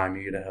all the time.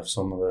 You got to have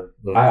some of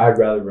the I'd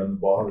rather run the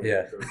ball.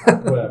 Yeah.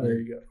 Whatever. There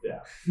you go.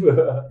 Yeah.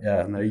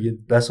 Yeah. No, you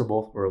get the best of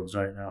both worlds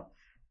right now.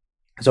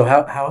 So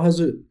how has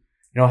it?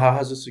 How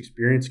has this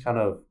experience kind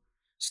of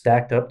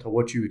stacked up to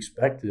what you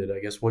expected? I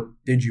guess, what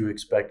did you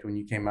expect when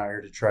you came out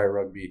here to try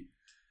rugby?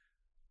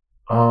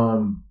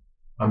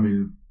 I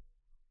mean,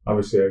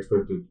 obviously I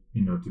expected,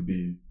 to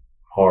be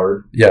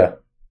hard. Yeah.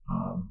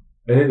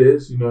 And it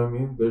is, you know what I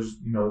mean? There's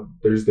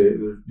days,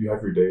 you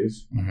have your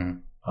days. Mm-hmm.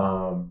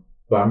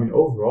 But I mean,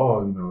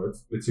 overall, you know,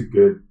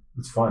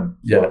 it's fun.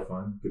 It's a lot of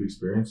fun, good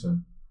experience,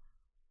 and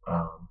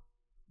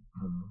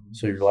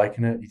So you're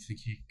liking it? You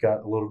think you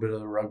got a little bit of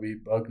the rugby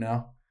bug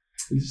now?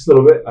 just a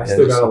little bit. I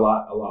still got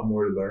a lot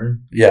more to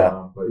learn.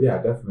 Yeah. But yeah,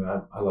 definitely,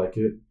 I like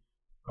it.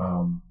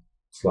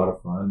 It's a lot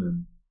of fun,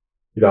 and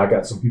you know, I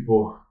got some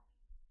people,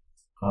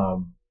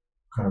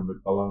 kind of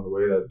along the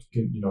way that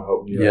can, you know,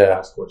 help me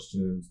ask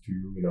questions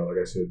too. You know, like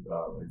I said,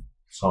 like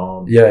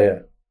Psalm.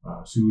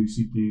 Suli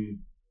Siti.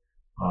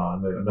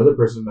 And then another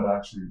person that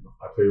I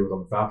played with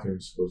on the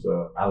Falcons was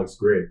Alex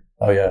Gray.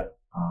 Oh yeah.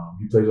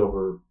 He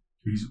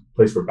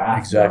plays for Bath.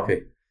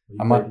 Exactly.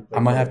 Now. I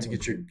might have to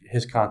get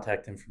his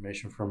contact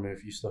information from him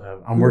if you still have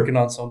it. I'm working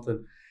on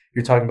something.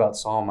 You're talking about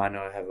Psalm. I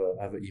know I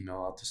have an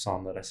email out to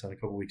Psalm that I sent a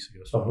couple weeks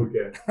ago. So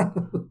Okay.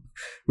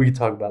 We can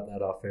talk about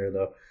that off air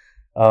though.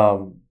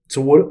 So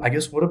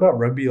what about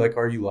rugby? Like,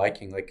 are you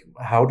liking, like,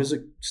 how does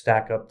it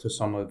stack up to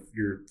some of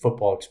your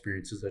football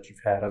experiences that you've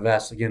had? I've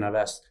asked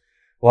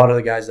a lot of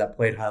the guys that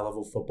played high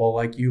level football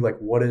like you, like,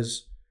 what are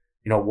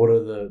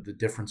the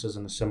differences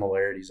and the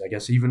similarities? I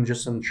guess even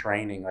just in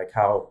training, like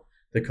how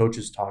the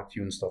coaches talk to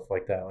you and stuff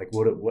like that. Like,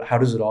 how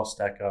does it all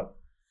stack up?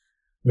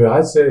 Yeah,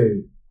 I'd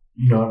say,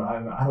 you know,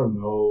 I don't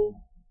know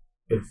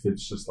if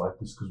it's just like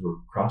this because we're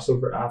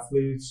crossover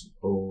athletes,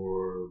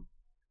 or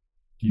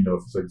you know,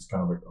 if it's like it's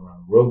kind of like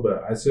around the world.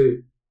 But I'd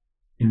say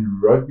in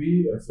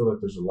rugby, I feel like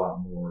there's a lot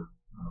more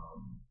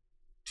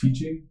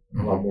teaching,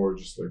 a lot more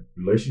just like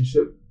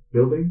relationship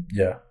building.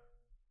 Yeah.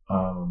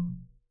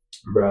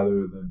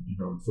 Rather than, you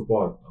know, in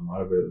football, a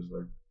lot of it is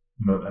like,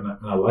 you know, and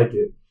I like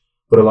it,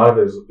 but a lot of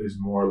it is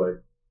more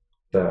like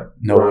that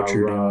know what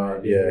you're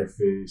doing, in your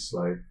face,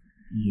 like,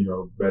 you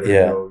know, better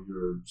know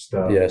your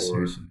stuff. Yeah,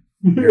 seriously.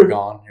 You're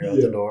gone. You're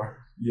out the door.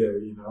 Yeah,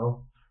 you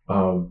know,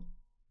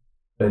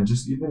 and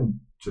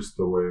just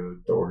the way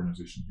the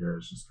organization here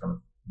is just kind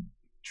of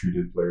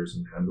treated players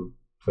and handled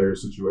player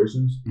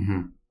situations.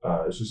 Mm-hmm.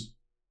 It's just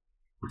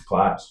with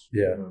class.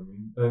 Yeah. You know what I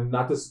mean? And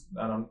not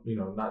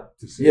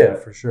to say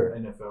that for sure.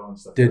 NFL and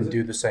stuff didn't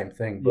do the same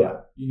thing. But. Yeah,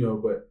 you know,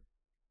 but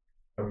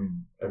I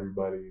mean,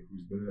 everybody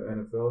who's been in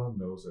the NFL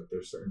knows that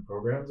there's certain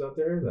programs out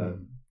there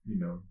that, you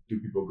know, do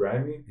people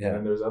grimy. Yeah.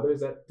 And there's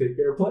others that take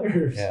care of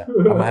players. Yeah.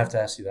 I might have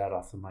to ask you that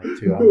off the mic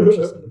too. I'm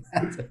interested in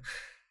that.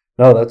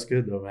 No, that's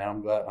good though,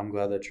 man. I'm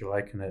glad that you're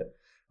liking it.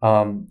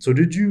 So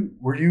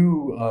were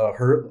you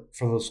hurt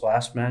for this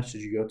last match?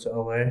 Did you go to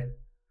LA?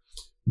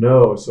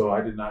 No, so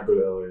I did not go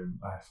to LA.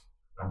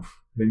 I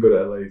didn't go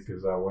to LA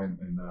because I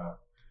went and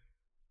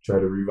tried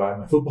to revive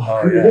my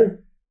football career. Yeah.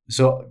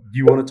 So do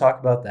you want to talk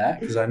about that?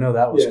 Because I know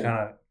that was kind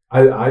of.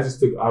 I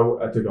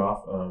took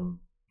off.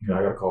 You know,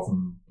 I got a call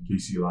from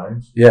BC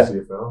Lions,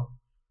 CFL,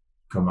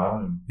 come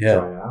out and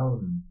try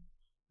out,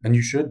 and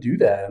you should do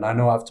that. And I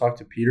know I've talked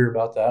to Peter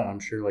about that, and I'm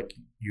sure like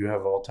you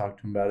have all talked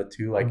to him about it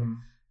too. Like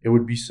it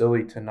would be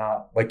silly to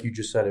not, like you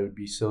just said, it would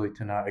be silly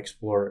to not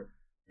explore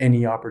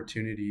any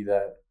opportunity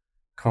that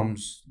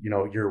comes, you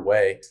know, your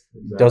way.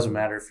 Exactly. It doesn't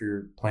matter if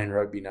you're playing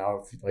rugby now.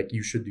 If like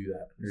you should do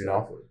that, you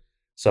know.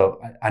 So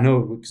I know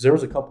because there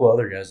was a couple of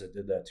other guys that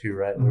did that too,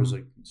 right? There was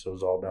so it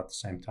was all about the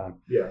same time.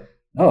 Yeah.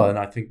 No, and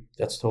I think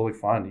that's totally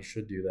fine. You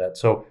should do that.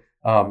 So,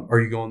 are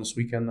you going this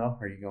weekend though?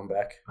 Are you going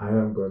back? I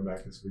am going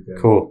back this weekend.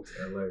 Cool.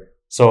 To LA.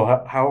 So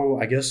how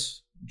I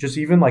guess just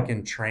even like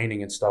in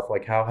training and stuff,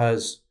 like how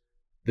has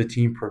the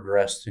team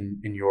progressed in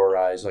your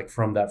eyes? Like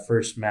from that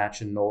first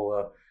match in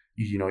NOLA,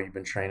 you know, you've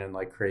been training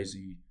like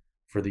crazy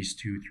for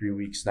these 2-3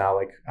 weeks now.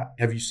 Like,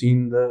 have you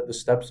seen the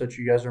steps that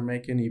you guys are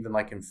making, even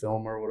like in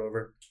film or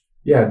whatever?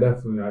 Yeah,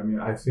 definitely. I mean,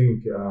 I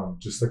think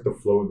just like the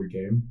flow of the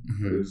game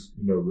is,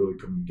 you know, really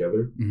coming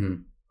together.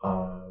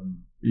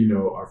 You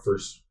know, our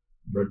first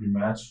rugby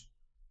match,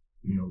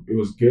 you know, it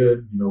was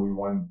good. You know, we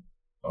won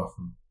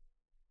from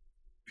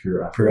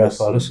pure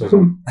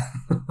athleticism.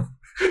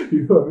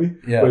 You know what I mean?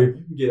 Yeah. But if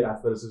you can get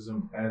athleticism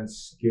and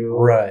skill,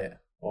 right,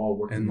 all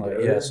working and like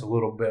together, it's a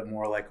little bit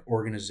more like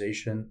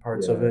organization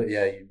parts of it.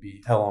 Yeah, you'd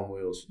be hell on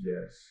wheels.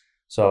 Yes.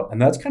 So,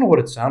 and that's kind of what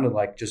it sounded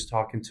like just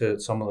talking to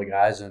some of the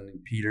guys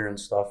and Peter and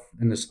stuff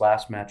in this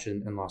last match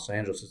in Los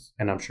Angeles.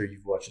 And I'm sure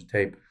you've watched the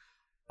tape.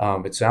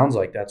 It sounds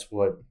like that's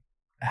what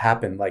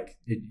happened. Like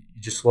it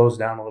just slows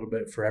down a little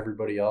bit for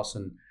everybody else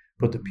and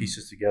put the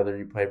pieces together and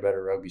you play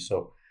better rugby.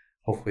 So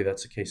hopefully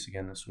that's the case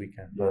again this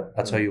weekend. But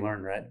that's how you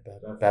learn, right?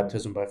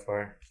 Baptism by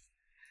fire.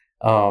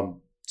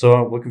 So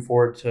I'm looking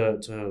forward to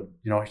you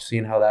know,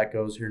 seeing how that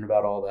goes, hearing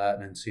about all that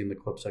and seeing the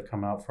clips that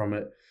come out from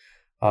it.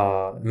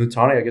 And then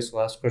Tony, I guess the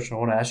last question I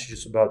want to ask you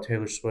just about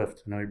Taylor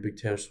Swift. I know you're a big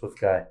Taylor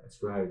Swift guy. That's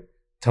right.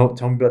 Tell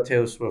me about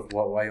Taylor Swift.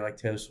 Why you like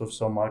Taylor Swift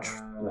so much?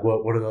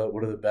 What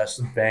are the best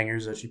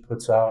bangers that she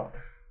puts out?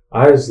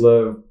 I just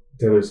love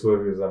Taylor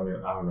Swift because I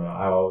don't know.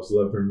 I always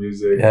love her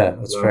music. Yeah,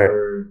 that's fair.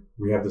 Her.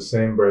 We have the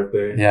same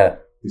birthday. Yeah,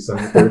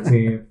 December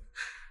 13th.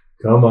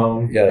 Come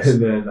on. Yes.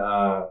 And then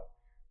I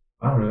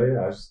don't know.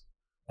 Yeah,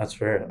 that's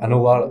fair. I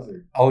know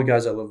all the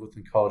guys I lived with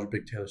in college are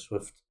big Taylor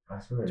Swift.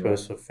 That's right. Taylor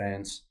Swift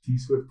fans. T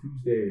Swift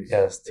Tuesdays.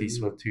 Yes, T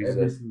Swift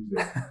Tuesdays. Every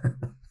Tuesday.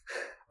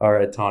 All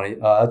right, Tawny.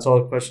 That's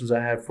all the questions I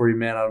had for you,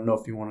 man. I don't know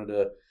if you wanted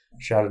to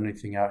shout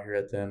anything out here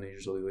at the end. I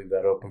usually leave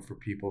that open for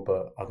people,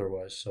 but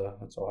otherwise,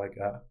 that's all I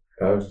got.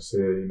 I was just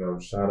saying,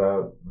 shout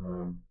out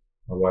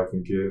my wife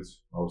and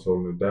kids. I was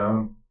holding it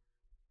down.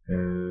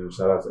 And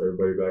shout out to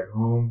everybody back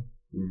home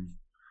who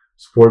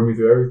supported me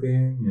through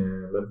everything.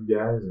 And love you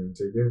guys and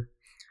take care.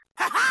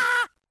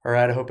 All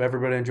right, I hope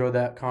everybody enjoyed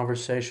that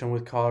conversation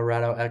with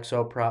Colorado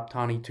XO prop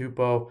Tawny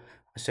Tupou.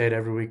 I say it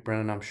every week,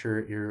 Brendan. I'm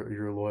sure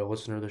you're a loyal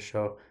listener to the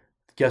show.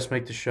 The guests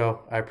make the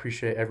show. I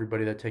appreciate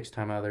everybody that takes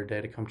time out of their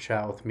day to come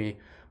chat with me.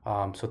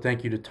 So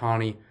thank you to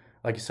Tawny.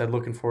 Like I said,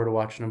 looking forward to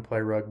watching him play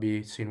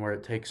rugby, seeing where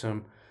it takes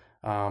him.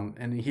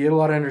 And he had a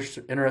lot of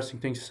interesting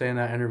things to say in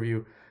that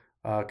interview.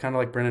 Kind of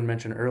like Brendan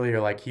mentioned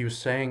earlier, like he was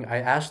saying, I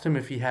asked him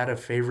if he had a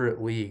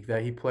favorite league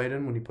that he played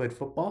in when he played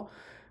football.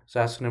 I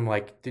was asking him,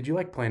 like, did you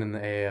like playing in the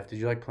AAF? Did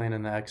you like playing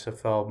in the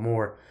XFL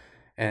more?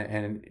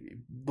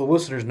 And the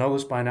listeners know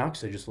this by now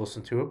because they just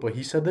listen to it. But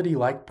he said that he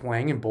liked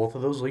playing in both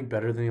of those leagues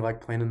better than he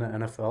liked playing in the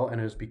NFL.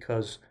 And it was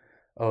because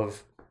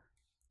of,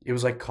 it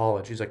was like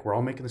college. He's like, we're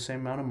all making the same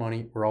amount of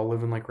money. We're all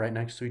living like right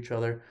next to each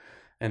other.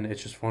 And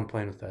it's just fun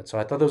playing with that. So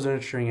I thought that was an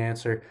interesting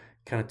answer.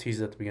 Kind of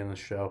teased at the beginning of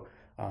the show.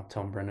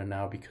 Telling Brendan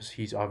now because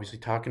he's obviously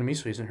talking to me,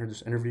 so he hasn't heard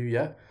this interview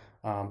yet.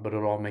 But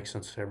it all makes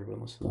sense to everyone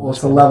listening. Well,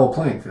 it's a level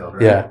playing field,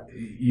 right? Yeah.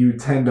 You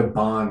tend to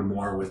bond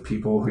more with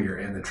people who you're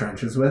in the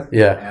trenches with.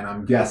 Yeah. And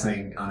I'm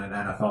guessing on an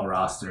NFL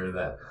roster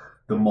that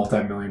the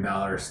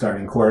multi-million-dollar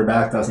starting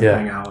quarterback doesn't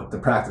hang out with the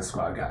practice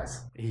squad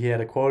guys. He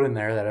had a quote in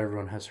there that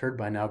everyone has heard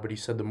by now, but he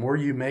said the more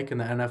you make in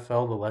the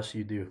NFL, the less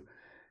you do.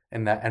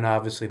 And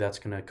obviously that's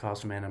going to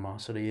cause some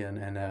animosity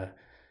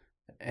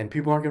and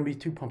people aren't going to be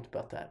too pumped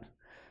about that.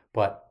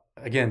 But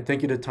again,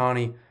 thank you to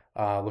Tawny.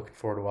 Looking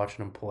forward to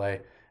watching him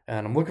play.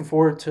 And I'm looking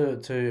forward to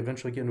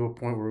eventually getting to a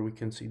point where we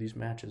can see these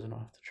matches and not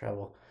have to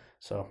travel.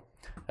 So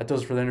that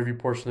does it for the interview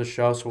portion of the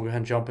show. So we'll go ahead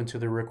and jump into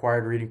the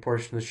required reading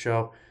portion of the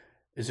show.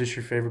 Is this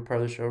your favorite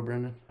part of the show,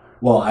 Brendan?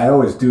 Well, I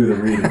always do the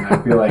reading.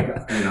 I feel like,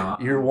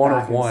 you're one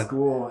of one.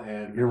 School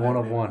and you're one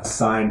of one.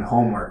 Assigned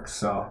homework.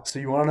 So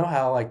you want to know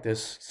how like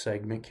this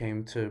segment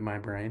came to my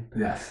brain?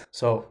 Yes.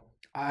 So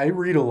I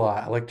read a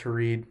lot. I like to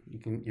read.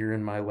 You're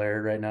in my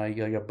lair right now. I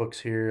got books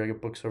here. I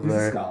got books over there.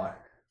 He's a scholar.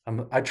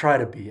 I try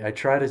to be. I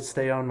try to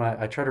stay on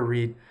I try to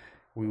read.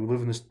 We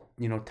live in this,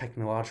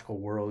 technological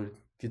world. It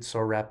gets so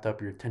wrapped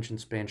up, your attention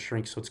span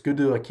shrinks. So it's good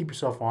to keep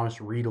yourself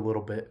honest, read a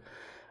little bit.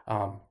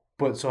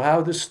 But so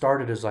how this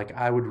started is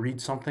I would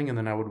read something and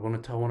then I would want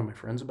to tell one of my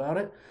friends about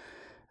it.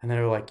 And they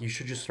were like, you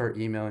should just start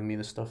emailing me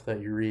the stuff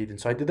that you read. And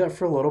so I did that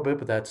for a little bit,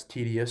 but that's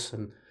tedious.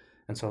 And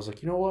so I was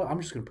like, you know what? I'm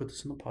just going to put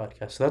this in the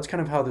podcast. So that's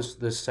kind of how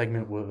this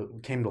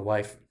segment came to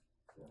life.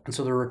 And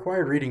so the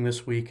required reading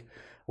this week,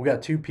 we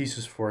got two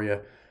pieces for you.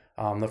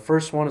 The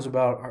first one is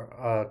about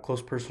our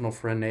close personal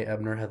friend, Nate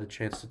Ebner. Had the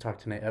chance to talk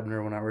to Nate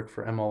Ebner when I worked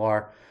for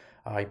MLR.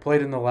 He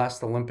played in the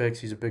last Olympics.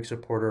 He's a big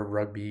supporter of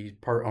rugby. He's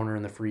part owner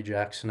in the Free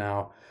Jacks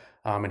now.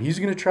 And he's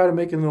going to try to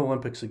make it in the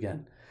Olympics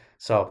again.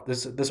 So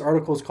this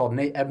article is called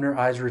Nate Ebner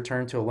Eyes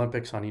Return to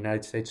Olympics on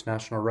United States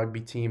National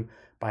Rugby Team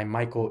by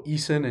Michael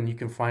Eason. And you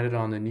can find it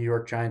on the New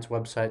York Giants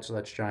website. So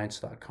that's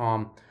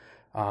giants.com.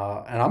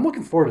 And I'm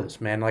looking forward to this,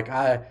 man.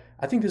 I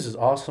think this is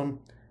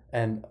awesome.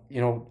 And,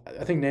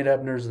 I think Nate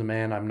Ebner is the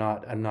man.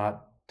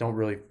 Don't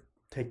really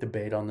take the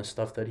bait on the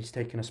stuff that he's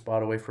taking a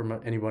spot away from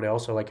anybody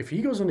else. So, if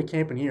he goes into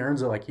camp and he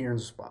earns it, he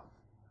earns a spot.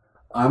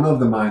 I'm of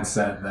the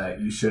mindset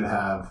that you should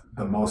have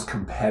the most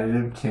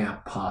competitive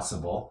camp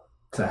possible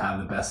to have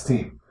the best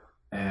team.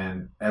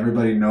 And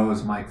everybody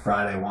knows Mike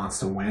Friday wants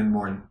to win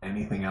more than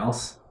anything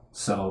else.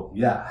 So,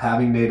 yeah,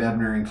 having Nate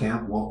Ebner in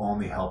camp will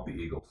only help the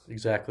Eagles.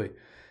 Exactly.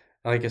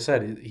 Like I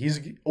said, he's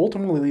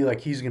ultimately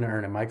he's going to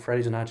earn it. Mike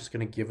Friday's not just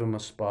going to give him a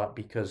spot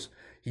because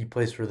he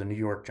plays for the New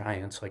York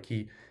Giants.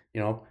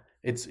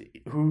 It's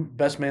who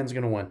best man's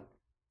going to win.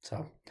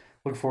 So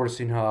look forward to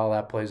seeing how all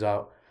that plays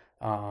out.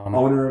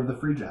 Owner of the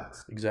Free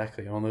Jacks.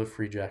 Exactly, owner of the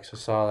Free Jacks. I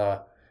saw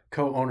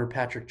co-owner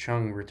Patrick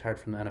Chung retired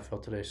from the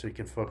NFL today, so he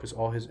can focus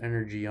all his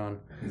energy on.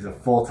 He's a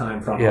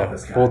full-time front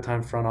office guy.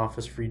 Full-time front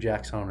office Free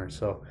Jacks owner.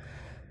 So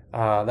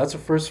that's the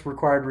first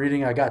required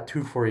reading. I got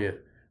two for you.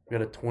 We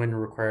got a twin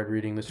required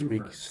reading this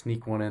week.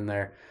 Sneak one in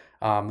there.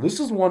 This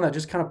is one that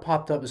just kind of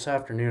popped up this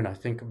afternoon, I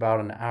think about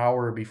an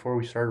hour before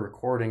we started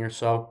recording or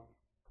so.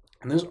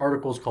 And this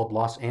article is called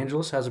Los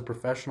Angeles Has a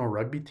Professional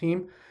Rugby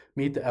Team.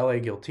 Meet the LA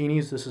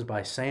Giltinis. This is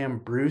by Sam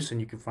Bruce,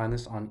 and you can find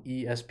this on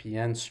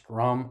ESPN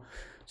Scrum.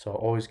 So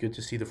always good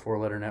to see the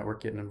four-letter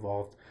network getting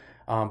involved.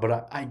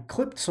 But I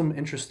clipped some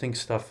interesting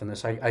stuff in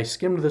this. I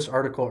skimmed this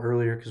article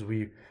earlier because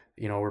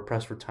we're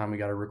pressed for time. We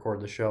got to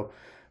record the show.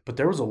 But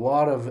there was a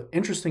lot of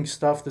interesting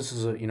stuff. This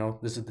is the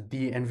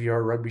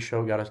DNVR Rugby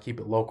Show. Got to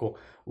keep it local.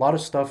 A lot of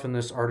stuff in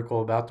this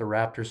article about the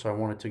Raptors, so I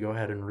wanted to go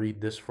ahead and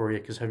read this for you.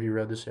 Because have you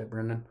read this yet,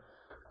 Brendan?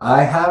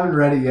 I haven't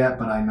read it yet,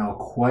 but I know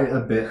quite a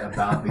bit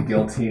about the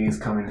Giltinis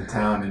coming to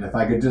town. And if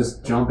I could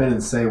just jump in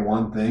and say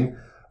one thing,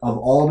 of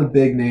all the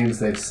big names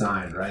they've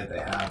signed, right? They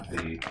have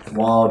the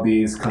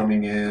Wallabies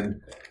coming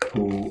in,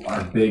 who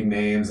are big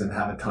names and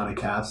have a ton of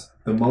caps.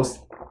 The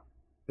most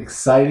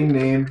exciting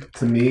name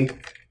to me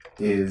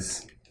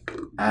is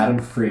Adam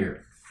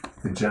Freer,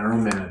 the general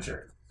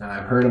manager. And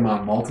I've heard him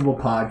on multiple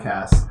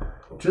podcasts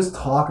just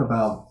talk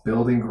about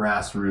building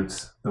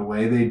grassroots the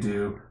way they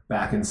do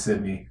back in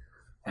Sydney.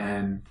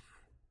 And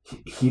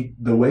he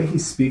the way he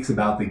speaks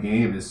about the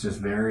game is just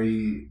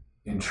very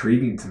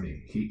intriguing to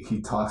me.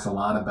 He talks a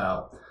lot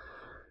about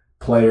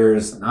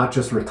players not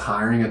just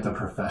retiring at the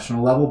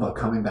professional level, but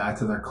coming back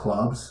to their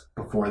clubs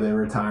before they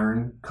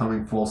retiring,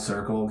 coming full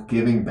circle,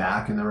 giving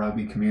back in the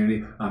rugby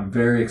community. I'm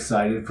very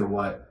excited for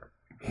what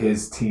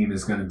his team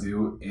is going to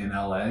do in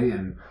LA.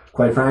 And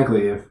quite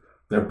frankly, if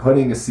they're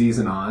putting a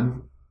season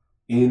on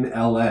in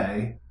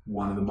LA,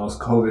 one of the most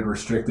COVID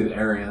restricted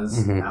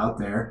areas out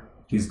there,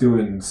 he's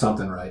doing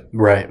something right.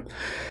 Right.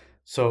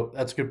 So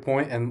that's a good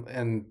point,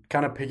 and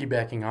kind of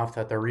piggybacking off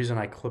that, the reason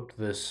I clipped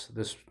this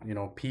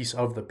piece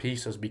of the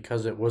piece is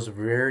because it was a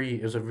very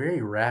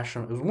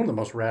rational. It was one of the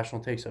most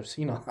rational takes I've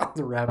seen on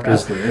the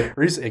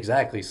Raptors.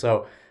 Exactly.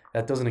 So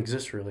that doesn't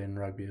exist really in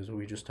rugby, as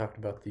we just talked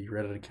about the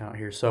Reddit account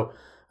here. So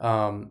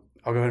I'll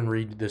go ahead and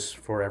read this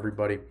for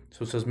everybody.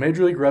 So it says,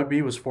 Major League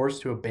Rugby was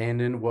forced to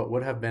abandon what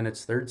would have been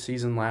its third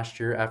season last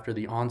year after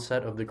the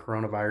onset of the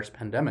coronavirus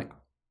pandemic.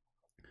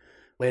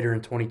 Later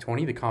in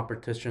 2020, the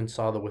competition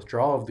saw the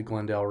withdrawal of the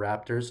Glendale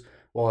Raptors,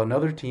 while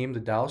another team, the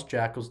Dallas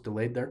Jackals,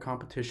 delayed their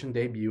competition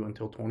debut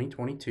until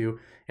 2022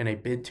 in a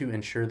bid to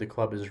ensure the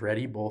club is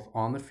ready both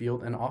on the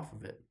field and off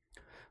of it.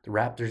 The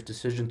Raptors'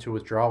 decision to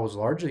withdraw was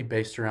largely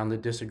based around the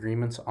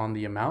disagreements on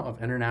the amount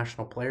of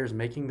international players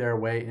making their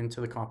way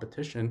into the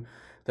competition,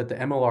 that the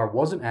MLR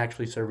wasn't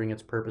actually serving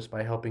its purpose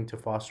by helping to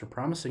foster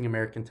promising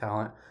American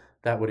talent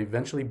that would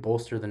eventually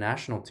bolster the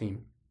national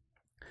team.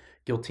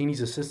 Giltini's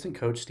assistant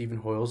coach,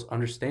 Stephen Hoyles,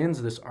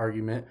 understands this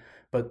argument,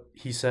 but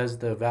he says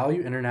the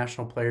value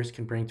international players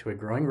can bring to a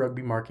growing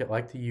rugby market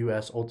like the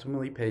U.S.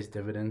 ultimately pays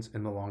dividends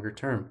in the longer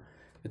term.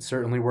 It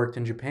certainly worked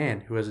in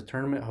Japan, who as a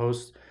tournament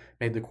host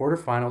made the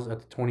quarterfinals at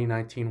the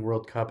 2019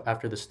 World Cup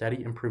after the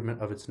steady improvement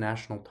of its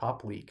national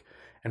top league.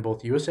 And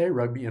both USA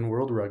Rugby and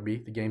World Rugby,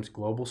 the game's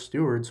global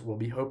stewards, will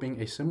be hoping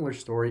a similar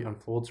story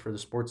unfolds for the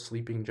sport's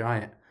sleeping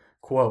giant.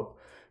 Quote,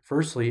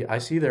 firstly, I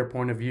see their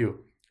point of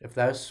view. If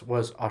this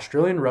was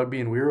Australian rugby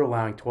and we were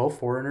allowing 12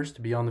 foreigners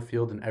to be on the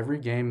field in every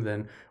game,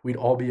 then we'd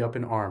all be up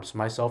in arms,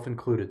 myself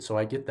included. So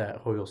I get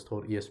that, Hoyles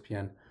told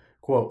ESPN.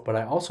 Quote, but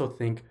I also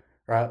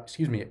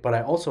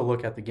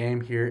look at the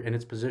game here in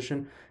its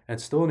position, and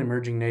it's still an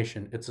emerging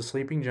nation. It's a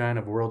sleeping giant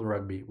of world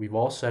rugby. We've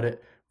all said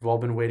it. We've all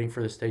been waiting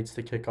for the States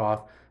to kick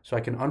off. So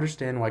I can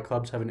understand why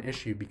clubs have an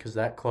issue, because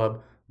that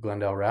club,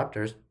 Glendale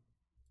Raptors,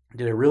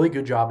 did a really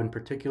good job in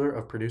particular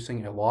of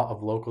producing a lot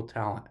of local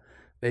talent.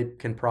 They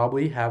can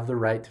probably have the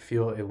right to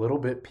feel a little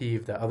bit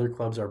peeved that other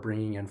clubs are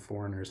bringing in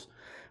foreigners.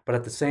 But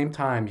at the same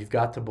time, you've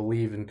got to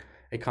believe in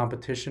a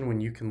competition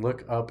when you can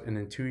look up and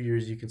in 2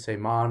 years you can say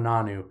Ma'a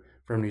Nonu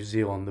from New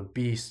Zealand, the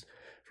Beast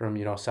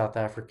from South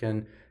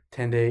African,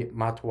 Tende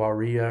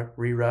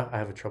Matawarira, I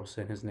have trouble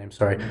saying his name,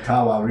 sorry.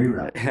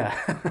 Matawarira.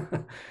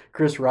 Yeah.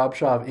 Chris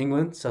Robshaw of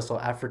England, Cecil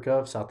Africa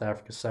of South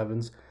Africa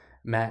Sevens,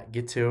 Matt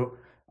Gitu,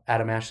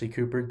 Adam Ashley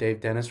Cooper,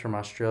 Dave Dennis from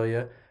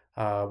Australia,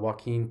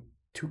 Joaquin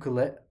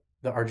Tuculet,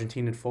 the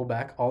Argentinian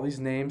fullback, all these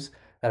names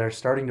that are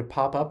starting to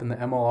pop up in the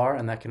MLR,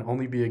 and that can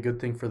only be a good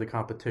thing for the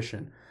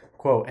competition.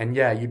 Quote, and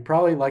yeah, you'd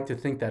probably like to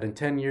think that in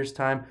 10 years'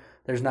 time,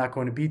 there's not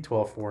going to be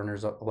 12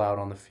 foreigners allowed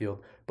on the field.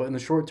 But in the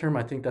short term,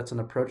 I think that's an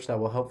approach that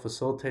will help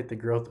facilitate the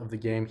growth of the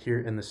game here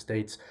in the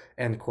States,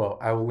 end quote.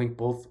 I will link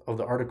both of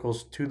the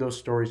articles to those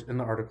stories in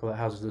the article that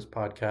houses this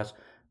podcast.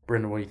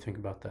 Brendan, what do you think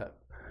about that?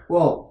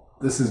 Well,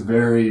 this is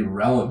very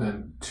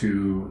relevant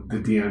to the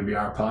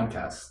DNVR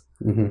podcast.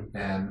 Mm-hmm.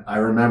 And I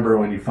remember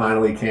when you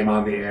finally came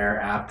on the air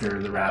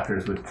after the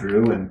Raptors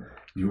withdrew and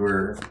you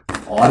were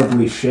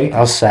audibly shaking.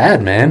 I was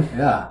sad, man.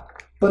 Yeah.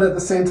 But at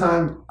the same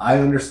time, I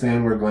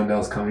understand where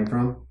Glendale's coming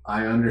from.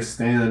 I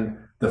understand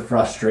the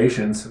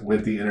frustrations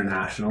with the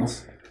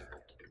internationals.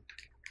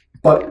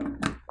 But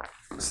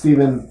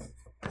Stephen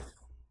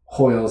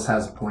Hoyles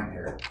has a point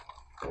here.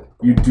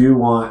 You do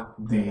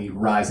want the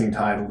rising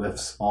tide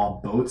lifts all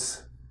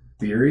boats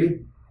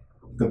theory.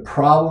 The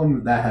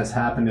problem that has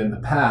happened in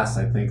the past,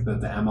 I think, that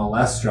the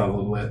MLS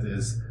struggled with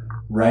is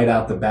right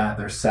out the bat,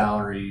 their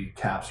salary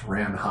caps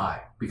ran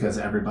high because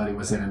everybody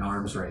was in an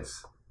arms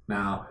race.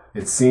 Now,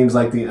 it seems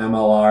like the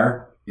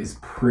MLR is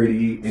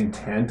pretty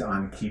intent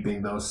on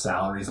keeping those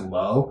salaries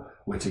low,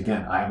 which,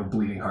 again, I have a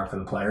bleeding heart for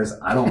the players.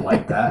 I don't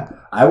like that.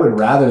 I would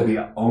rather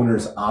the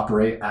owners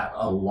operate at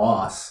a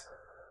loss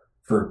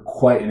for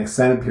quite an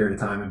extended period of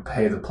time and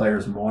pay the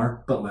players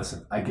more. But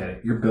listen, I get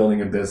it. You're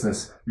building a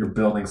business. You're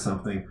building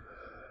something.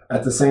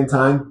 At the same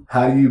time,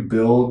 how do you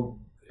build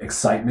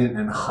excitement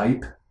and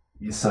hype?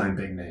 You sign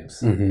big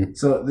names. Mm-hmm.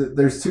 So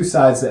there's two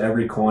sides to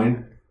every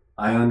coin.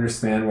 I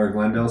understand where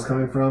Glendale's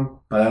coming from,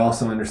 but I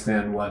also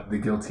understand what the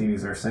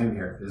Giltinis are saying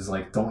here. Is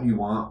like, don't you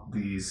want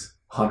these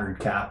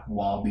 100-cap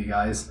Wallaby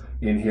guys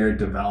in here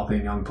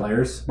developing young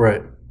players?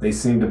 Right. They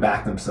seem to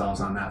back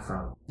themselves on that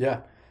front.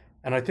 Yeah.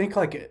 And I think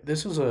like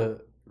this is a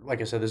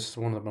like I said, this is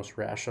one of the most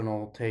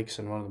rational takes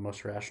and one of the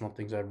most rational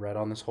things I've read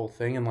on this whole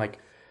thing. And like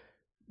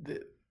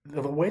the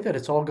way that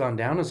it's all gone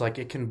down is like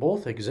it can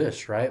both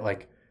exist, right?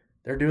 Like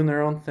they're doing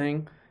their own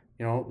thing.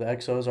 You know, the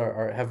Exos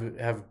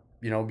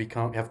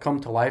have come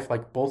to life.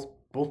 Like both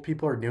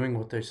people are doing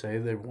what they say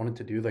they wanted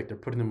to do. Like they're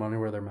putting the money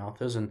where their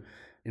mouth is, and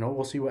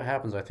we'll see what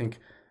happens. I think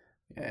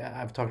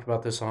I've talked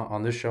about this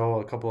on this show,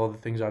 a couple other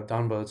things I've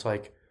done, but it's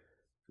like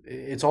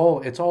it's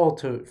all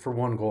for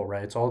one goal,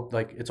 right? It's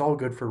all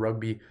good for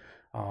rugby,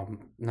 and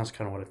that's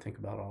kind of what I think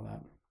about all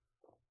that.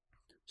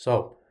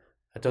 So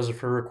that does it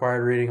for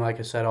required reading. Like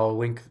I said, I'll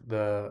link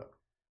the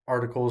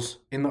articles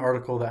in the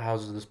article that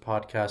houses this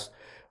podcast.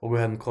 We'll go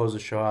ahead and close the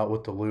show out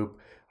with the loop.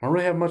 I don't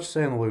really have much to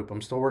say in the loop.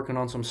 I'm still working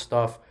on some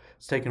stuff.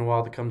 It's taken a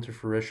while to come to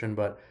fruition,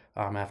 but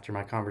after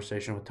my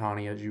conversation with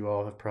Tani, as you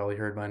all have probably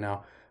heard by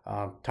now,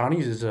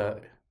 Tani's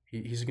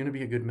he's going to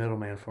be a good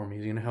middleman for me.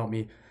 He's going to help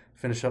me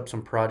finish up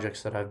some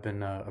projects that I've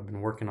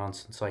been working on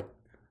since like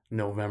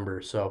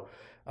November. So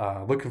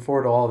looking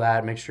forward to all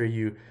that. Make sure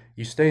you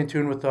stay in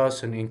tune with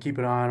us and keep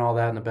an eye on all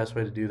that. And the best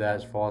way to do that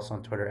is follow us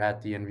on Twitter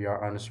at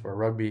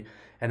 @DNVR_rugby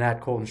and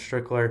at Colton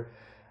Strickler.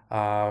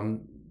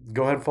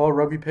 Go ahead and follow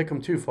Rugby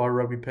Pick'em too. Follow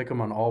Rugby Pick'em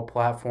on all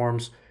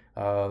platforms.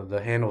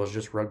 The handle is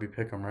just Rugby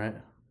Pick'em, right?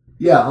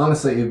 Yeah,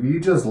 honestly, if you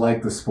just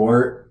like the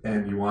sport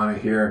and you want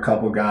to hear a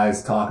couple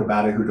guys talk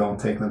about it who don't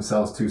take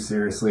themselves too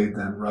seriously,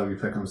 then Rugby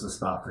Pick'em's the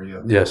spot for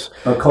you. Yes.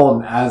 But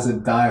Colton, as a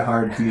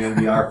diehard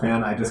DNVR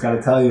fan, I just got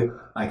to tell you,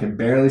 I can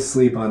barely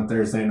sleep on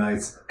Thursday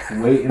nights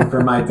waiting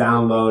for my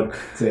download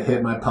to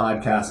hit my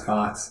podcast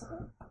box.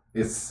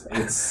 It's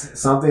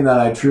something that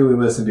I truly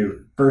listen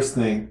to first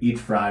thing each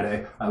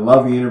Friday. I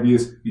love the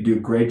interviews. You do a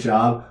great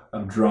job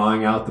of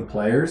drawing out the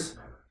players.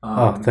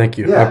 Thank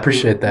you. I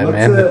appreciate that,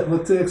 man.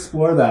 Look to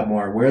explore that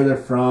more, where they're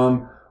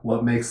from,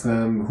 what makes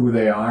them who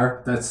they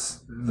are.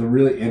 That's the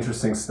really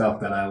interesting stuff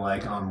that I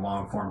like on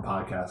long-form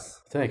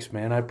podcasts. Thanks,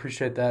 man. I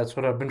appreciate that. That's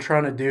what I've been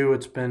trying to do.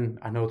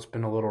 I know it's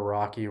been a little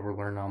rocky. We're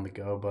learning on the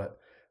go, but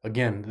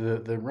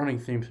again, the running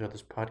theme throughout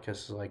this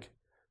podcast is like,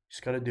 you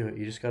just got to do it.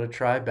 You just got to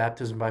try.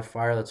 Baptism by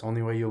fire. That's the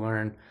only way you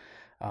learn.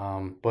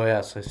 But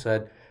yes, I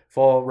said,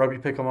 follow Rugby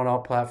Pick'em on all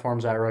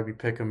platforms at Rugby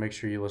Pick'em. Make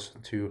sure you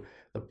listen to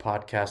the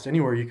podcast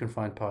anywhere you can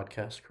find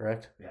podcasts,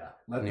 correct? Yeah.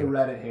 Let the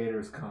Reddit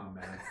haters come,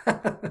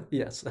 man.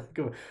 Yes. They're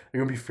going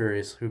to be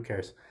furious. Who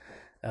cares?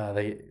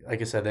 They, like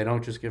I said, they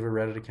don't just give a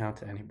Reddit account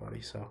to anybody.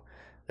 So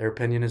their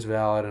opinion is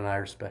valid, and I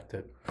respect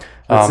it.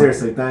 But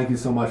seriously, thank you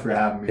so much for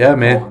having me. Yeah,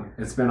 man.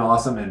 It's been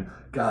awesome, and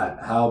God,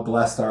 how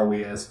blessed are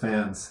we as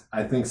fans?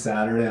 I think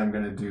Saturday I'm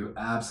going to do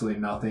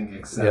absolutely nothing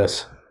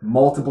except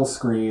multiple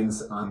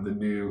screens on the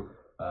new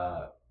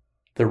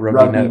the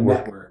Rugby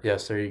Network.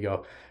 Yes, there you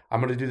go. I'm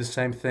going to do the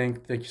same thing.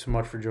 Thank you so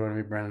much for joining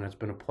me, Brendan. It's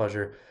been a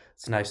pleasure.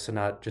 It's nice to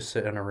not just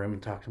sit in a room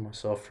and talk to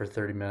myself for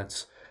 30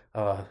 minutes.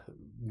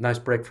 Nice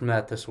break from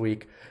that this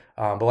week.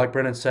 But like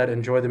Brendan said,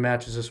 enjoy the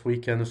matches this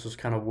weekend. This was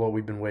kind of what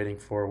we've been waiting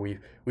for.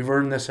 We've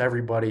earned this,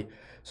 everybody.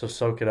 So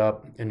soak it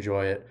up.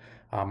 Enjoy it.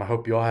 I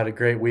hope you all had a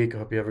great week. I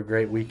hope you have a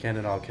great weekend,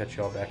 and I'll catch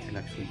you all back here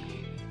next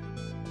week.